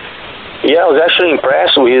him? Yeah, I was actually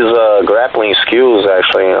impressed with his grappling skills,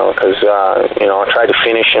 actually, because, I tried to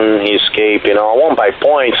finish him, he escaped, I won by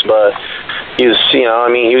points, but he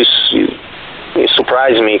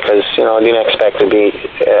surprised me, because, I didn't expect him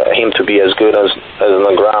to be as good as on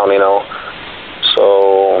the ground,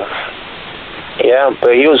 So, Yeah,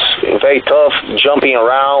 but he was very tough, jumping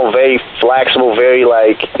around, very flexible, very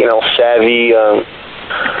savvy.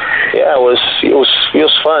 Yeah, it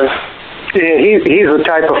was fun. Yeah, he's the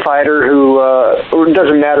type of fighter who it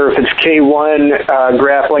doesn't matter if it's K1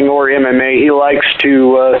 grappling or MMA. He likes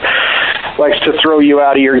to throw you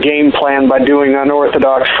out of your game plan by doing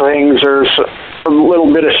unorthodox things or a little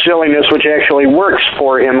bit of silliness, which actually works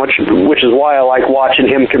for him, which is why I like watching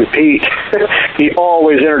him compete. He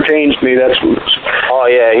always entertains me. Oh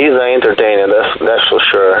yeah, he's an entertainer. That's for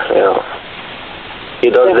sure. You know. He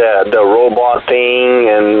does the robot thing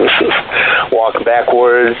and walk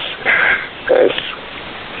backwards.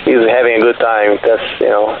 He's having a good time. That's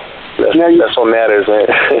what matters, man.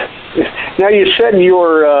 Now you said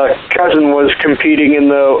your cousin was competing in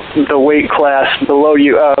the weight class below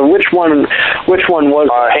you. Which one was?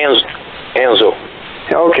 Renzo.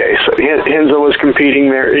 Okay, so Renzo was competing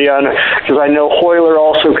there. Yeah, because I know Hoyler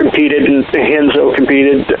also competed and Renzo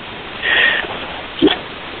competed.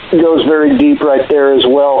 Goes very deep right there as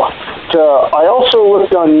well. I also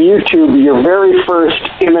looked on YouTube your very first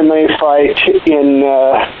MMA fight in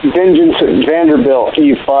Vengeance at Vanderbilt.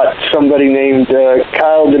 You fought somebody named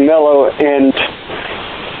Kyle DeMello, and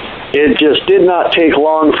it just did not take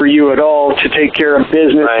long for you at all to take care of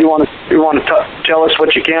business. Right. You want to tell us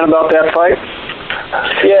what you can about that fight?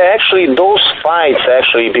 Yeah, actually, those fights,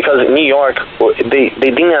 because in New York, they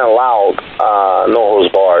didn't allow no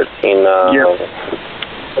holds barred in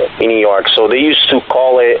New York, so they used to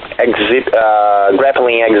call it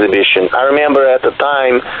grappling exhibition. I remember at the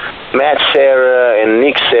time, Matt Serra and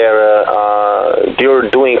Nick Serra, they were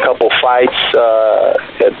doing a couple fights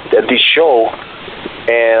at this show,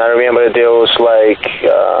 and I remember there was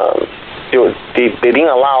they didn't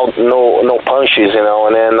allow no punches, and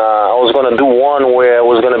then I was gonna do one where it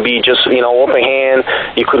was gonna be just open hand,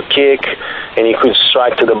 you could kick and you could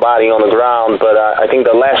strike to the body on the ground, but I think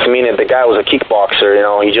the last minute the guy was a kickboxer,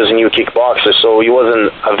 he just knew kickboxer, so it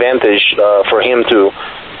wasn't advantage for him to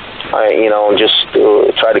just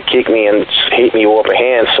try to kick me and hit me with open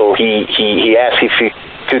hand. So he asked if he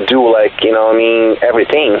could do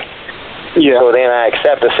everything. Yeah. So then I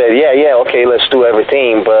accepted, said, yeah, okay, let's do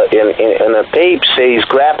everything. But in the tape says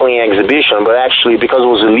grappling exhibition, but actually because it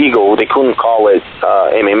was illegal, they couldn't call it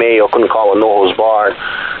MMA or couldn't call it no holds barred.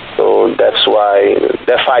 So that's why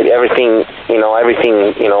that fight, everything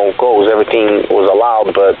goes, everything was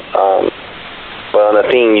allowed. But on the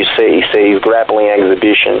thing you say grappling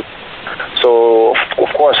exhibition. So of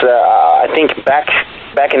course, I think back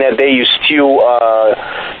in that day, you still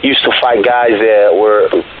used to fight guys that were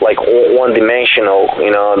like one-dimensional.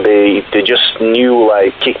 They just knew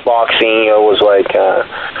kickboxing. It was like a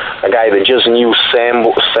guy that just knew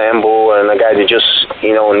sambo, and a guy that just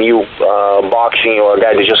knew boxing, or a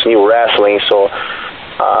guy that just knew wrestling. So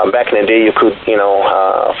back in the day, you could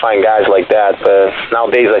find guys like that. But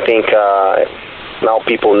nowadays, I think now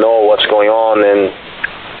people know what's going on, and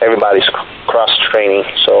everybody's cross-training.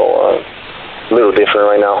 So. A little different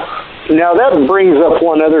right now. Now that brings up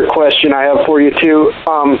one other question I have for you too.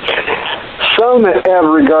 Some have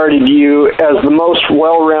regarded you as the most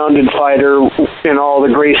well-rounded fighter in all the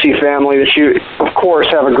Gracie family. That you, of course,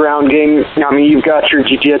 have a ground game. I mean, you've got your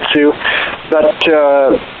jiu-jitsu, but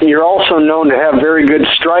you're also known to have very good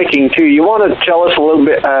striking too. You want to tell us a little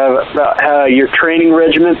bit about your training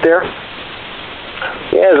regimen there?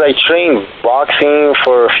 Yes, I trained boxing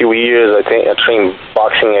for a few years. I trained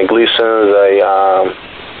boxing at Gleason's.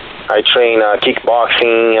 I trained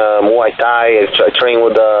kickboxing, Muay Thai. I trained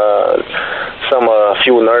with a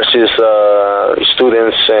few nurses,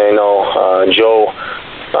 students. Joe.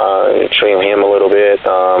 Trained him a little bit.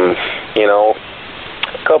 A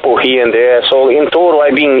couple here and there. So in total,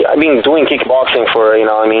 I've been doing kickboxing for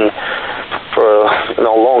for a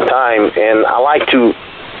long time, and I like to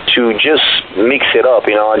just mix it up,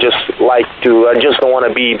 I just don't want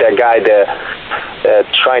to be that guy that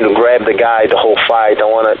trying to grab the guy the whole fight. I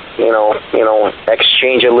want to,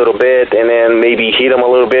 exchange a little bit and then maybe hit him a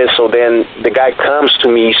little bit, so then the guy comes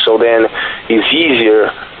to me, so then it's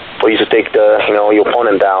easier for you to take your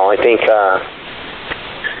opponent down. I think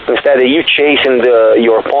instead of you chasing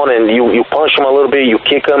your opponent, you punch him a little bit, you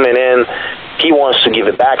kick him, and then he wants to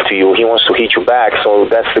give it back to you. He wants to hit you back, so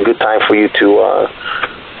that's a good time for you to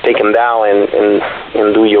take him down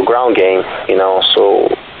and do your ground game, So,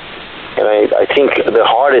 and I think the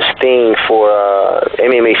hardest thing for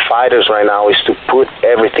MMA fighters right now is to put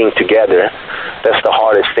everything together. That's the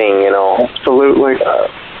hardest thing, Absolutely. I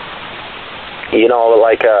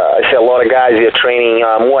see a lot of guys, they're training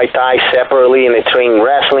Muay Thai separately, and they train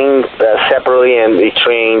wrestling separately, and they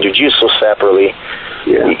train Jiu-Jitsu separately.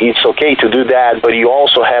 it's okay to do that, but you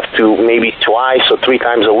also have to maybe 2 or 3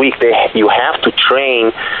 times a week. You have to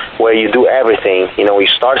train where you do everything. You know, you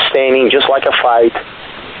start standing just like a fight,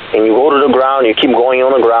 and you go to the ground. You keep going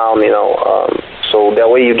on the ground. You know, so that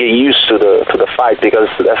way you get used to the fight, because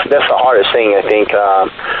that's the hardest thing, I think.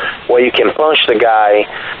 Where you can punch the guy,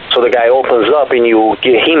 so the guy opens up and you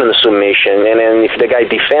get him in the submission, and then if the guy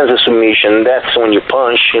defends the submission, that's when you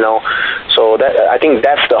punch. You know, so I think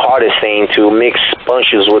that's the hardest thing, to mix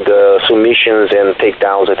punches with the submissions and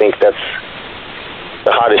takedowns. I think that's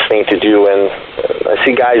the hardest thing to do, and I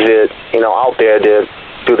see guys that out there that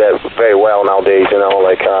do that very well nowadays. You know,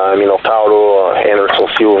 like Minotauro, Anderson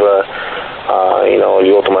Silva,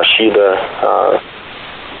 Lyoto Machida.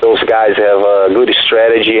 Those guys have a good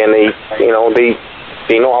strategy, and they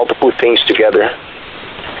know how to put things together.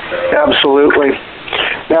 Absolutely.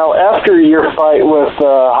 Now, after your fight with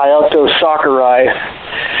Hayato Sakurai,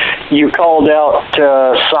 you called out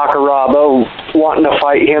Sakuraba wanting to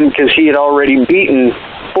fight him because he had already beaten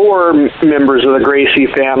 4 members of the Gracie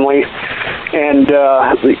family, and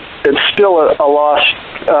it's still a loss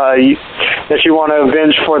that you want to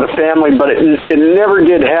avenge for the family, but it never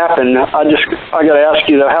did happen. I got to ask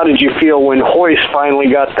you, though, how did you feel when Royce finally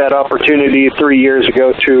got that opportunity 3 years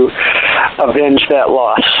ago to avenge that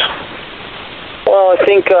loss? Well, I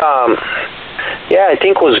think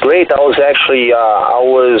it was great. I was actually I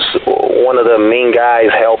was one of the main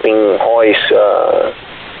guys helping Royce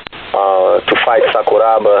to fight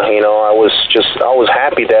Sakuraba. You know, I was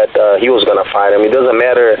happy that he was gonna fight him. It doesn't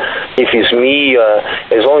matter if it's me,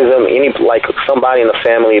 as long as somebody in the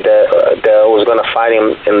family that was gonna fight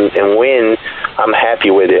him and win, I'm happy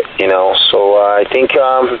with it. You know, so I think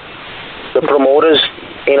the promoters.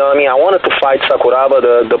 You know, I wanted to fight Sakuraba.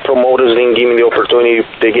 The promoters didn't give me the opportunity.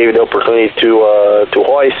 They gave the opportunity to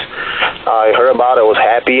Royce. I heard about it. I was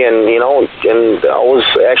happy, and I was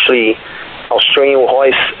training with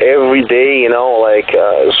Royce every day.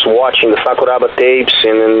 Watching the Sakuraba tapes,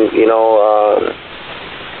 and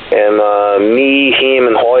me, him,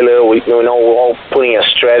 and Royler, we're all putting a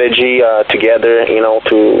strategy together.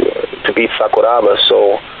 To beat Sakuraba.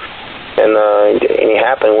 So. And it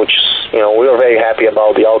happened, which we were very happy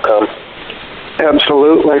about the outcome.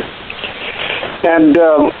 Absolutely. And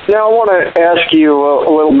now I want to ask you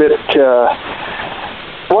a little bit.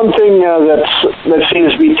 One thing that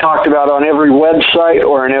seems to be talked about on every website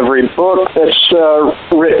or in every book that's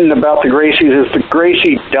written about the Gracies is the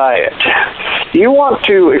Gracie diet. Do you want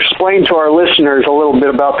to explain to our listeners a little bit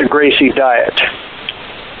about the Gracie diet?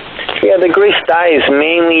 Yeah, the Gracie diet is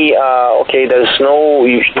mainly there's no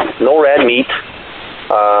red meat,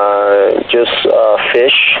 just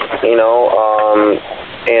fish,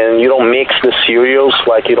 and you don't mix the cereals,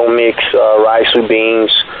 like you don't mix rice with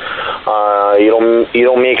beans, you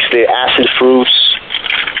don't mix the acid fruits,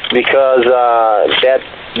 because that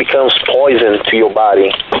becomes poison to your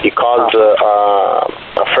body. It causes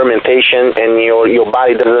a fermentation, and your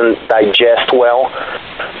body doesn't digest well,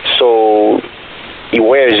 so it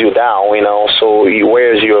wears you down, so it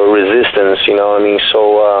wears your resistance,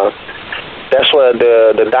 so that's what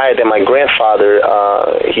the diet that my grandfather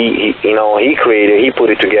he created. He put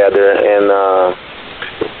it together,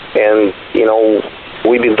 and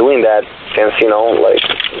we've been doing that since he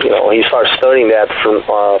started studying that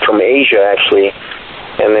from Asia, actually,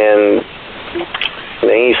 and then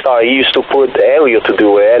he used to put Elio to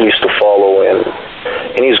do it. Elio used to follow, and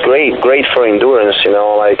he's great for endurance.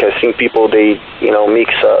 I think people they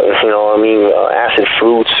mix acid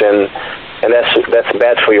fruits, and that's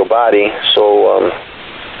bad for your body. So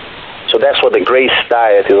that's what the Gracie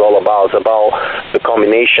diet is all about. It's about the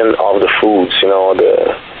combination of the foods.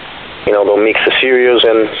 They'll mix the cereals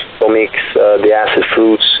and they'll mix the acid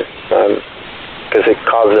fruits, because it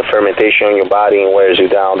causes the fermentation in your body and wears you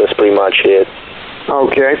down. That's pretty much it.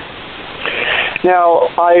 Okay. Now,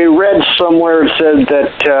 I read somewhere it said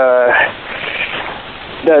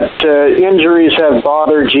that injuries have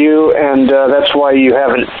bothered you, and that's why you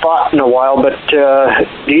haven't fought in a while, but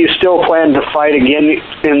do you still plan to fight again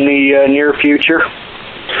in the near future?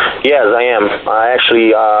 Yes, I am.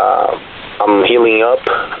 I'm healing up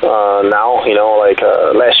now. I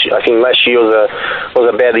think last year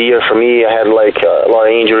was a bad year for me. I had a lot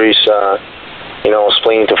of injuries. I was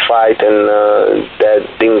planning to fight, and that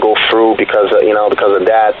didn't go through because of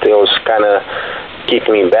that. It was kind of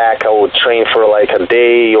keeping me back. I would train for a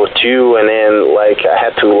day or two, and then I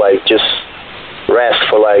had to just rest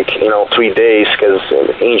for 3 days because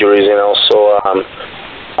of injuries. So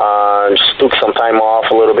just took some time off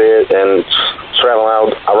a little bit and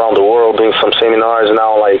traveling around the world doing some seminars.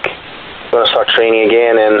 Now I'm gonna start training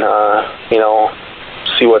again and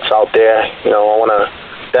see what's out there. You know,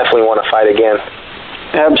 definitely want to fight again.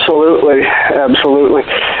 Absolutely.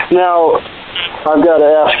 Now, I've got to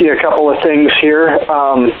ask you a couple of things here.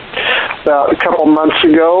 About a couple months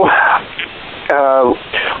ago,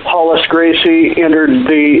 Hollis Gracie entered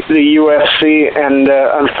the UFC and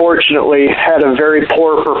unfortunately had a very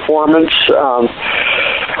poor performance.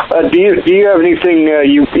 Do you have anything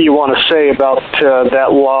you want to say about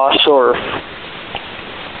that loss? Or?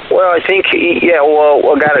 Well, I think I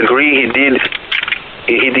gotta agree.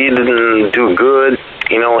 He didn't do good.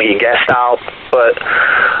 You know, he gassed out, but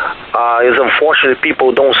it's unfortunate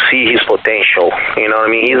people don't see his potential. You know what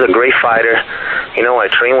I mean? He's a great fighter. You know, I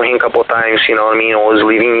trained with him a couple of times. You know what I mean? I was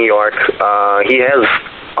leaving New York. He has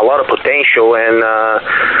a lot of potential, and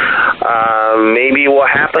maybe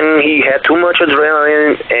what happened, he had too much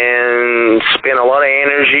adrenaline and spent a lot of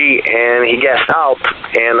energy, and he gassed out.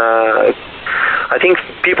 And I think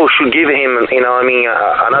people should give him, you know,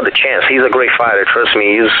 another chance. He's a great fighter. Trust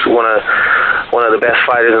me, he's one of the best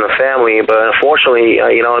fighters in the family. But unfortunately,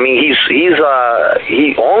 you know, he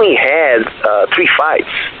only had 3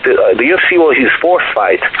 fights. The UFC was his 4th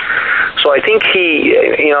fight. So I think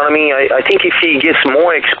I think if he gets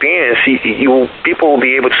more experience, people will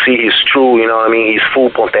be able to see his true, you know, his full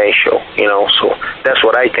potential. You know, so that's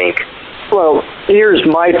what I think. Well, here's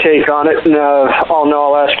my take on it, and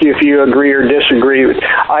I'll ask you if you agree or disagree.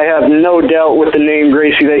 I have no doubt with the name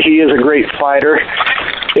Gracie that he is a great fighter.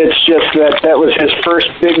 It's just that was his first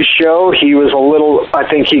big show. He was I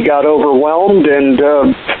think he got overwhelmed, and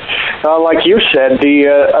like you said, the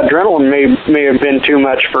adrenaline may have been too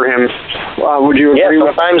much for him. Would you agree? Yeah,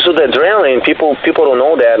 sometimes with the adrenaline, people don't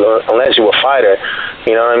know that unless you're a fighter.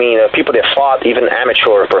 You know what I mean? People that fought, even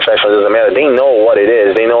amateur or professional, doesn't matter. They know what it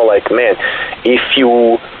is. They know, like, man, if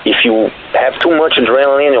you have too much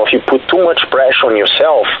adrenaline, or if you put too much pressure on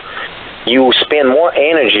yourself, you spend more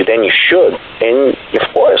energy than you should, and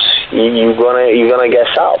of course you're gonna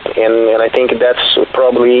gas out. And I think that's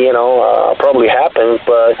probably probably happened,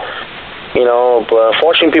 but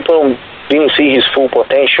unfortunately people didn't see his full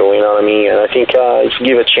potential. You know what I mean? And I think if you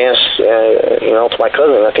give a chance, to my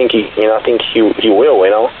cousin, I think he will.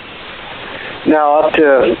 You know. Now, I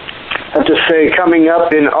have to say, coming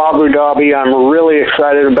up in Abu Dhabi, I'm really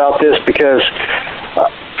excited about this because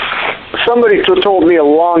somebody told me a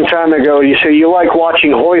long time ago, you say you like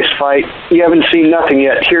watching Royce fight, you haven't seen nothing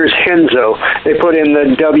yet. Here's Renzo. They put in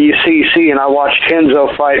the WCC, and I watched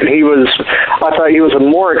Renzo fight, and I thought he was a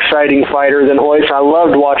more exciting fighter than Royce. I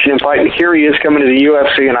loved watching him fight, and here he is coming to the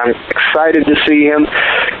UFC, and I'm excited to see him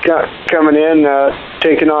coming in,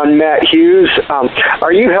 taking on Matt Hughes.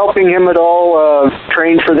 Are you helping him at all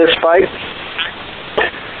train for this fight?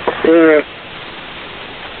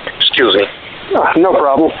 Excuse me. No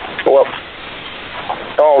problem. Well,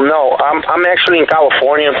 no, I'm actually in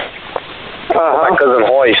California. My cousin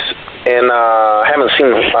Royce, and haven't seen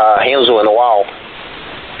Renzo in a while.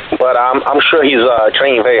 But I'm sure he's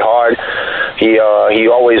training very hard. He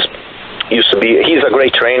always used to be. He's a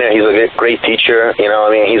great trainer. He's a great teacher. You know,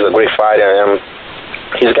 he's a great fighter.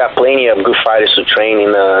 He's got plenty of good fighters to train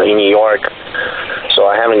in New York. So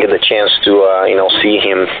I haven't get the chance to see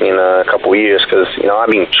him in a couple of years because I've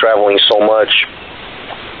been traveling so much.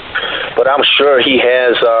 But I'm sure he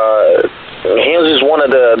has. Renzo is one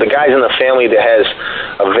of the guys in the family that has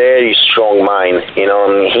a very strong mind. You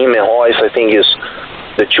know, him and Royce, I think, is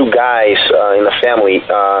the 2 guys in the family.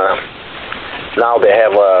 Now they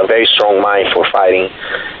have a very strong mind for fighting,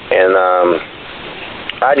 and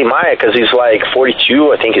I admire because he's like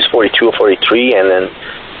 42. I think he's 42 or 43, and then.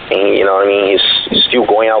 He's still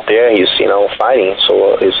going out there. He's, fighting.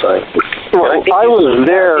 So it's like. Well, I was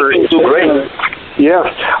there. He's doing great. Yeah,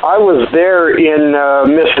 I was there in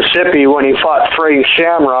Mississippi when he fought Frank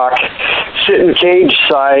Shamrock, sitting cage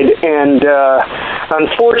side, and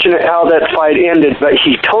unfortunate how that fight ended, but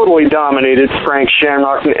he totally dominated Frank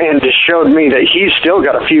Shamrock and just showed me that he's still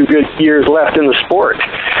got a few good years left in the sport.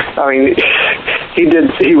 I mean,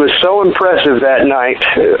 he was so impressive that night.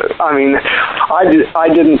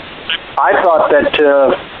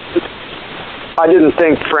 I didn't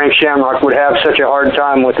think Frank Shamrock would have such a hard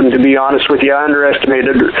time with him, to be honest with you. I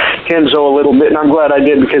underestimated Renzo a little bit, and I'm glad I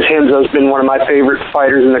did because Renzo's been one of my favorite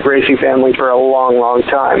fighters in the Gracie family for a long, long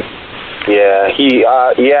time. Yeah,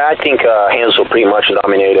 I think Renzo pretty much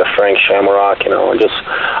dominated Frank Shamrock.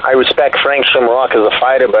 I respect Frank Shamrock as a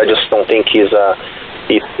fighter, but I just don't think he's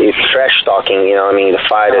trash talking. The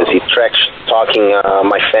fighters. He's trash talking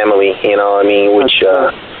my family. Which.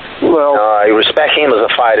 Well, I respect him as a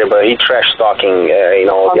fighter, but he trash talking, the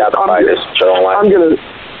other fighters, which I don't like.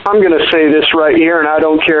 I'm going to say this right here, and I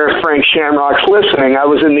don't care if Frank Shamrock's listening. I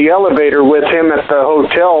was in the elevator with him at the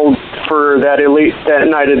hotel for that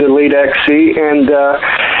night at Elite XC, and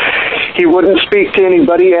he wouldn't speak to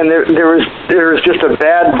anybody, and there was just a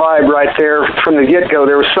bad vibe right there from the get-go.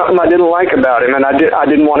 There was something I didn't like about him, and I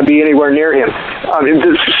didn't want to be anywhere near him. I mean,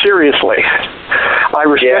 seriously. I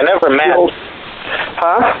never met.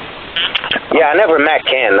 Yeah, I never met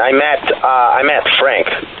Ken. I met Frank.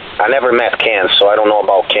 I never met Ken, so I don't know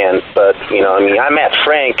about Ken. But I met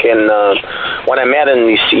Frank, and when I met him,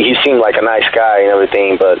 he seemed like a nice guy and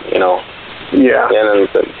everything. But yeah.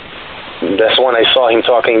 And that's when I saw him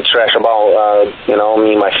talking trash about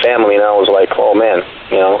me and my family, and I was like, oh man,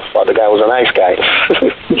 thought the guy was a nice guy.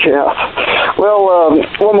 Yeah. Well,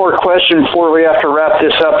 one more question before we have to wrap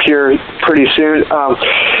this up here pretty soon.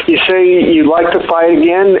 You say you'd like to fight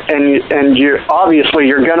again, and you're going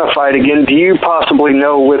to fight again. Do you possibly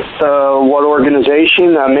know with what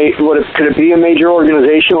organization? Could it be a major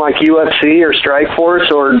organization like UFC or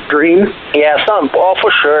Strikeforce or Dream? Yeah,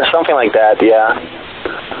 for sure, something like that. Yeah.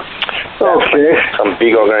 Okay. Some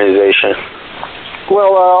big organization.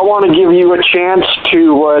 Well, I want to give you a chance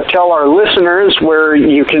to tell our listeners where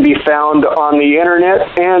you can be found on the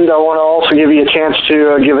internet, and I want to also give you a chance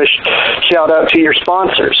to give a shout out to your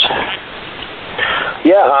sponsors.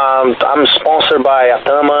 Yeah, I'm sponsored by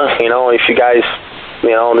Atama. If you guys,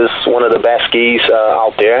 this is one of the best skis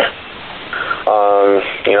out there. Is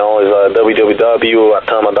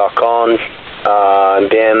www.atama.com.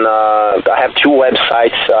 Then I have two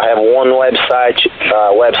websites. I have one website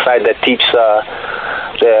that teaches.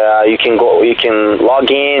 You can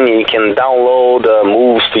log in. You can download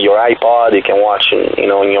moves to your iPod. You can watch, in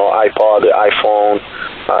your iPod, iPhone.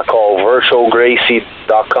 Called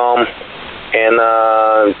virtualgracie.com, and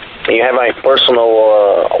you have my personal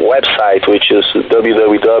website, which is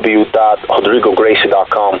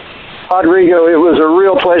www.rodrigogracie.com. Rodrigo, it was a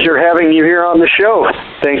real pleasure having you here on the show.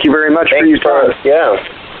 Thank you very much for your time. Yeah,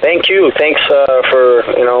 thank you. Thanks for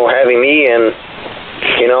having me, and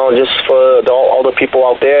just for all the people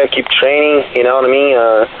out there, keep training. You know what I mean?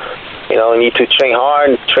 You need to train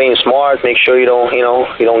hard, train smart. Make sure you don't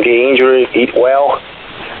get injured. Eat well.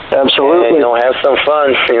 Absolutely. And, have some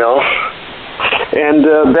fun. And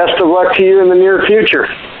best of luck to you in the near future.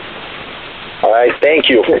 All right. Thank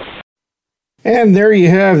you. And there you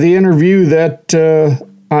have the interview that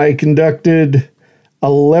I conducted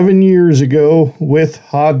 11 years ago with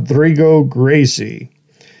Rodrigo Gracie.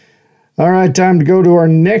 All right, time to go to our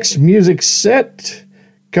next music set.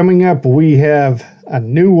 Coming up, we have a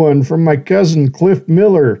new one from my cousin Cliff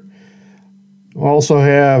Miller. We also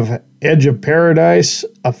have Edge of Paradise,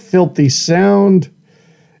 A Filthy Sound,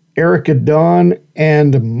 Erica Dawn,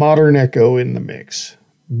 and Modern Echo in the mix.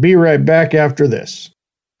 Be right back after this.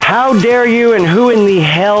 How dare you, and who in the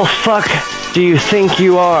hell fuck do you think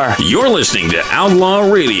you are? You're listening to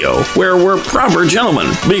Outlaw Radio, where we're proper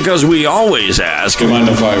gentlemen, because we always ask, "Do you mind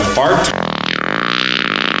if I fart?"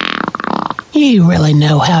 You really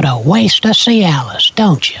know how to waste a Cialis,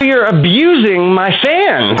 don't you? You're abusing my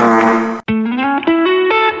fans.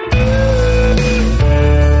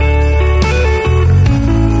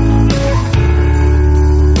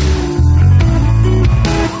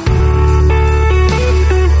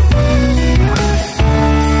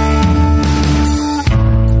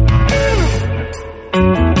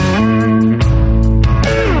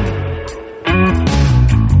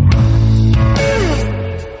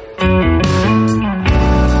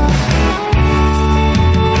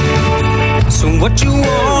 What you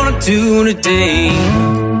wanna do today?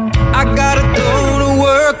 I gotta go to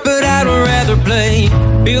work, but I'd rather play.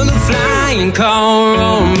 Build a flying car,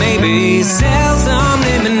 or maybe sell some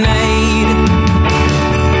lemonade.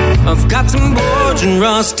 I've got some boards and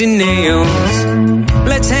rusty nails.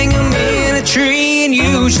 Let's hang them in a tree and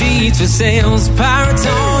use sheets for sails. Pirates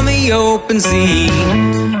on the open sea,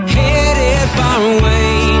 headed far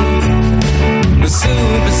away. With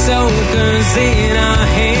super soakers in our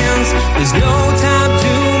hands, there's no time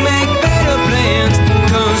to make better plans.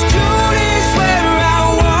 'Cause June is where I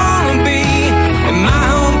wanna be, in my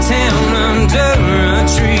hometown under a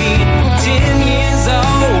tree. 10 years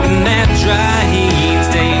old and that dry heat,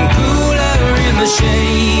 staying cooler in the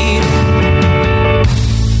shade.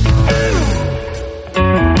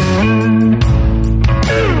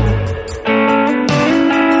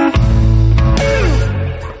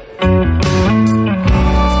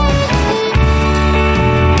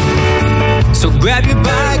 Grab your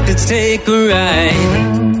bike, let's take a ride.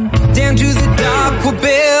 Down to the dock, we'll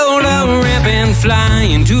build a ramp and fly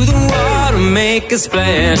into the water, make a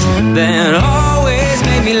splash. That always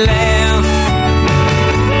made me laugh.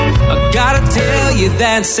 I got a tell you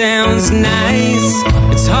that sounds nice.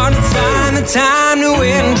 It's hard to find the time to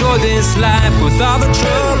enjoy this life with all the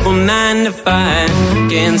trouble 9 to 5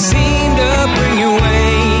 can't seem to bring you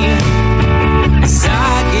away. As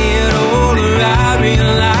I get older, I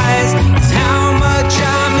realize just how much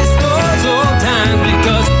I miss those old times,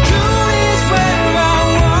 because June is where I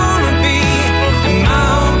wanna be, in my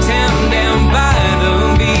hometown down by the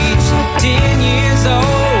beach. 10 years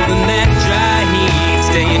old and that dry heat,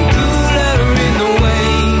 staying cooler in the way.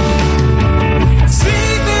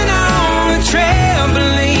 Sleeping on a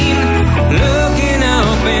trampoline, looking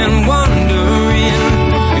up and wondering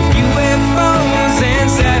if UFOs and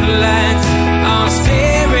satellites are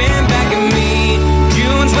staring back at me.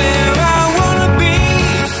 June's where I wanna be,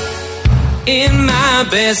 in my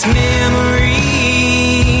best memories.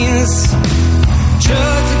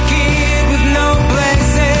 Just a kid with no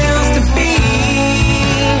place else to be.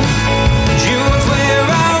 June's where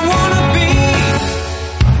I wanna be.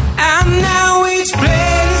 I'm now each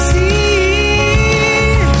place to see.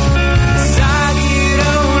 As I get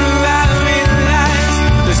older, I realize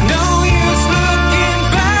there's no use looking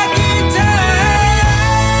back in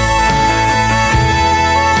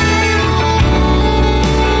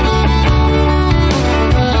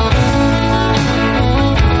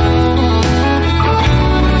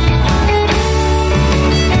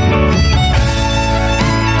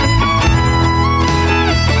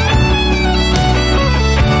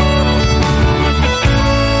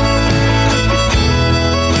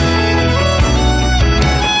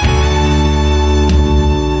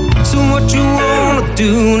So what you wanna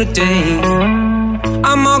do today?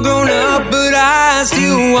 I'm all grown up, but I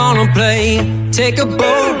still wanna play. Take a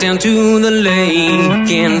boat down to the lake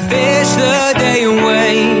and fish the day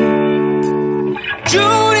away.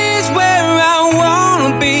 June is where I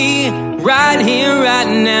wanna be, right here, right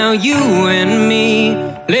now, you and me.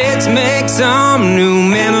 Let's make some new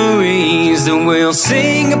memories that we'll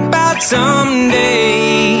sing about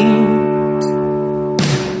someday.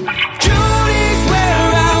 June is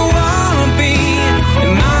where I wanna be,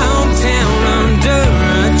 in my hometown under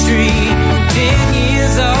a tree. 10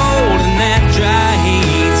 years old and that dry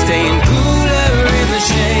heat, staying cooler in the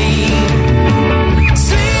shade.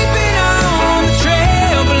 Sleeping on the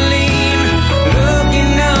trampoline,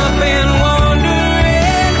 looking up and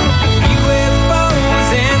wondering if UFOs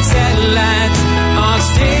and satellites are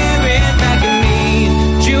staring back at me.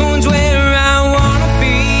 June's where I wanna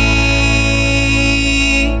be.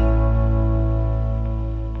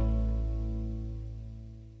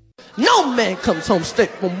 No man comes home sick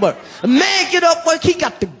from work. A man get up work, he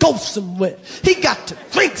got to go somewhere. He got to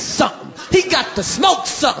drink something. He got to smoke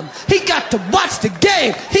something. He got to watch the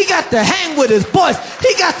game. He got to hang with his boys.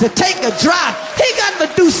 He got to take a drive. He got to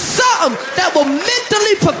do something that will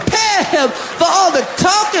mentally prepare him for all the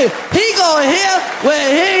talking he gonna hear when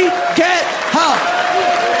he get home.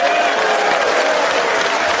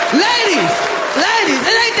 Ladies,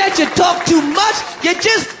 it ain't that you talk too much. You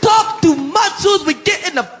just talk too much soon as we get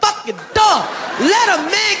in the fucking door. Let a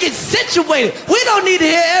man get situated. We don't need to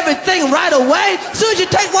hear everything right away. As soon as you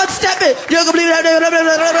take one step in, you're gonna believe that. You're gonna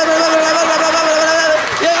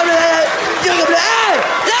believe, hey,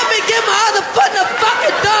 let me get my other foot in the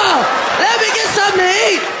fucking door. Let me get something to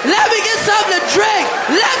eat. Let me get something to drink.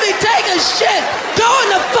 Let me take a shit. Go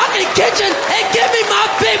in the fucking kitchen and give me my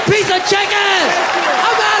big piece of chicken.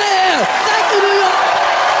 I'm out of here. Thank you, New York.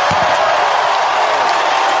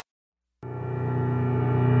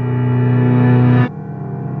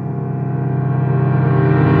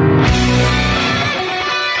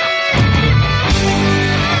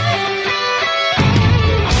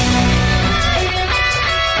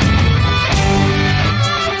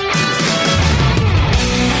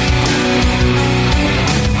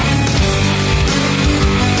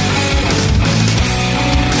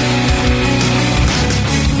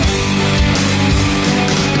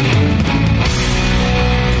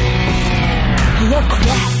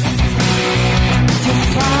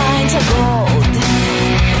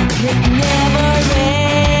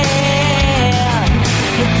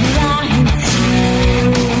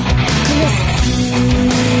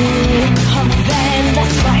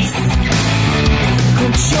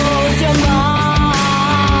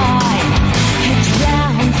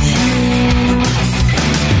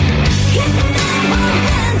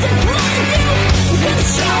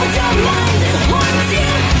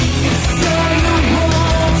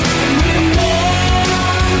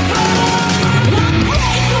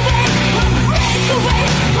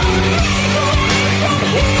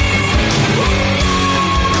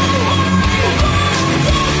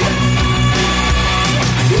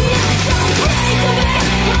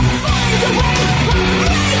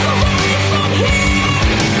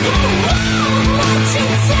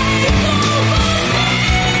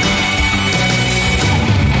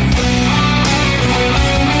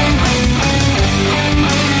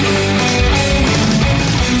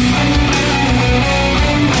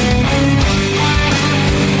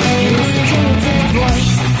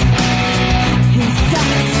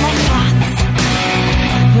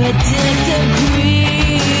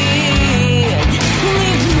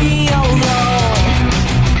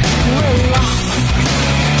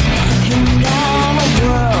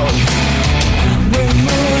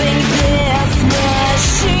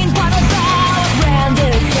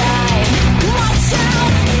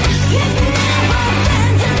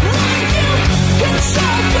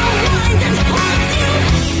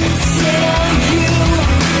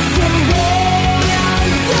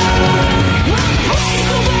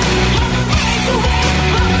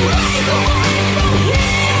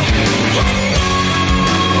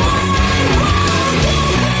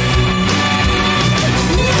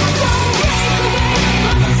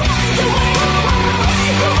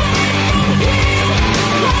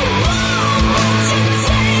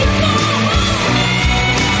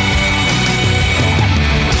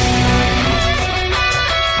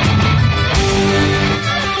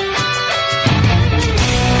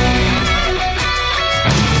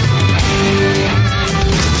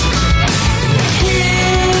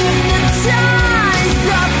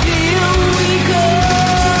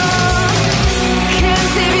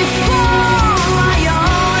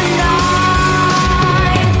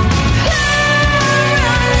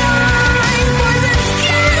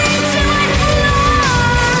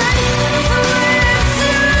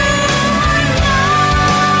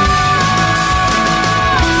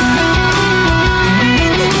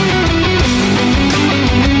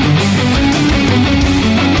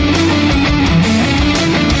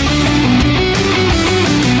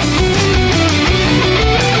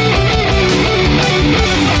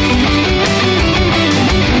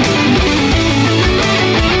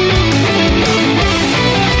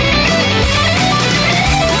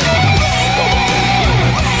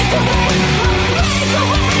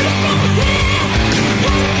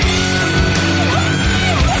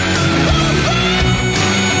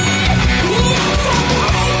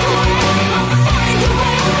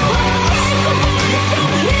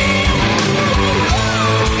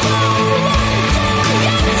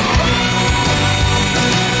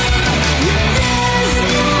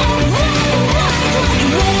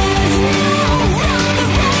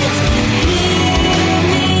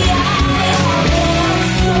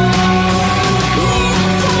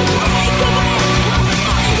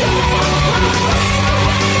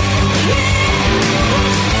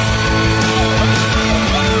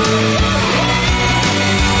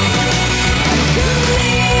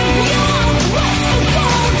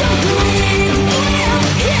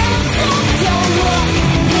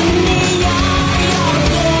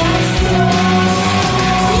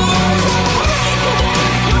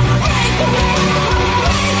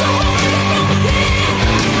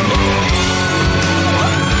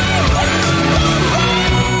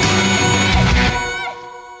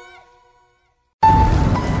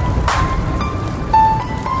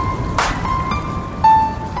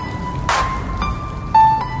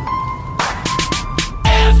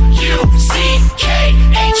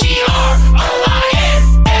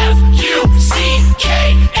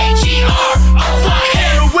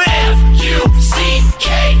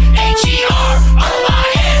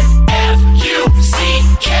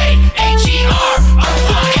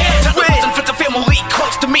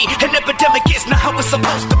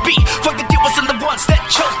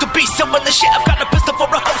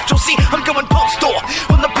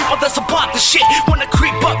 shit. Wanna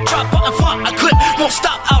creep up, drop button, fart a clip. Won't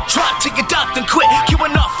stop, I'll drop till you docked and quit.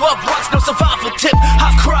 Queuing off of once, no survival tip.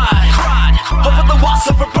 I've cried over the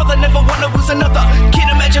loss of a brother, never wanna lose another.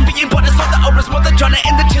 Can't imagine being but his father or his mother. Drowning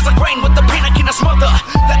in the tears like rain with the pain I cannot smother.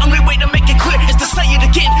 The only way to make it clear is to say it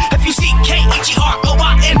again.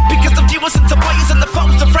 F-U-C-K-H-E-R-O-I-N. Because of viewers and suppliers and the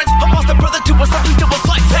phones of friends, I lost a brother to a something to us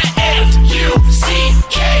like that.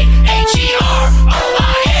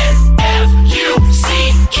 F-U-C-K-H-E-R-O-I-N.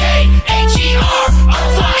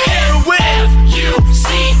 F-U-C-K-H-E-R-O-I-N.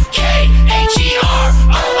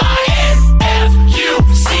 F-U-C-K-H-E-R-O-I-N.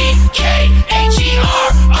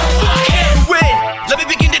 F-U-C-K-H-E-R-O-I-N. Let me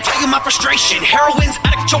begin to tell you my frustration. Heroin's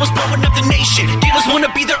out of control, is blowing up the nation. Dealers wanna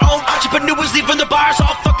be their own entrepreneurs, leaving the bars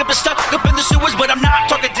all fucked up and stuck up in the sewers. But I'm not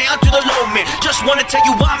talking down to the low man. Just wanna tell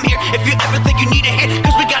you I'm here if you ever think you need a hit.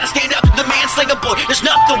 Cause we gotta stand up to the manslayer boy. There's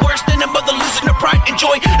nothing worse than a mother losing her pride and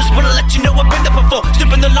joy. Just wanna let you know I've been there before.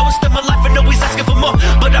 Stooping the lowest of my life and always asking for more.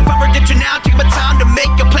 But if I redemption now, take my time to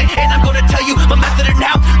make a play. And I'm gonna tell you my method and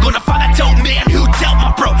how. Gonna find that dope man who dealt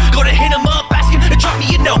my bro. Gonna hit him up, ask him to drop me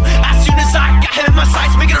a note. As soon as I got him in my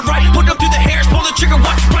sights, making it right. Put him through the hairs, pull the trigger,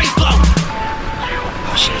 watch the brain blow.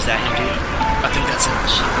 Oh shit, is that him, dude? I think that's him.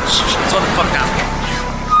 Let's the fuck down.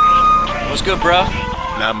 What's good, bro?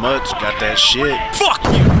 Not much, got that shit. Fuck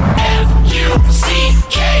you!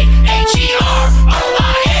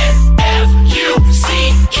 F-U-C-K-H-E-R-O-I-N. F-U-C-K-H-E-R-O-I-N.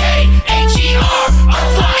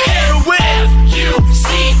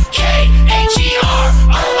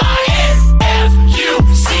 F-U-C-K-H-E-R-O-I-N.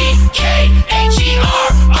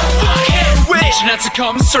 F-U-C-K-H-E-R-O-I-N. Not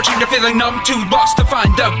succumb, searching to feeling numb, too lost to find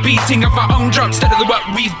the beating of our own drum. Instead of what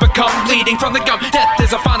we've become, bleeding from the gum. Death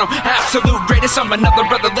is a final, absolute greatest sum. Another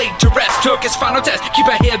brother laid to rest, took his final test. Keep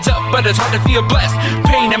our heads up, but it's hard to feel blessed.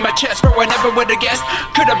 Pain in my chest, bro, I never would have guessed.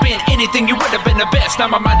 Could have been anything, you would have been the best. Now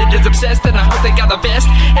my mind is obsessed, and I hope they got a vest.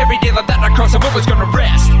 Every day like that I cross, I'm always gonna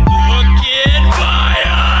rest. Look in my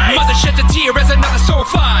eyes. Mother sheds a tear as another soul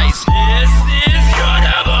flies. This is your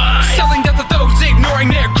device. Selling death to those ignoring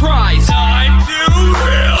their cries. Time to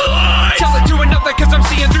realize. Tell it to another cause I'm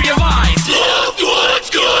seeing through your lies. Loved ones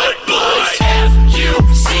goodbye.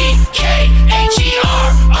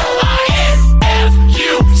 F-U-C-K-H-E-R-O-I-N.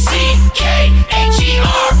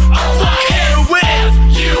 F-U-C-K-H-E-R-O-I-N.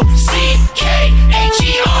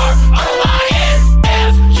 F-U-C-K-H-E-R-O-I-N.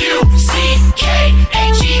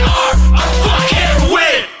 F-U-C-K-H-E-R-O-I-N.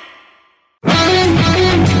 Win!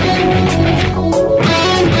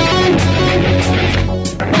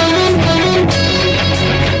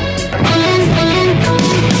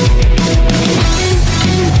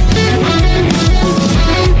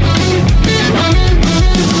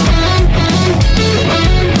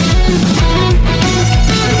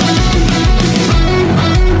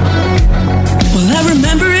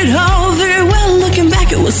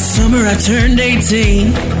 Summer I turned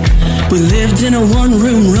 18. We lived in a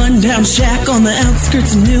one-room rundown shack on the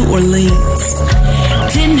outskirts of New Orleans.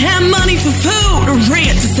 Didn't have money for food or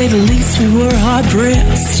rent, to say the least. We were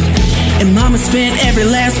hard-pressed, and Mama spent every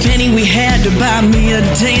last penny we had to buy me a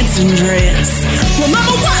dancing dress. Well,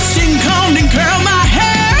 Mama washed and combed and curled my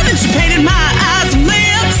hair, then she painted my eyes and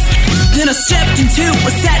lips. Then I stepped into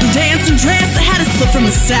a satin dancing dress that had a slit from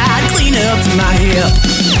the side, clean up to my hip.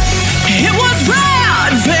 It was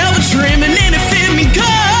round, velvet trimming, and it fit me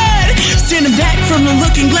good. Standing back from the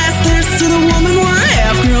looking glass, there stood a woman where a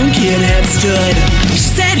half-grown kid had stood.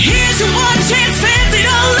 She said, here's your one chance, fancy,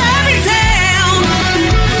 don't let me down.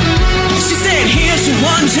 She said, here's your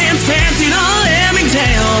one chance, fancy, don't let me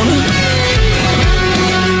down.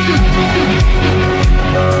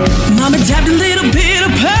 Mama dabbed a little bit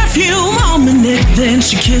of perfume on my neck, then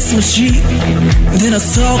she kissed my cheek. Then I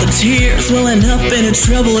saw the tears welling up in her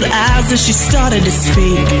troubled eyes as she started to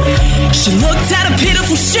speak. She looked at a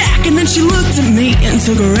pitiful shack, and then she looked at me and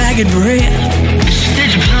took a ragged breath.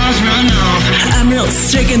 Did your paws run off? I'm real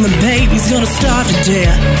sick and the baby's gonna starve to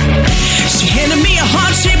death. She handed me a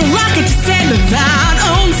heart-shaped rocket to send to thine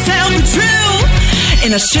own self the truth.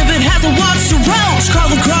 And I shivered as I watched a roach crawl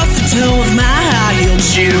across the toe of my high-heeled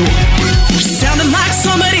shoe. She sounded like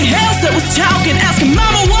somebody else that was talking, asking,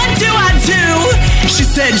 Mama, what do I do? She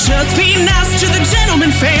said, just be nice to the gentleman,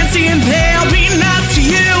 fancy, and they'll be nice to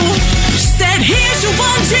you. She said, here's your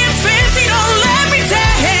one chance, fancy, don't let me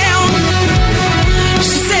down.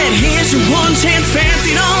 She said, here's your one chance,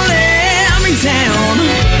 fancy, don't let me down.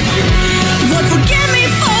 Lord, forgive me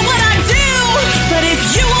for what I do, but if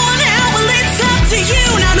you want out, well, it's up to you.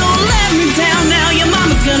 Now don't let me down, now your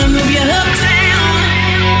mama's gonna move you uptown.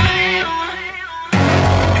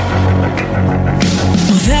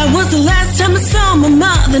 Well, That was the last time I saw my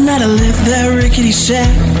mother, night I left that rickety shack.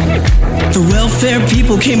 The welfare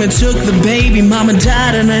people came and took the baby, mama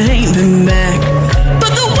died and I ain't been back.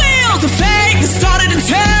 But the wheels of fate, they started to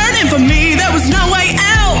turn, and for me there was no way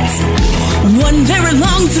out. Wasn't very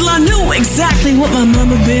long till I knew exactly what my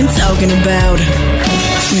mama been talking about.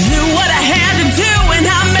 Knew what I had to do, and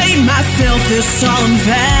I made myself this solemn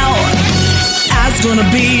vow. I was gonna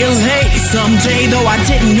be a lady someday, though I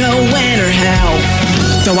didn't know when or how.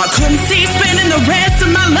 Though I couldn't see spending the rest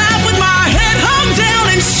of my life with my head hung down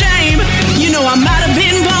in shame. You know I might have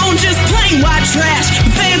been born just plain white trash,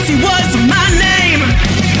 but fancy was my name.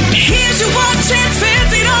 Here's your one chance,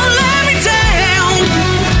 fancy, don't let me down.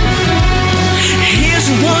 Here's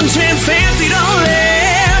your one chance, fancy, don't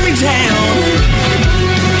let me down.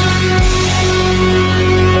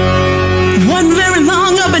 Wasn't very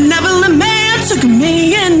long, a benevolent man took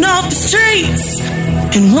me in off the streets.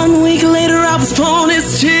 And 1 week later I was pouring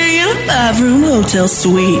his tea in a 5-room hotel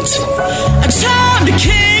suite. I charmed a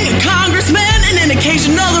king, a congressman, and an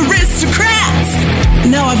occasional aristocrat.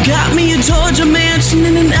 Now I've got me a Georgia mansion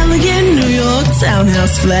and an elegant New York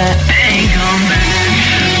townhouse flat. Ain't come back.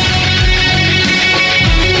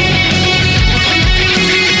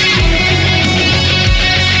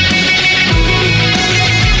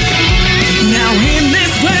 Now in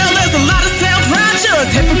this world there's a lot of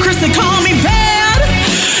self-righteous hypocrites that call me bad.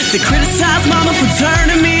 They criticize mama for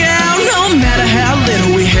turning me out, no matter how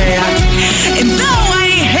little we had. And though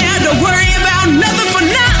I ain't had to worry about nothing for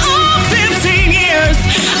now 15 years,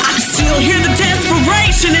 I can still hear the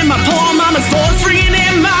desperation in my poor mama's voice ringing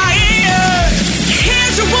in my ears.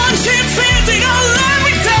 Here's your one chance, fancy, don't let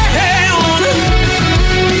me down.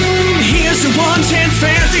 Here's your one chance,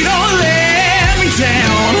 fancy, don't let me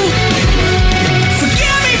down.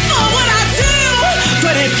 Forgive me for what I do,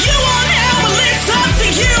 but if you want help, well, it's up to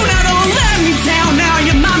you. Now don't let me down. Now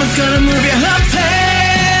your mama's gonna move you uptown.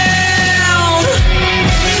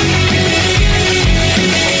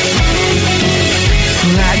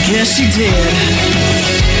 Well, I guess she did.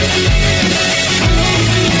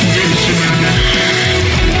 Didn't she, mama?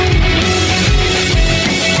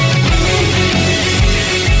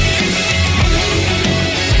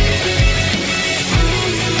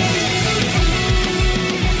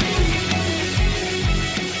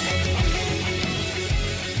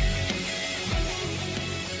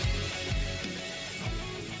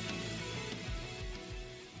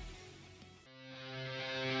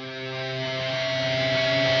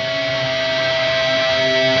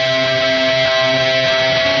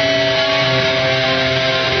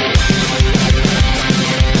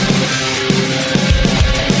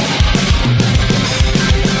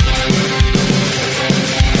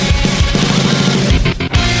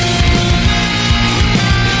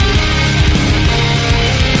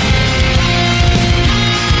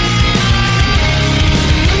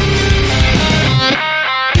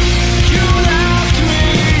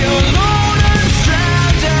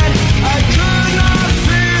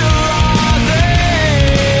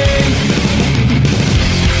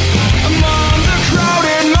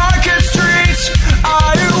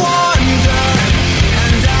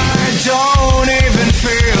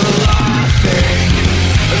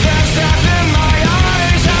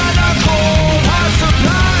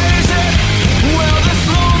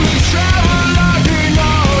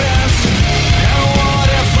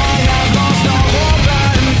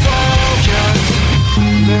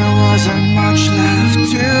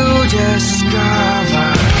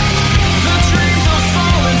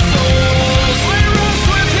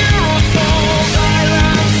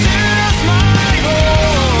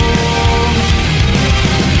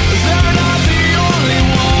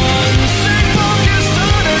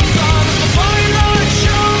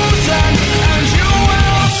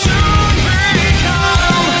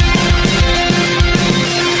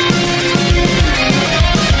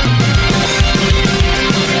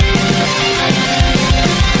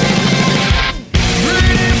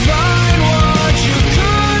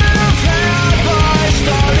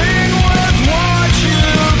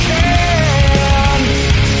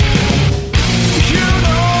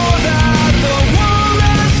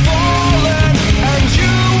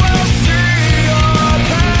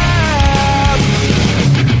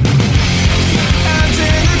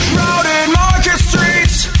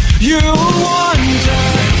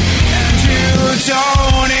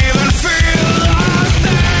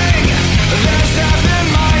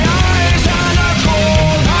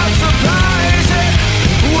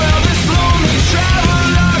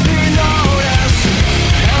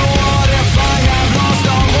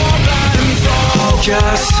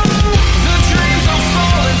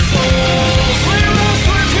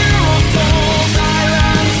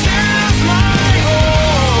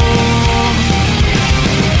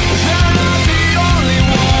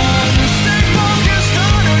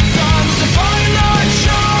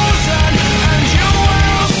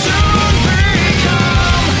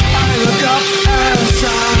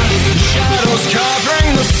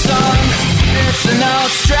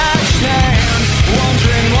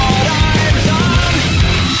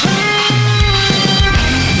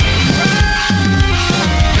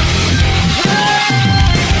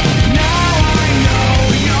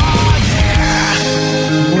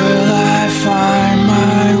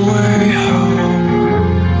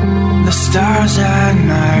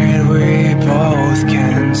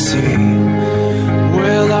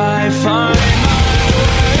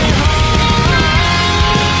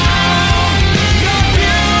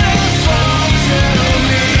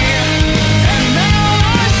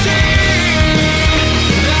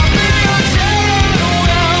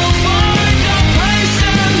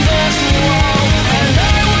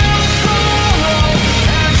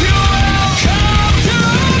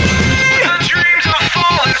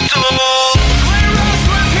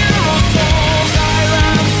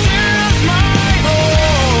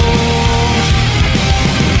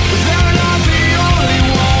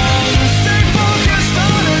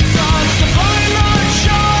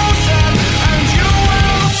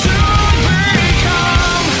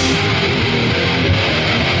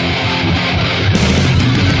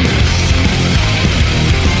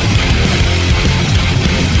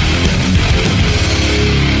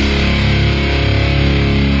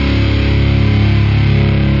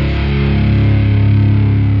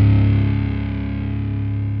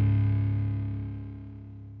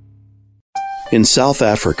 In South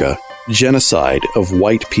Africa, genocide of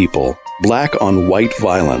white people, black on white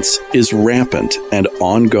violence, is rampant and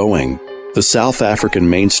ongoing. The South African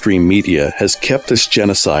mainstream media has kept this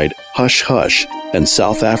genocide hush-hush, and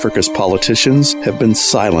South Africa's politicians have been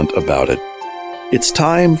silent about it. It's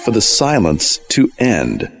time for the silence to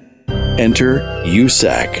end. Enter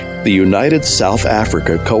USAC, the United South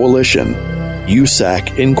Africa Coalition.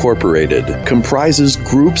 USAC Incorporated comprises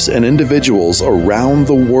groups and individuals around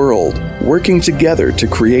the world working together to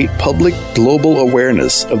create public global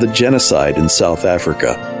awareness of the genocide in South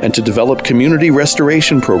Africa and to develop community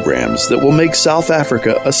restoration programs that will make South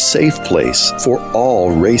Africa a safe place for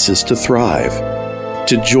all races to thrive.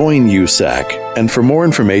 To join USAC and for more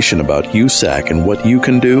information about USAC and what you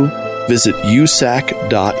can do, visit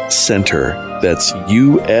usac.center. That's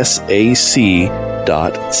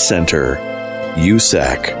USAC.center.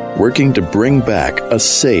 USAC, working to bring back a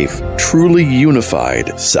safe, truly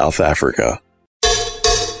unified South Africa.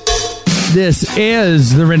 This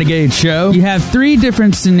is The Renegade Show. You have 3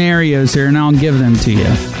 different scenarios here, and I'll give them to you.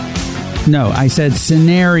 No, I said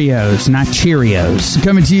scenarios, not Cheerios.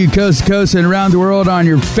 Coming to you coast to coast and around the world on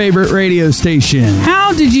your favorite radio station.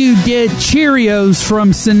 How did you get Cheerios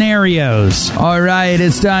from scenarios? All right,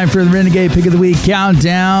 it's time for the Renegade Pick of the Week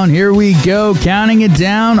countdown. Here we go, counting it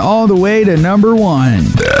down all the way to number 1.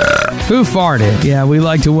 Who farted? Yeah, we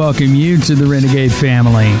like to welcome you to the Renegade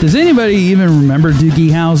family. Does anybody even remember Doogie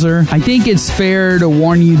Howser? I think it's fair to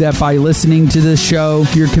warn you that by listening to this show,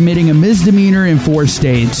 you're committing a misdemeanor in 4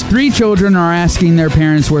 states. 3 children are asking their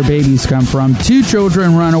parents where babies come from. 2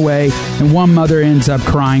 children run away, and 1 mother ends up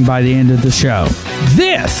crying by the end of the show.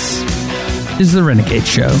 This is The Renegade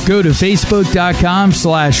Show. Go to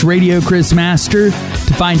facebook.com/Radio Chris Master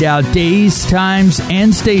to find out days, times,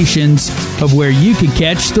 and stations of where you can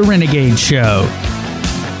catch The Renegade Show.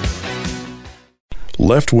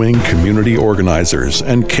 Left-wing community organizers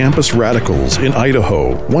and campus radicals in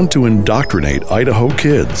Idaho want to indoctrinate Idaho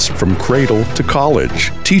kids from cradle to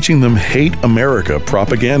college, teaching them hate America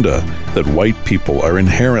propaganda, that white people are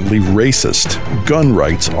inherently racist, gun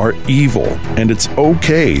rights are evil, and it's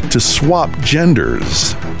okay to swap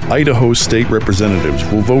genders. Idaho state representatives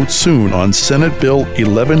will vote soon on Senate Bill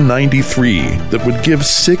 1193 that would give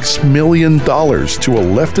 $6 million to a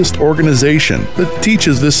leftist organization that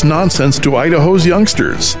teaches this nonsense to Idaho's youngsters.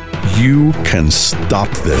 You can stop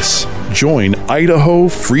this. Join Idaho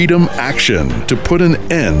Freedom Action to put an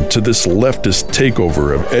end to this leftist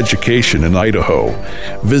takeover of education in Idaho.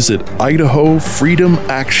 Visit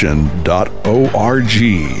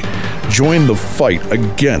idahofreedomaction.org. Join the fight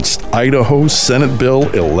against Idaho Senate Bill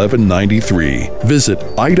 1193. Visit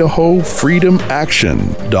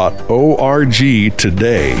idahofreedomaction.org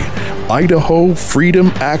today.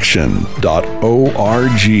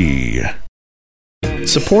 idahofreedomaction.org.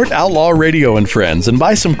 Support Outlaw Radio and Friends and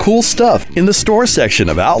buy some cool stuff in the store section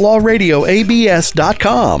of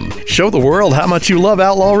outlawradioabs.com. Show the world how much you love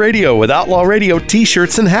Outlaw Radio with Outlaw Radio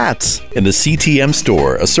t-shirts and hats. In the CTM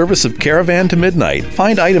store, a service of Caravan to Midnight,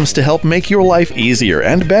 find items to help make your life easier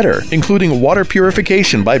and better, including water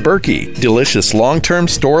purification by Berkey, delicious long-term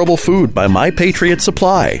storable food by My Patriot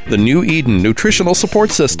Supply, the New Eden Nutritional Support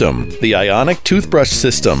System, the Ionic Toothbrush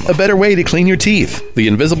System, a better way to clean your teeth, the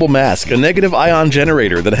Invisible Mask, a negative ion generator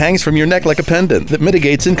that hangs from your neck like a pendant that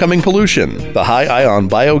mitigates incoming pollution, the high-ion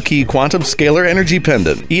BioKey Quantum Scalar Energy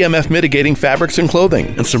Pendant, EMF mitigating fabrics and clothing,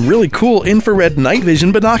 and some really cool infrared night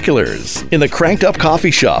vision binoculars. In the Cranked Up Coffee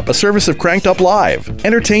Shop, a service of Cranked Up Live.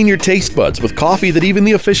 Entertain your taste buds with coffee that even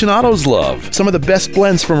the aficionados love. Some of the best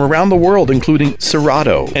blends from around the world, including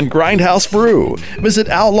Serato and Grindhouse Brew. Visit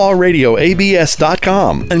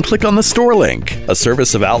outlawradioabs.com and click on the store link. A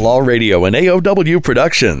service of Outlaw Radio and AOW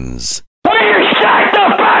Productions. Shut the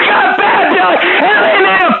fuck up, bad boy, and leave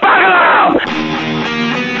me the fuck alone!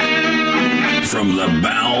 From the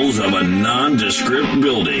bowels of a nondescript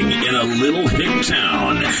building in a little hick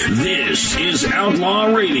town, this is Outlaw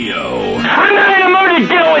Radio. I'm not in the mood to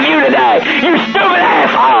deal with you today, you stupid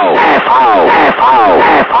asshole!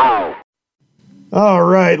 Asshole! All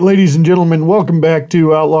right, ladies and gentlemen, welcome back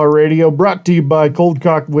to Outlaw Radio, brought to you by Cold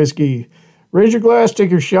Cock Whiskey. Raise your glass,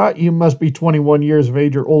 take your shot. You must be 21 years of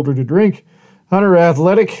age or older to drink. Hunter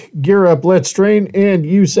Athletic, Gear Up, Let's Train, and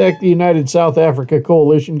USAC, the United South Africa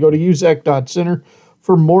Coalition. Go to usac.center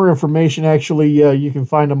for more information. Actually, you can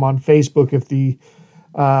find them on Facebook if the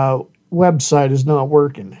website is not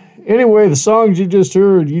working. Anyway, the songs you just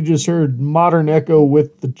heard Modern Echo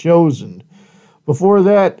with The Chosen. Before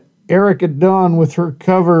that, Erica Dawn with her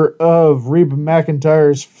cover of Reba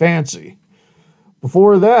McEntire's Fancy.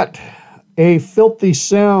 Before that, A Filthy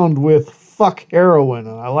Sound with Fuck Heroin.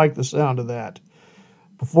 I like the sound of that.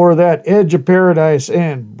 Before that, Edge of Paradise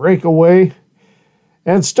and Breakaway.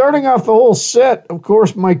 And starting off the whole set, of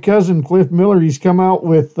course, my cousin Cliff Miller, he's come out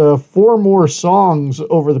with 4 more songs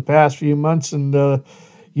over the past few months, and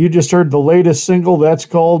you just heard the latest single. That's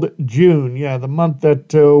called June. Yeah, the month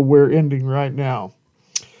that we're ending right now.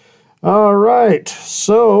 All right,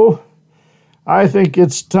 so I think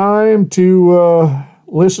it's time to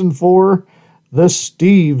listen for the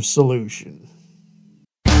Steve Solution.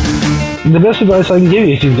 The best advice I can give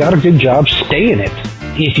you is if you've got a good job, stay in it.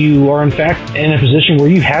 If you are, in fact, in a position where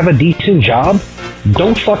you have a decent job,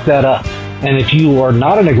 don't fuck that up. And if you are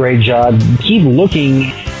not in a great job, keep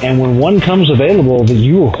looking, and when one comes available that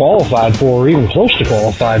you are qualified for or even close to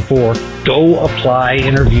qualified for, go apply,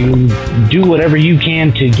 interview, do whatever you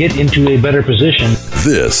can to get into a better position.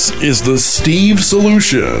 This is the Steve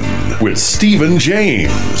Solution with Stephen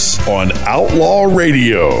James on Outlaw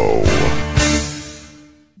Radio.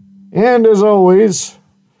 And as always,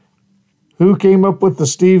 who came up with the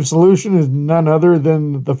Steve Solution is none other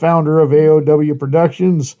than the founder of AOW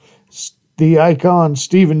Productions, the icon,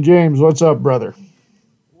 Stephen James. What's up, brother?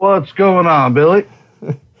 What's going on, Billy?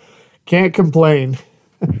 Can't complain.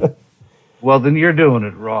 Well, then you're doing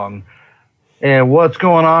it wrong. And what's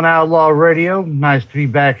going on, Outlaw Radio? Nice to be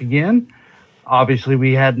back again. Obviously,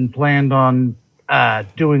 we hadn't planned on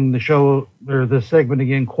doing the show or this segment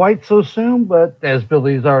again quite so soon, but as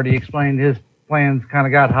Billy's already explained, his plans kind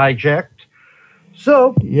of got hijacked.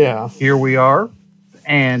 So, yeah, here we are,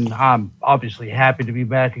 and I'm obviously happy to be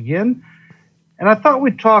back again. And I thought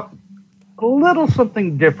we'd talk a little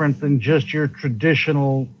something different than just your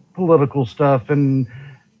traditional political stuff and,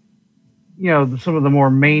 you know, some of the more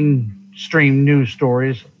mainstream news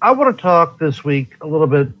stories. I want to talk this week a little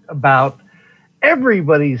bit about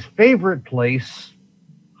everybody's favorite place,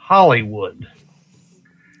 Hollywood,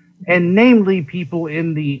 and namely people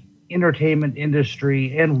in the entertainment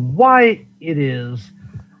industry, and why it is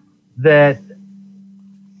that,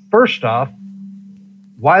 first off,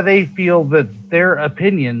 why they feel that their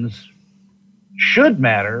opinions should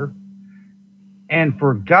matter, and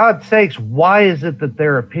for God's sakes, why is it that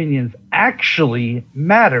their opinions actually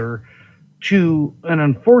matter to an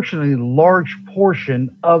unfortunately large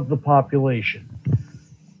portion of the population.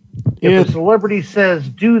 If a celebrity says,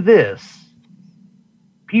 do this,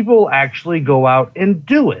 people actually go out and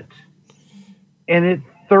do it. And it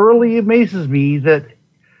thoroughly amazes me that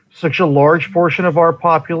such a large portion of our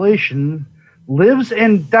population lives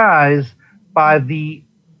and dies by the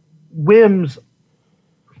whims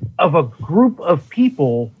of a group of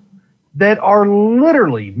people that are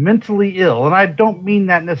literally mentally ill. And I don't mean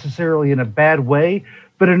that necessarily in a bad way,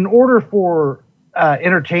 but in order for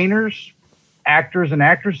entertainers, actors and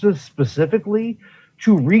actresses specifically,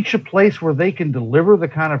 to reach a place where they can deliver the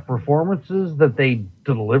kind of performances that they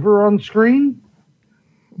deliver on screen,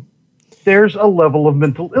 there's a level of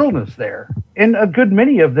mental illness there. And a good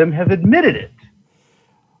many of them have admitted it.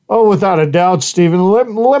 Oh, without a doubt, Stephen.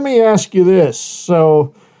 Let me ask you this.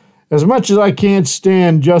 So, as much as I can't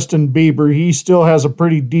stand Justin Bieber, he still has a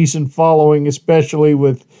pretty decent following, especially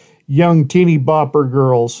with young teeny bopper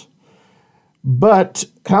girls. But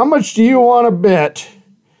how much do you want to bet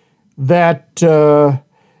that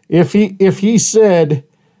if he said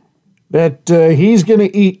that he's going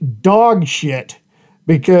to eat dog shit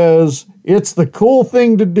because it's the cool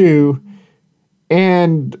thing to do,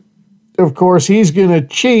 and of course he's going to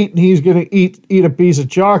cheat and he's going to eat a piece of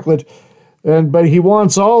chocolate, but he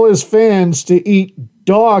wants all his fans to eat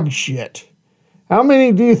dog shit? How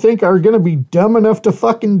many do you think are going to be dumb enough to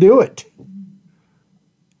fucking do it?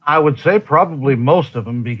 I would say probably most of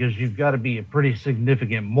them, because you've got to be a pretty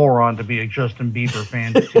significant moron to be a Justin Bieber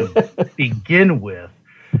fan to begin with.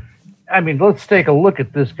 I mean, let's take a look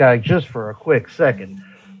at this guy just for a quick second.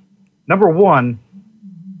 Number one,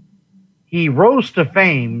 he rose to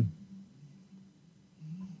fame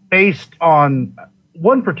based on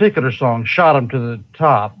one particular song, shot him to the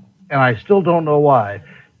top, and I still don't know why,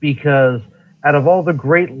 because out of all the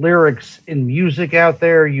great lyrics in music out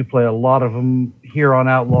there, you play a lot of them here on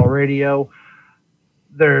Outlaw Radio.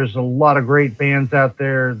 There's a lot of great bands out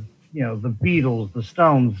there, you know, the Beatles, the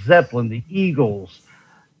Stones, Zeppelin, the Eagles,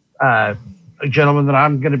 a gentleman that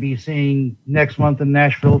I'm going to be seeing next month in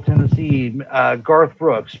Nashville, Tennessee, Garth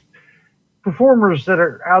Brooks, performers that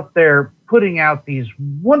are out there putting out these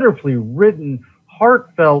wonderfully written,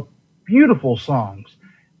 heartfelt, beautiful songs.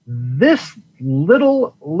 This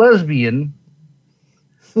little lesbian,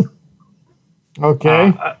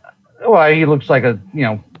 okay. Well, he looks like a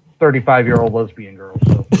 35-year-old lesbian girl.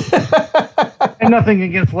 So. And nothing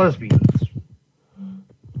against lesbians.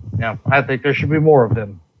 Yeah, I think there should be more of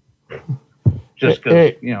them. just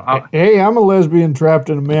because, you know. I'm a lesbian trapped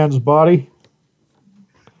in a man's body.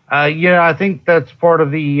 Yeah, I think that's part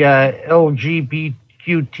of the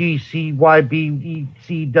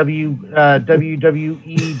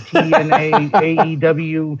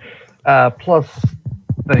LGBTQTCYBECW plus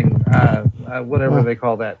thing, whatever they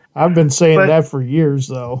call that. I've been saying that for years,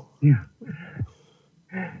 though. Yeah.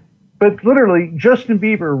 But literally, Justin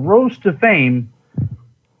Bieber rose to fame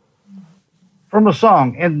from a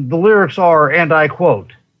song, and the lyrics are, and I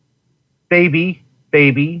quote, "Baby,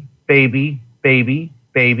 baby, baby, baby,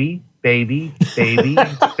 baby, baby, baby,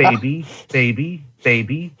 baby, baby,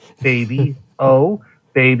 baby, baby, oh,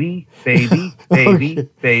 baby, baby, baby,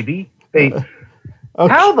 baby, baby."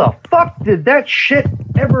 Okay. How the fuck did that shit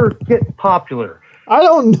ever get popular? I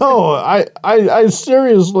don't know. I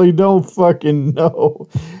seriously don't fucking know.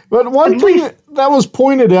 But one thing that was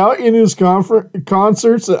pointed out in his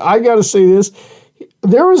concerts, I got to say this,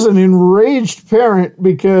 there was an enraged parent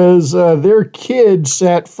because their kid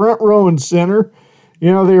sat front row and center.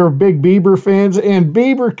 You know, they were big Bieber fans, and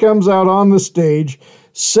Bieber comes out on the stage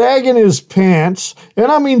sagging his pants, and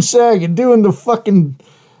I mean sagging, doing the fucking...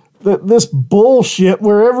 this bullshit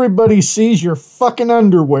where everybody sees your fucking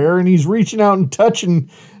underwear, and he's reaching out and touching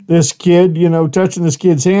this kid, you know, touching this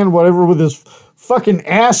kid's hand, whatever, with his fucking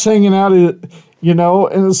ass hanging out, you know,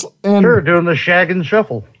 and sure, doing the shag and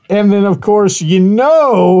shuffle. And then, of course, you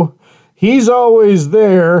know, he's always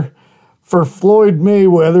there for Floyd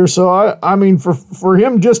Mayweather. So I mean, for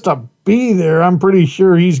him just to be there, I'm pretty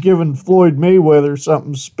sure he's giving Floyd Mayweather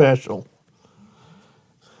something special.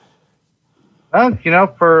 You know,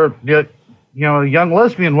 for a young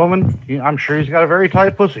lesbian woman, I'm sure he's got a very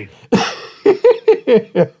tight pussy.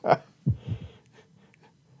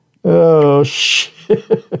 Oh, shit.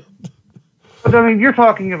 But, I mean, you're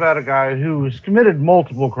talking about a guy who's committed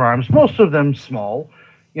multiple crimes, most of them small,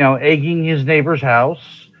 you know, egging his neighbor's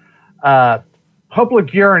house,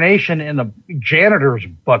 public urination in the janitor's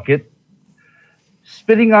bucket,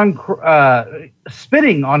 spitting on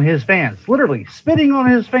his fans, literally spitting on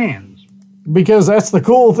his fans. Because that's the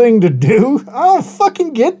cool thing to do? I don't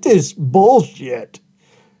fucking get this bullshit.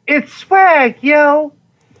 It's swag, yo.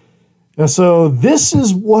 So this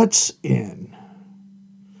is what's in.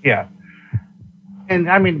 Yeah. And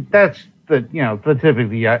I mean, that's the tip of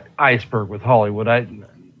the iceberg with Hollywood.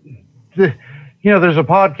 There's a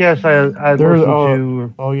podcast I listen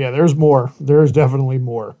to. Oh yeah, there's more. There's definitely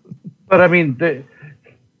more. But I mean,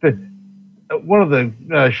 one of the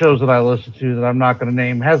shows that I listen to that I'm not going to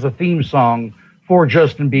name has a theme song for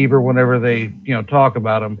Justin Bieber whenever they, talk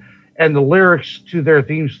about him. And the lyrics to their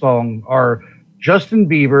theme song are, "Justin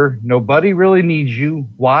Bieber, nobody really needs you.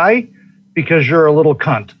 Why? Because you're a little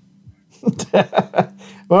cunt."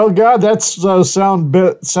 Well, God, that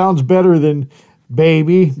sounds better than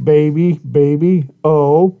baby, baby, baby,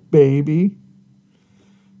 oh, baby.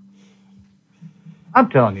 I'm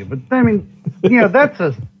telling you, but I mean, that's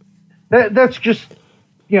just,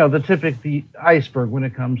 the tip of the iceberg when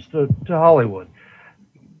it comes to Hollywood.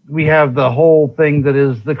 We have the whole thing that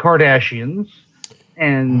is the Kardashians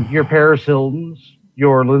and your Paris Hiltons,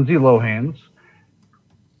 your Lindsay Lohans,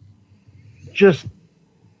 just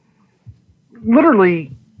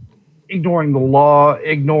literally ignoring the law,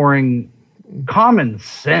 ignoring common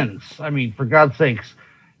sense. I mean, for God's sakes,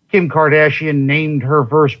 Kim Kardashian named her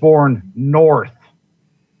firstborn North,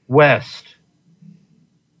 West.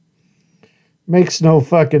 Makes no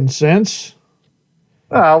fucking sense.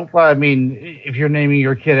 Well, I mean, if you're naming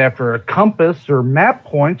your kid after a compass or map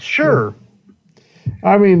points, sure.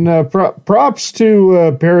 I mean, props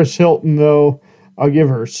to Paris Hilton, though. I'll give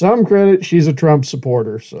her some credit. She's a Trump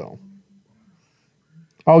supporter, so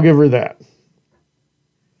I'll give her that.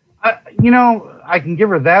 I can give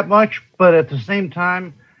her that much, but at the same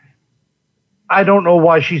time, I don't know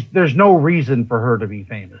why there's no reason for her to be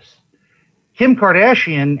famous. Kim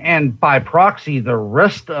Kardashian, and by proxy, the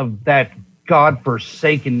rest of that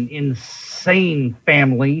godforsaken, insane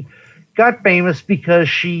family, got famous because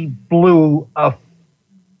she blew a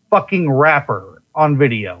fucking rapper on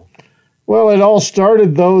video. Well, it all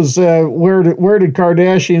started those. Where did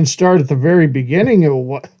Kardashian start at the very beginning of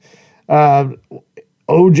what?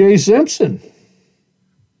 O.J. Simpson.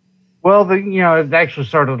 Well, it actually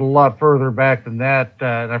started a lot further back than that.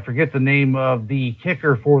 And I forget the name of the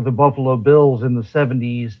kicker for the Buffalo Bills in the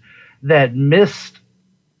 70s that missed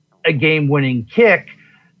a game-winning kick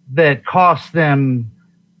that cost them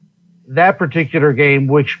that particular game,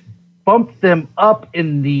 which bumped them up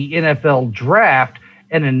in the NFL draft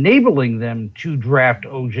and enabling them to draft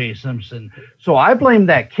O.J. Simpson. So I blame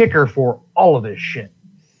that kicker for all of this shit.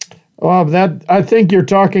 Well, I think you're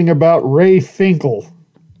talking about Ray Finkel.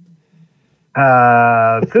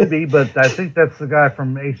 Could be, but I think that's the guy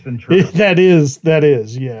from Ace Ventura. That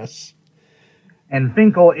is, yes. And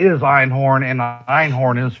Finkel is Einhorn, and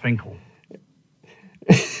Einhorn is Finkel.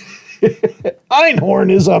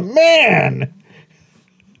 Einhorn is a man!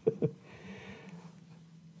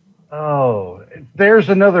 Oh, there's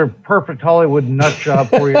another perfect Hollywood nut job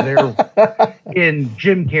for you there in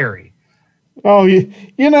Jim Carrey. Oh, you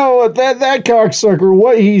know, that cocksucker,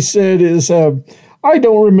 what he said is, I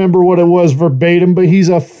don't remember what it was verbatim, but he's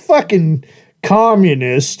a fucking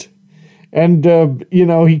communist. And, you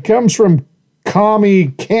know, he comes from Commie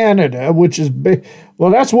Canada, which is,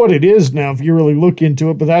 well, that's what it is now if you really look into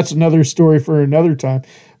it, but that's another story for another time.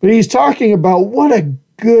 But he's talking about what a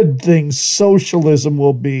good thing socialism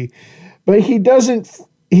will be. But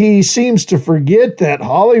he seems to forget that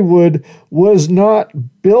Hollywood was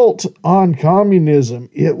not built on communism.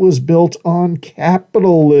 It was built on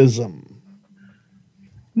capitalism.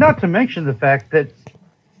 Not to mention the fact that,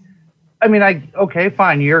 I mean, okay,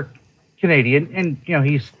 fine, you're Canadian, and, you know,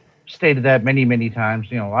 he's stated that many, many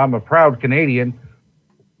times. You know, I'm a proud Canadian.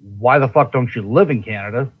 Why the fuck don't you live in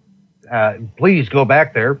Canada? Please go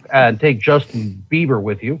back there and take Justin Bieber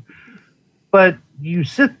with you. But you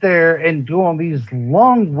sit there and go on these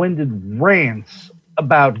long-winded rants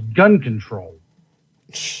about gun control.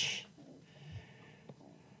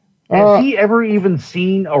 Has he ever even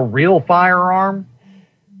seen a real firearm?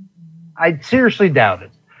 I seriously doubt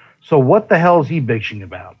it. So what the hell is he bitching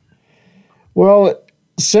about? Well,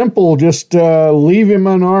 simple. Just leave him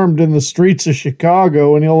unarmed in the streets of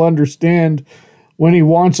Chicago and he'll understand when he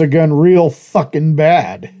wants a gun real fucking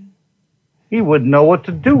bad. He wouldn't know what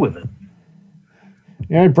to do with it.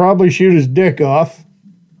 Yeah, he'd probably shoot his dick off.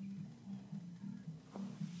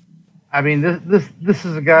 I mean, this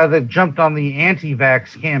is a guy that jumped on the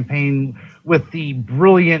anti-vax campaign with the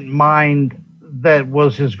brilliant mind that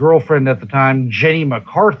was his girlfriend at the time, Jenny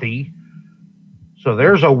McCarthy. So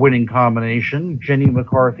there's a winning combination, Jenny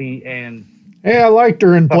McCarthy and... Hey, I liked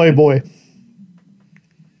her in Playboy.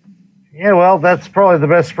 Yeah, well, that's probably the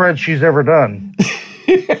best spread she's ever done.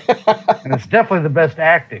 And it's definitely the best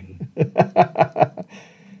acting.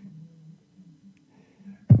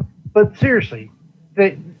 But seriously,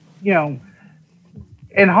 you know,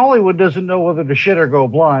 and Hollywood doesn't know whether to shit or go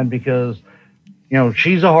blind because, you know,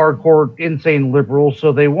 she's a hardcore, insane liberal,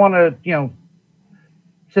 so they want to, you know,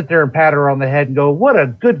 sit there and pat her on the head and go, what a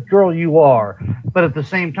good girl you are. But at the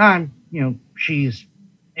same time, you know, she's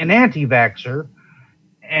an anti-vaxxer,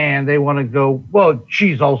 and they want to go, well,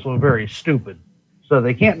 she's also very stupid. So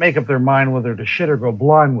they can't make up their mind whether to shit or go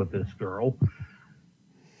blind with this girl.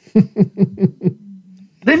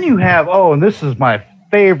 Then you have, and this is my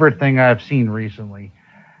favorite thing I've seen recently.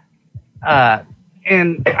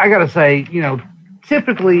 And I got to say, you know,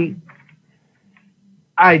 typically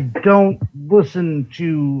I don't listen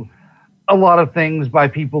to a lot of things by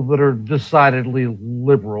people that are decidedly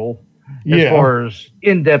liberal as far as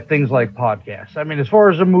in-depth things like podcasts. I mean, as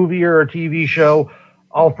far as a movie or a TV show,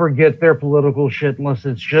 I'll forget their political shit unless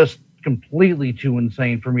it's just completely too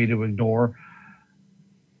insane for me to ignore.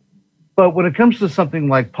 But when it comes to something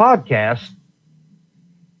like podcasts,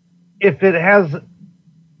 if it has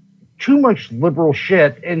too much liberal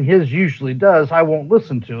shit, and his usually does, I won't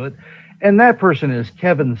listen to it. And that person is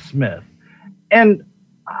Kevin Smith. And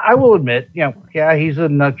I will admit, you know, yeah, he's a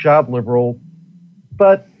nutjob liberal,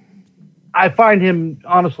 but I find him,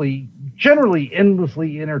 honestly, generally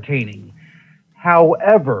endlessly entertaining.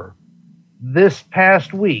 However, this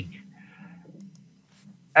past week,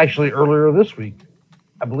 actually earlier this week,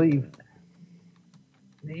 I believe,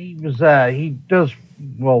 he does,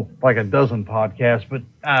 well, like a dozen podcasts, but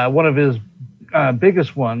one of his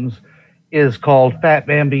biggest ones is called Fat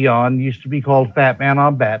Man Beyond. Used to be called Fat Man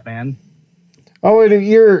on Batman. Oh, wait,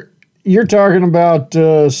 you're talking about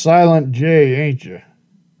Silent J, ain't you?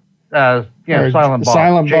 Yeah, or Silent Bob.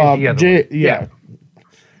 Silent Bob. Yeah.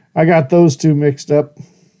 I got those two mixed up.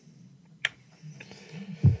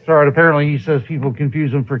 Sorry, apparently he says people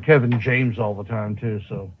confuse him for Kevin James all the time, too,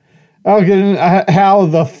 so. Okay, how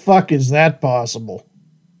the fuck is that possible?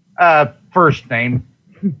 First name.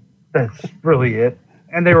 That's really it.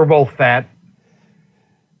 And they were both fat.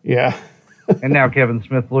 Yeah. And now Kevin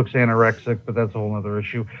Smith looks anorexic, but that's a whole other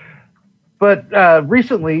issue. But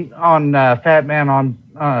recently on Fat Man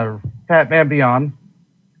Beyond,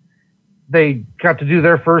 they got to do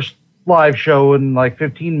their first live show in like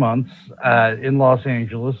 15 months in Los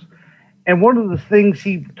Angeles. And one of the things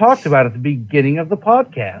he talked about at the beginning of the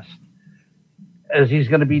podcast is he's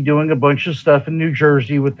going to be doing a bunch of stuff in New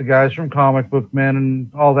Jersey with the guys from Comic Book Men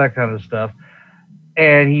and all that kind of stuff.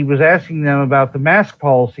 And he was asking them about the mask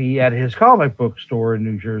policy at his comic book store in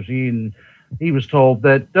New Jersey. And he was told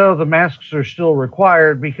that the masks are still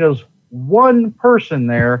required because one person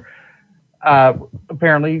there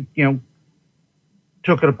apparently,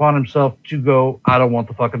 took it upon himself to go, I don't want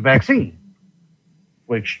the fucking vaccine.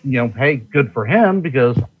 Which, hey, good for him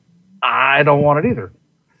because I don't want it either.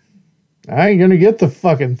 I ain't gonna get the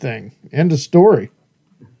fucking thing. End of story.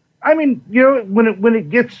 I mean, when it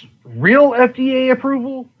gets real FDA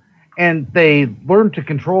approval and they learn to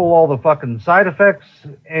control all the fucking side effects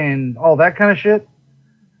and all that kind of shit,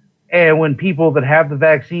 and when people that have the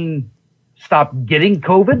vaccine stop getting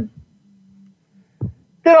COVID,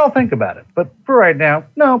 then I'll think about it. But for right now,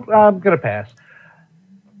 no, I'm gonna pass.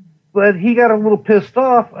 But he got a little pissed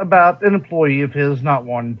off about an employee of his not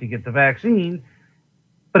wanting to get the vaccine.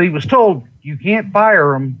 But he was told, you can't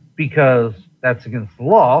fire him because that's against the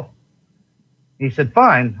law. He said,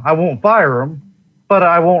 fine, I won't fire him, but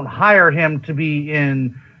I won't hire him to be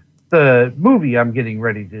in the movie I'm getting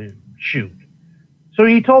ready to shoot. So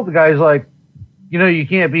he told the guys, like, you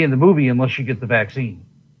can't be in the movie unless you get the vaccine.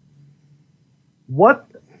 What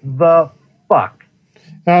the fuck?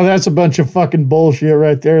 Oh, that's a bunch of fucking bullshit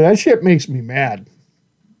right there. That shit makes me mad.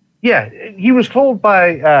 Yeah, he was told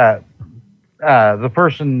by the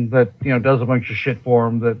person that does a bunch of shit for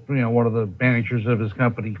him, that one of the managers of his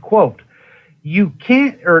company, quote, he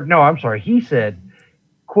said,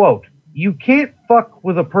 quote, you can't fuck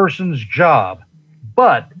with a person's job,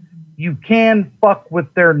 but you can fuck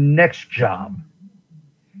with their next job.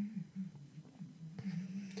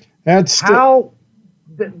 That's how.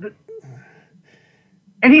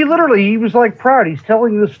 And he was like proud. He's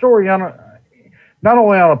telling this story not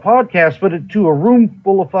only on a podcast, but to a room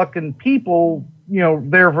full of fucking people,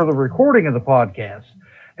 there for the recording of the podcast.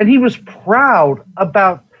 And he was proud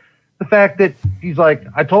about the fact that he's like,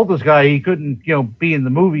 I told this guy he couldn't, be in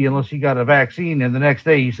the movie unless he got a vaccine. And the next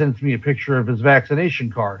day he sends me a picture of his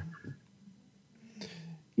vaccination card.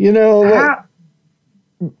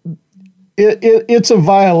 It's a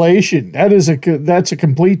violation. That's a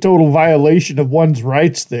complete total violation of one's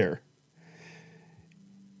rights there.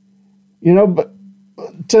 But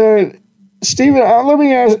Stephen, let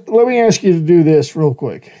me ask you to do this real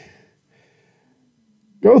quick.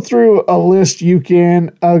 Go through a list you can,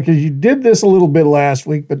 because you did this a little bit last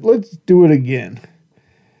week, but let's do it again.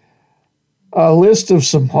 A list of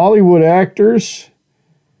some Hollywood actors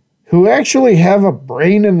who actually have a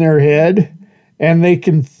brain in their head and they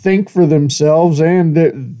can think for themselves,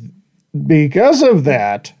 and because of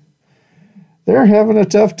that, they're having a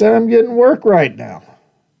tough time getting work right now.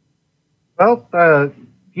 Well, the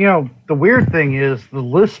weird thing is the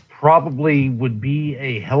list probably would be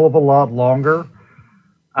a hell of a lot longer.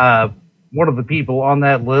 One of the people on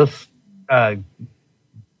that list,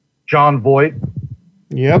 John Voight.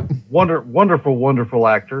 Yep. Wonderful, wonderful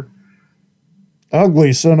actor.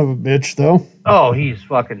 Ugly son of a bitch, though. Oh, he's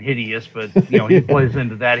fucking hideous, but, he plays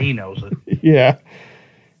into that. He knows it. Yeah.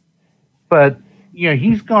 But,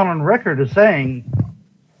 he's gone on record as saying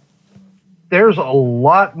there's a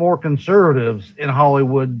lot more conservatives in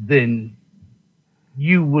Hollywood than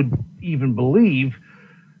you would even believe,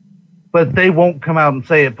 but they won't come out and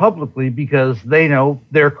say it publicly because they know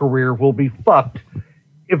their career will be fucked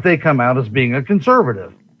if they come out as being a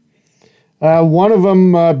conservative. One of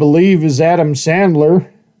them, I believe, is Adam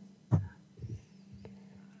Sandler.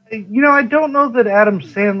 I don't know that Adam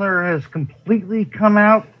Sandler has completely come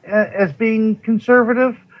out as being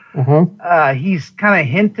conservative. Uh-huh. He's kind of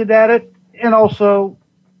hinted at it, and also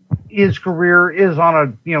his career is on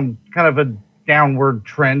a, kind of a downward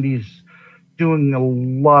trend. He's doing a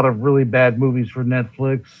lot of really bad movies for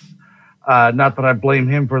Netflix. Not that I blame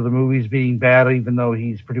him for the movies being bad, even though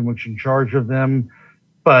he's pretty much in charge of them,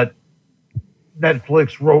 but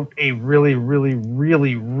Netflix wrote a really, really,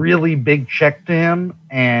 really, really big check to him,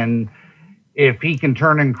 and if he can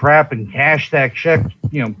turn in crap and cash that check,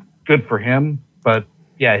 good for him. But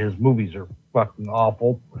yeah, his movies are fucking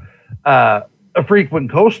awful. A frequent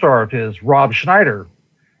co-star of his, Rob Schneider,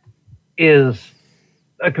 is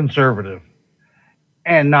a conservative.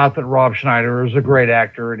 And not that Rob Schneider is a great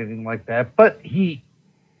actor or anything like that, but he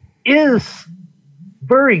is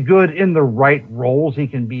very good in the right roles. He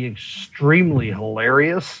can be extremely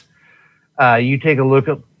hilarious. You take a look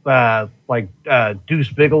at Deuce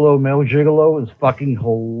Bigelow, Mel Gigolo is fucking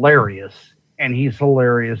hilarious, and he's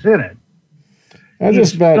hilarious in it.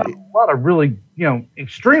 He's done a lot of really,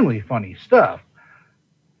 extremely funny stuff.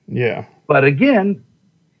 Yeah. But again,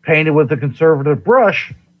 painted with a conservative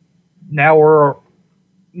brush, now we're,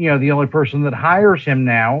 the only person that hires him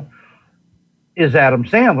now is Adam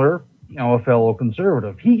Sandler, a fellow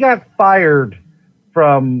conservative. He got fired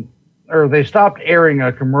they stopped airing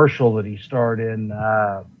a commercial that he starred in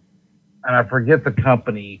and I forget the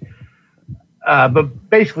company. But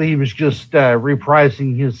basically, he was just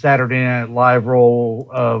reprising his Saturday Night Live role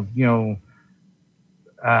of,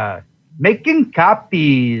 making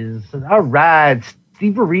copies. All right,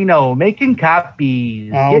 Steve Marino making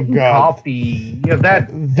copies, getting coffee.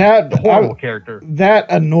 That horrible character.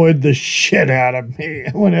 That annoyed the shit out of me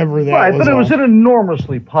whenever that was but it was on. an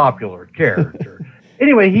enormously popular character.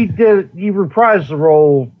 Anyway, he reprised the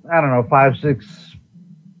role, I don't know, 5-6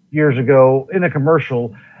 years ago in a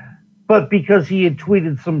commercial. But because he had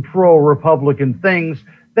tweeted some pro-Republican things,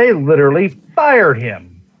 they literally fired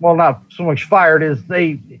him. Well, not so much fired as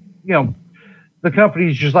the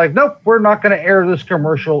company's just like, nope, we're not going to air this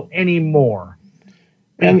commercial anymore.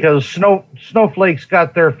 Because snowflakes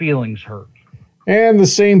got their feelings hurt. And the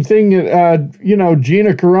same thing,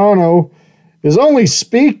 Gina Carano is only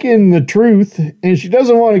speaking the truth, and she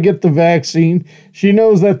doesn't want to get the vaccine. She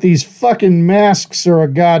knows that these fucking masks are a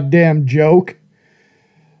goddamn joke.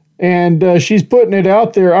 And she's putting it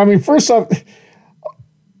out there. I mean, first off,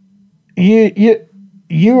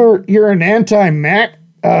 you're an anti-masker.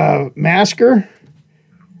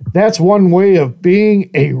 That's one way of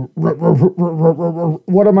being a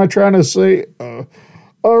what am I trying to say? A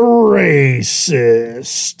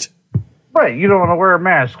racist. Right, you don't want to wear a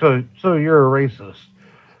mask, so you're a racist.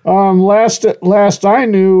 Last I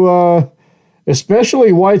knew,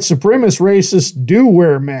 especially white supremacist racists do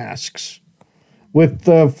wear masks with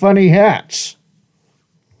funny hats.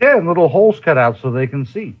 Yeah, and little holes cut out so they can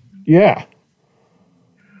see. Yeah.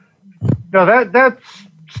 No, that's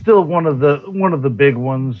still one of the big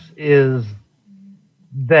ones is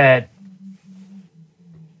that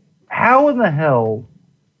how in the hell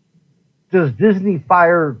does Disney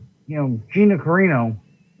fire, Gina Carano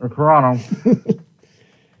or Carano?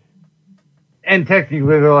 And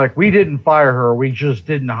technically they're like, we didn't fire her, we just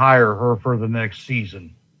didn't hire her for the next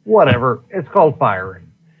season. Whatever. It's called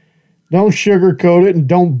firing. Don't sugarcoat it and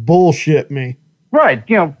don't bullshit me. Right.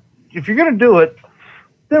 If you're going to do it,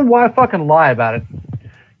 then why fucking lie about it?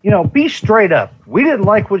 Be straight up. We didn't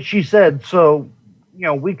like what she said, so,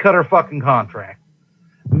 we cut her fucking contract.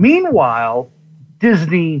 Meanwhile,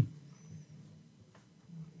 Disney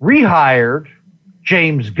rehired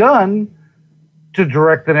James Gunn to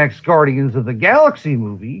direct the next Guardians of the Galaxy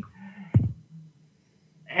movie.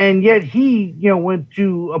 And yet he, went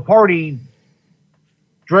to a party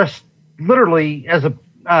dressed literally as a,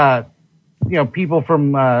 people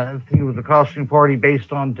from, I think it was a costume party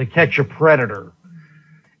based on To Catch a Predator.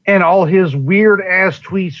 And all his weird-ass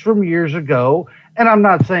tweets from years ago. And I'm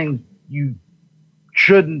not saying you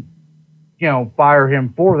shouldn't, fire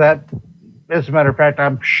him for that. As a matter of fact,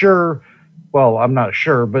 I'm not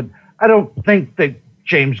sure, but I don't think that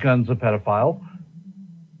James Gunn's a pedophile.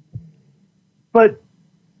 But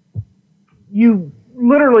you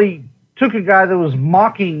literally took a guy that was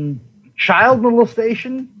mocking child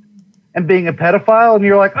molestation and being a pedophile, and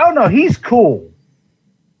you're like, oh no, he's cool.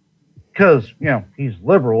 Because, he's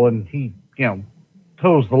liberal and he,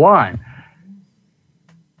 toes the line.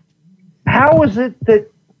 How is it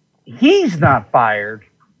that he's not fired,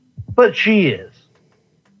 but she is?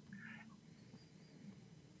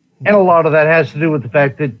 And a lot of that has to do with the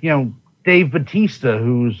fact that, Dave Bautista,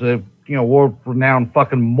 who's a, world-renowned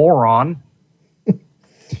fucking moron.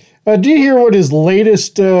 Do you hear what his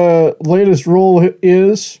latest role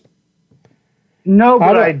is? No,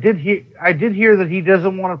 but I did hear that he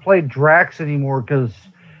doesn't want to play Drax anymore because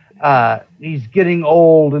he's getting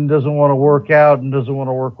old and doesn't want to work out and doesn't want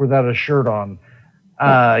to work without a shirt on.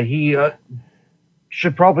 He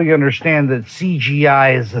should probably understand that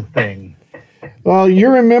CGI is a thing. Well, you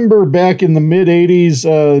remember back in the mid-'80s,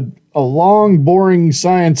 a long, boring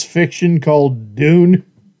science fiction called Dune?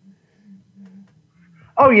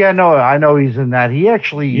 Oh, yeah, no, I know he's in that. He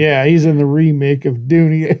actually... Yeah, he's in the remake of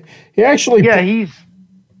Dune. He actually... Yeah,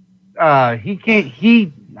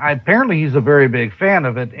 apparently he's a very big fan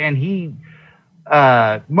of it, and he,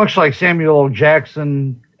 much like Samuel L.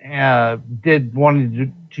 Jackson did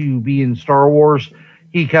wanting to be in Star Wars,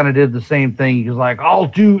 he kind of did the same thing. He was like, I'll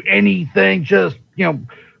do anything, just,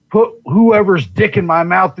 put whoever's dick in my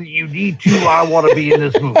mouth that you need to, I want to be in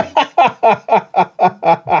this movie. And,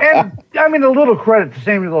 I mean, a little credit to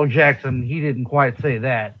Samuel L. Jackson, he didn't quite say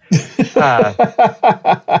that.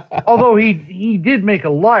 Although he did make a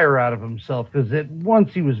liar out of himself, because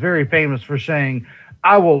once he was very famous for saying,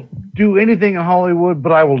 I will do anything in Hollywood,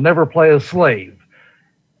 but I will never play a slave.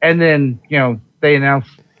 And then, they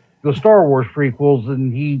announced the Star Wars prequels,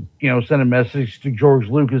 and he, sent a message to George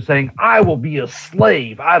Lucas saying, I will be a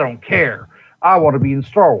slave. I don't care. I want to be in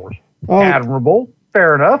Star Wars. Oh. Admirable.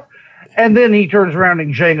 Fair enough. And then he turns around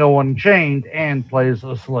in Django Unchained and plays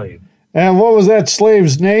a slave. And what was that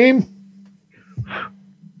slave's name?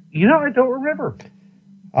 You know, I don't remember.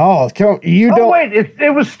 Oh, you don't. Oh, wait,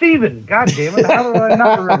 it was Steven. God damn it. How did I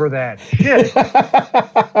not remember that? Shit.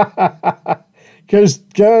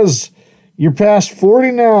 Because you're past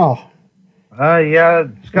 40 now. Yeah,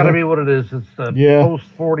 it's got to be what it is. It's the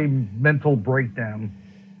post-40 mental breakdown.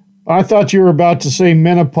 I thought you were about to say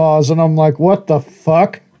menopause, and I'm like, what the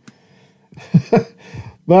fuck?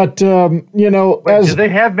 But, you know... Wait, do they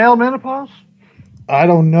have male menopause? I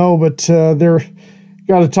don't know, but they're...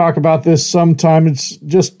 Got to talk about this sometime. It's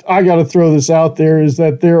just, I got to throw this out there, is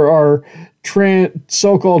that there are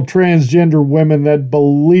so-called transgender women that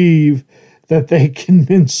believe that they can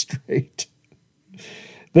menstruate.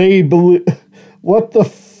 They believe... What the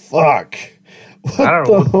fuck? I don't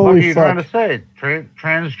know. What the fuck are you trying to say?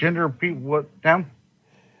 Transgender people, what now?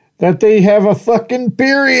 That they have a fucking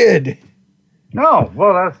period. No,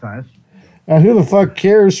 well, that's nice. Who the fuck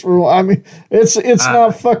cares for... I mean, it's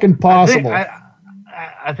not fucking possible.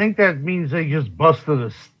 I think that means they just busted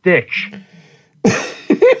a stitch.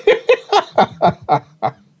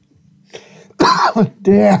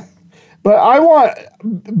 Damn. But I want...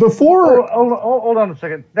 Before... Hold on a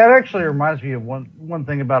second. That actually reminds me of one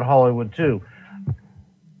thing about Hollywood, too.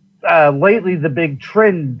 Lately, the big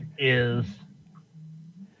trend is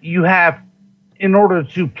you have... In order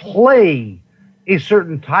to play a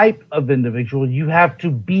certain type of individual, you have to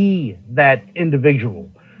be that individual.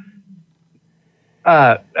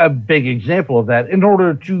 A big example of that. In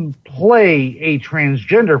order to play a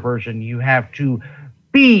transgender person, you have to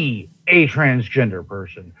be a transgender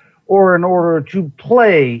person. Or in order to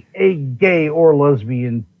play a gay or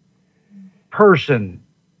lesbian person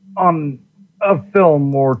on a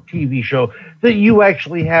film or TV show, that you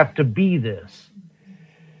actually have to be this.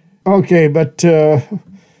 Okay, but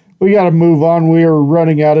we got to move on. We are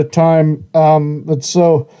running out of time. But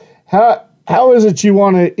so, how is it you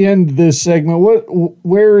want to end this segment?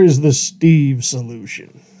 Where is the Steve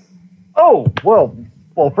solution? Oh, well,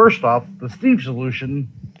 first off, the Steve solution.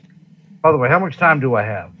 By the way, how much time do I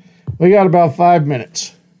have? We got about 5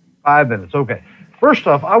 minutes. 5 minutes, okay. First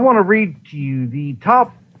off, I want to read to you the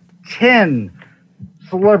top 10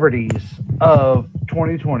 celebrities of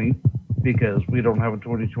 2020, because we don't have a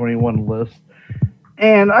 2021 list.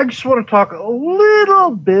 And I just want to talk a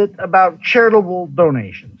little bit about charitable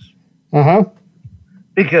donations. Uh-huh.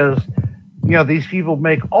 Because, you know, these people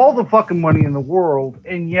make all the fucking money in the world,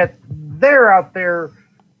 and yet they're out there,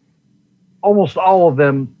 almost all of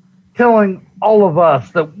them, telling all of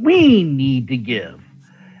us that we need to give.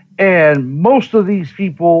 And most of these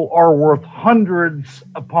people are worth hundreds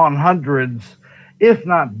upon hundreds, if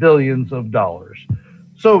not billions of dollars.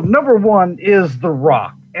 So number one is The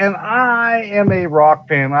Rock. And I am a Rock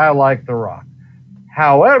fan. I like The Rock.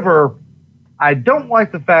 However, I don't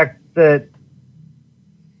like the fact that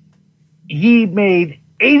he made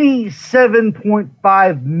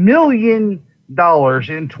 $87.5 million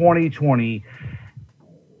in 2020,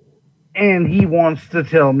 and he wants to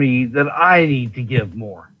tell me that I need to give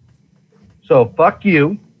more. So fuck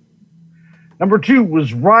you. Number two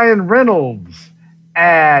was Ryan Reynolds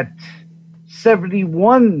at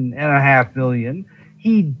 $71.5 million.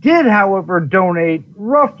 He did, however, donate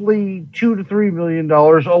roughly $2 to $3 million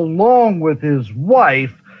along with his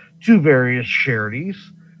wife to various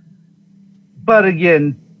charities. But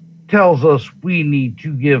again, tells us we need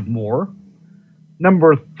to give more.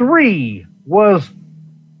 Number three was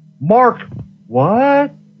Mark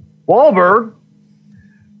Wahlberg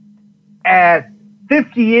at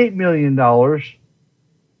 $58 million.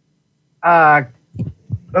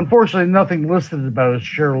 Unfortunately, nothing listed about his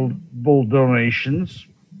charitable donations,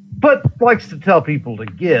 but likes to tell people to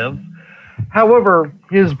give. However,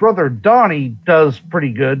 his brother Donnie does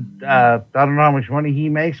pretty good. I don't know how much money he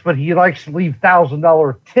makes, but he likes to leave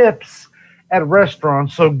 $1,000 tips at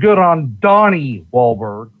restaurants. So good on Donnie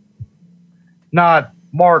Wahlberg, not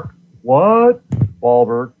Mark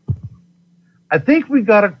Wahlberg. I think we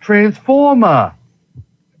got a Transformer.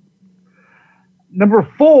 Number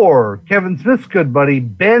four, Kevin Smith's good buddy,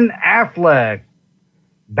 Ben Affleck.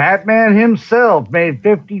 Batman himself made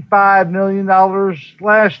 $55 million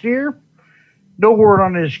last year. No word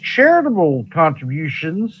on his charitable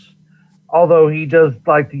contributions, although he does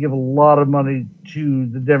like to give a lot of money to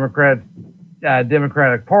the Democratic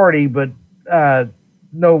Party, but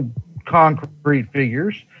no concrete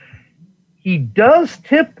figures. He does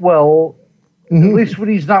tip well, at least when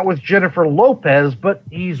he's not with Jennifer Lopez, but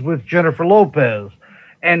he's with Jennifer Lopez.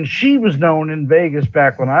 And she was known in Vegas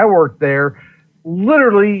back when I worked there,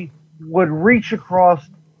 literally would reach across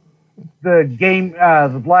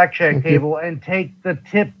the blackjack table and take the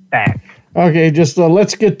tip back. Okay, just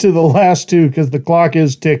let's get to the last two because the clock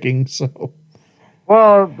is ticking. So,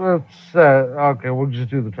 well, let's okay. We'll just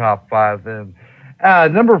do the top 5 then.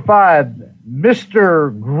 Number 5,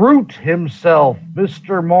 Mr. Groot himself,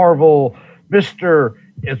 Mr. Marvel, Mr.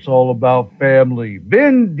 It's All About Family.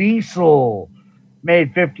 Vin Diesel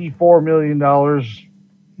made $54 million.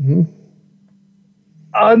 Mm-hmm.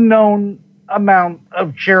 Unknown amount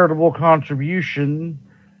of charitable contribution.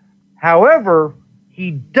 However,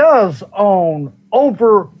 he does own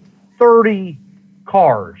over 30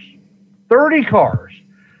 cars. 30 cars.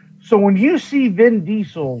 So when you see Vin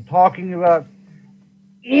Diesel talking about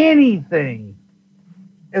anything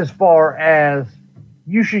as far as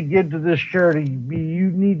you should give to this charity, you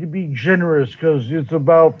need to be generous because it's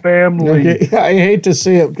about family. Okay. I hate to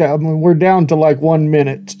say it. I mean, we're down to like 1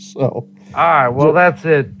 minute. So, all right. Well, that's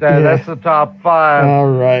it. That's the top 5.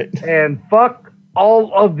 All right. And fuck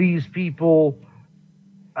all of these people.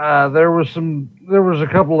 There was a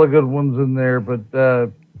couple of good ones in there, but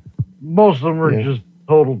most of them are just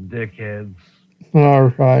total dickheads. All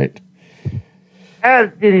right.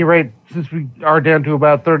 At any rate, since we are down to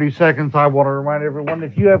about 30 seconds, I want to remind everyone,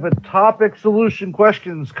 if you have a topic, solution,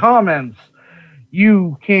 questions, comments,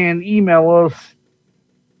 you can email us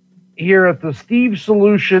here at the Steve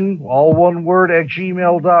Solution, all one word, at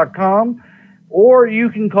gmail.com, or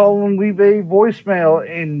you can call and leave a voicemail,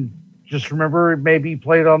 and just remember it may be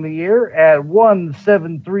played on the air at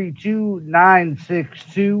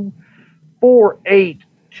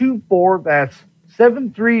 1-732-962-4824. That's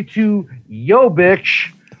 732 Yo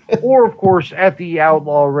Bitch, or of course at the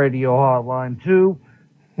Outlaw Radio hotline too.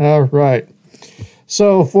 All right.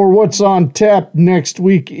 So for what's on tap next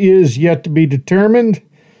week is yet to be determined.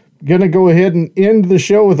 Gonna go ahead and end the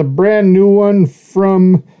show with a brand new one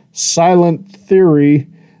from Silent Theory.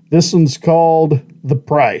 This one's called The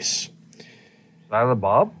Price. Silent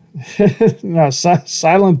Bob? No,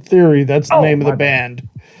 Silent Theory. That's the name of the band.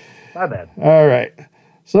 My bad. All right.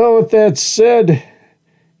 So with that said,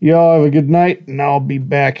 y'all have a good night, and I'll be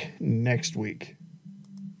back next week.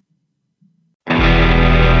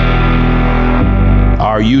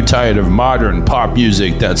 Are you tired of modern pop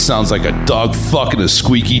music that sounds like a dog fucking a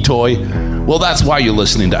squeaky toy? Well, that's why you're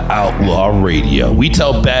listening to Outlaw Radio. We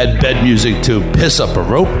tell bad bed music to piss up a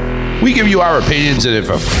rope. We give you our opinions, and if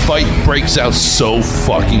a fight breaks out, so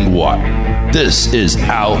fucking what? This is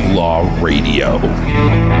Outlaw Radio.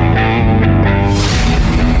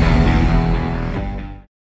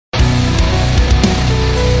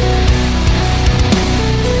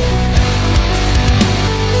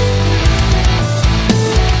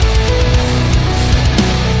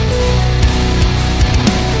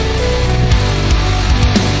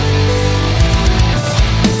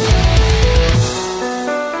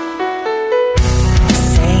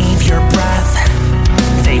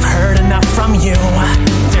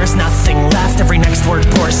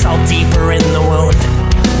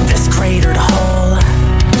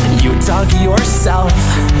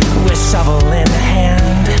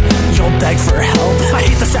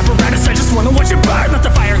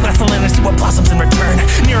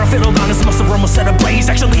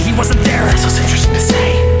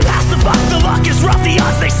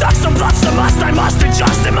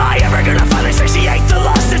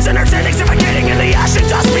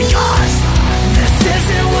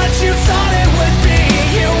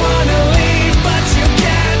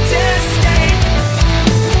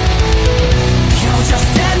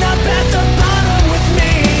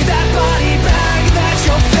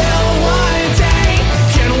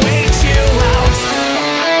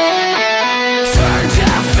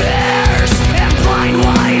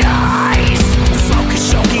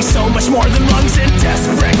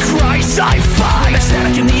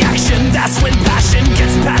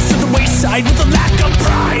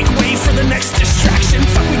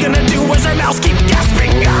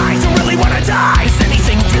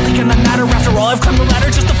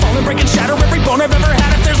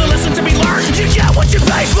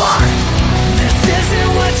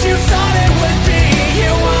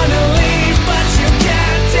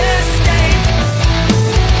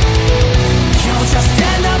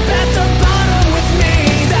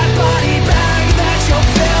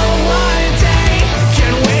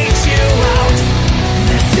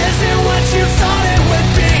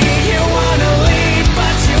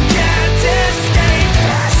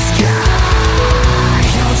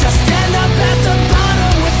 You'll just end up at the bottom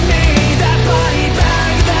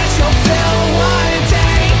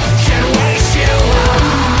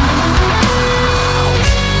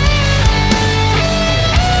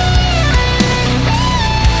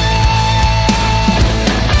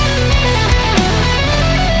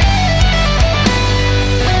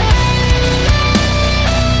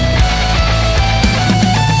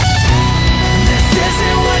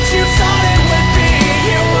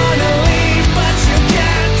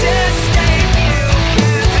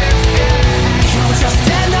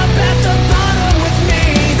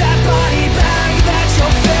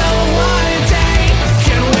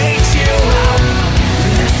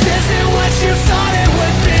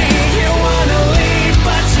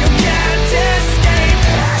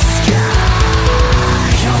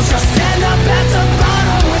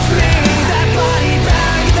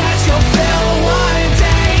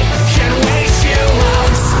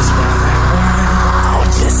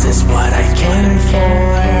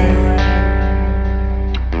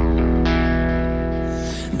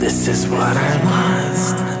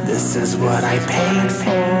what I paid for.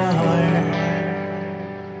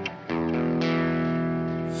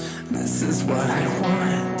 This is what I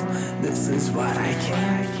want. This is what I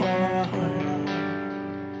came for.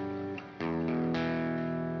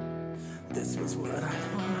 This was what I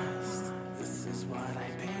lost. This is what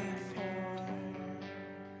I paid for.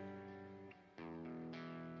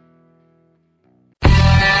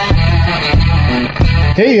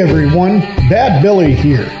 Hey everyone, Bad Billy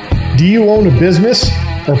here. Do you own a business?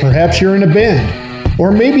 Or perhaps you're in a band?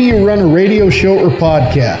 Or maybe you run a radio show or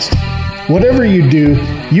podcast? Whatever you do,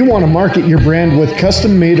 you want to market your brand with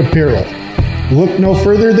custom-made apparel. Look no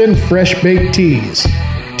further than Fresh Baked Tees.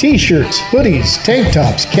 T-shirts, hoodies, tank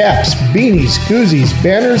tops, caps, beanies, koozies,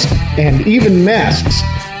 banners, and even masks.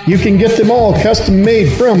 You can get them all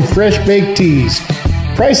custom-made from Fresh Baked Tees.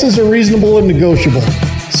 Prices are reasonable and negotiable.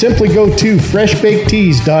 Simply go to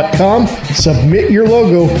freshbakedtees.com, submit your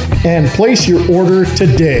logo, and place your order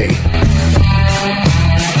today.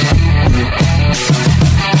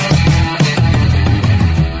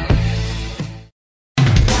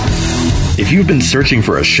 If you've been searching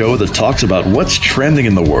for a show that talks about what's trending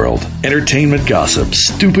in the world, entertainment gossip,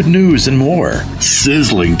 stupid news, and more,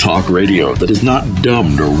 sizzling talk radio that is not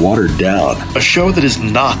dumbed or watered down, a show that is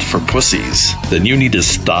not for pussies, then you need to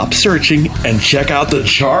stop searching and check out The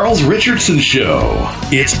Charles Richardson Show.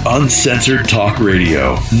 It's uncensored talk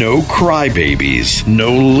radio. No crybabies,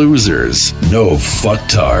 no losers, no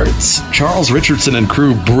fucktards. Charles Richardson and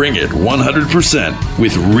crew bring it 100%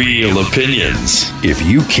 with real opinions. If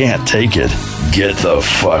you can't take it, get the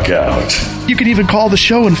fuck out. You can even call the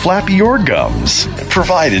show and flap your gums,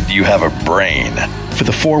 provided you have a brain. For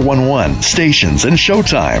the 411 stations and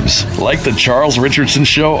showtimes, like The Charles Richardson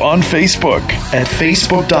Show on Facebook at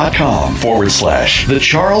facebook.com/The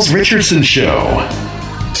Charles Richardson Show.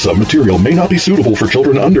 Some material may not be suitable for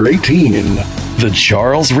children under 18. The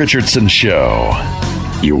Charles Richardson Show.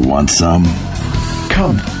 You want some?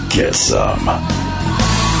 Come get some.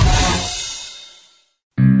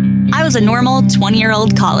 I was a normal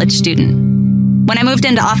 20-year-old college student. When I moved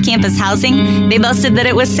into off-campus housing, they boasted that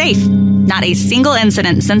it was safe. Not a single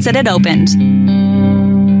incident since it had opened.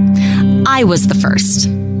 I was the first.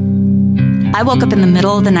 I woke up in the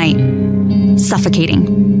middle of the night, suffocating.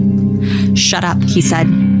 "Shut up," he said.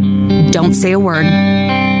 "Don't say a word."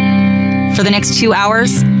 For the next 2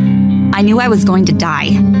 hours, I knew I was going to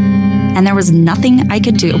die, and there was nothing I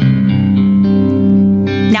could do.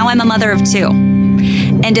 Now I'm a mother of 2.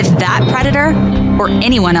 And if that predator, or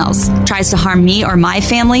anyone else, tries to harm me or my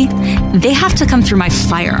family, they have to come through my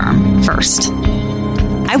firearm first.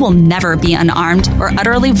 I will never be unarmed or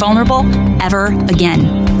utterly vulnerable ever again.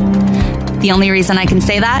 The only reason I can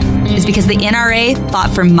say that is because the NRA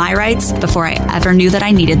fought for my rights before I ever knew that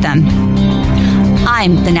I needed them.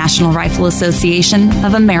 I'm the National Rifle Association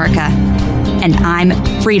of America, and I'm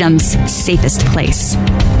freedom's safest place.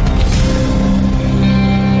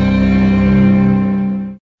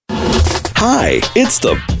 Hi, it's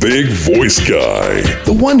the Big Voice Guy,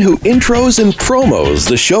 the one who intros and promos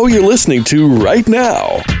the show you're listening to right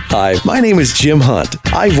now. Hi, my name is Jim Hunt.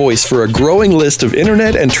 I voice for a growing list of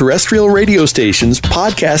internet and terrestrial radio stations,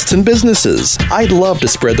 podcasts, and businesses. I'd love to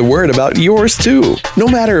spread the word about yours too, no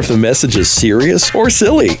matter if the message is serious or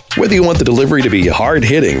silly. Whether you want the delivery to be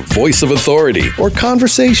hard-hitting, voice of authority, or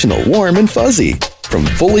conversational, warm and fuzzy. From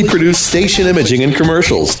fully produced station imaging and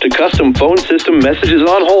commercials to custom phone system messages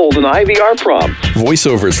on hold and IVR prompts,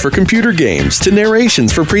 voiceovers for computer games to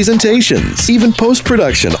narrations for presentations, even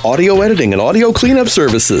post-production, audio editing, and audio cleanup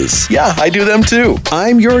services. Yeah, I do them too.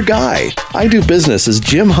 I'm your guy. I do business as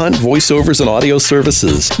Jim Hunt Voiceovers and Audio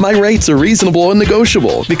Services. My rates are reasonable and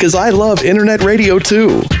negotiable because I love internet radio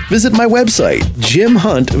too. Visit my website,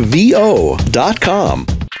 jimhuntvo.com.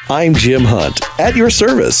 I'm Jim Hunt, at your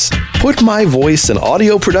service. Put my voice and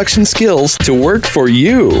audio production skills to work for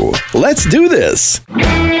you. Let's do this. You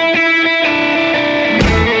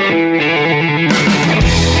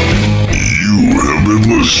have been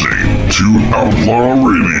listening to Outlaw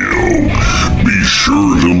Radio. Be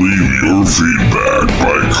sure to leave your feedback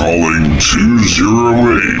by calling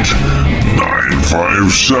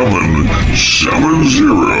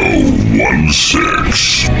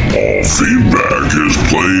 208-957-7016. All feedback is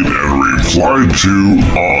played and replied to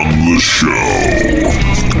on the show.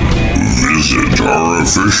 Visit our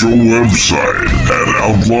official website at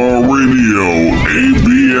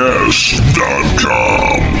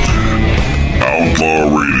outlawradioabs.com. Outlaw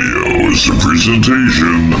Radio is a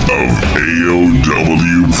presentation of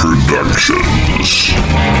AOW Productions.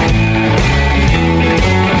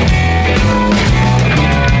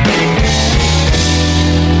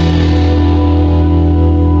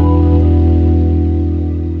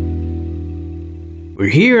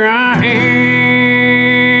 Here I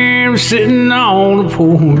am sitting on the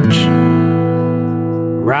porch,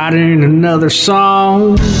 writing another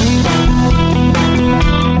song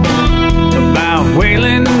about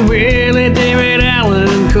Waylon Willie, David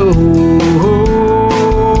Allen Coe.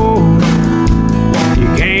 You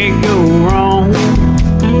can't go wrong.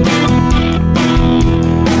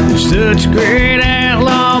 They're such great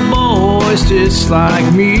outlaw boys just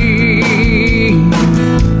like me.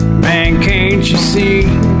 Man, can't you see?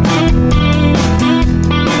 Because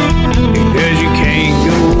you can't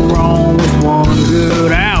go wrong with one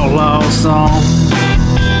good outlaw song.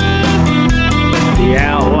 The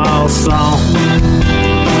outlaw song.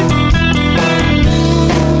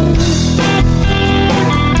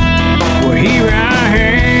 Well, here I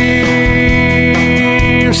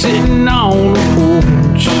am sitting on the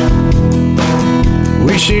porch,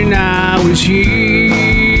 wishing I was here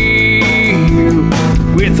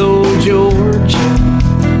with old George.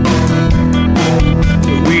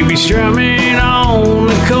 We'd be strumming on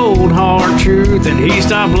the cold hard truth, and he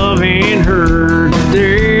stopped loving her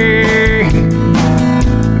today.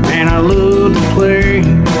 Man, I love to play,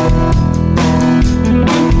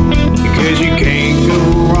 because you can't go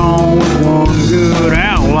wrong with one good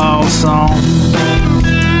outlaw song.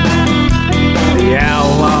 The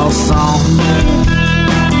outlaw song.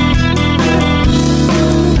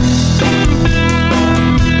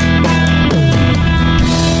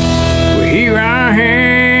 Here I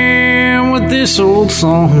am with this old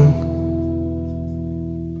song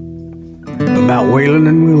about Waylon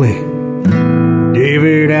and Willie,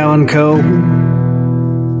 David Allen Coe,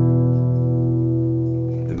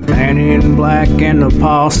 the man in black and the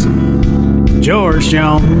possum, George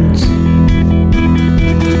Jones.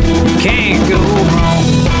 Can't go wrong.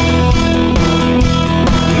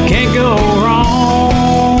 Can't go wrong.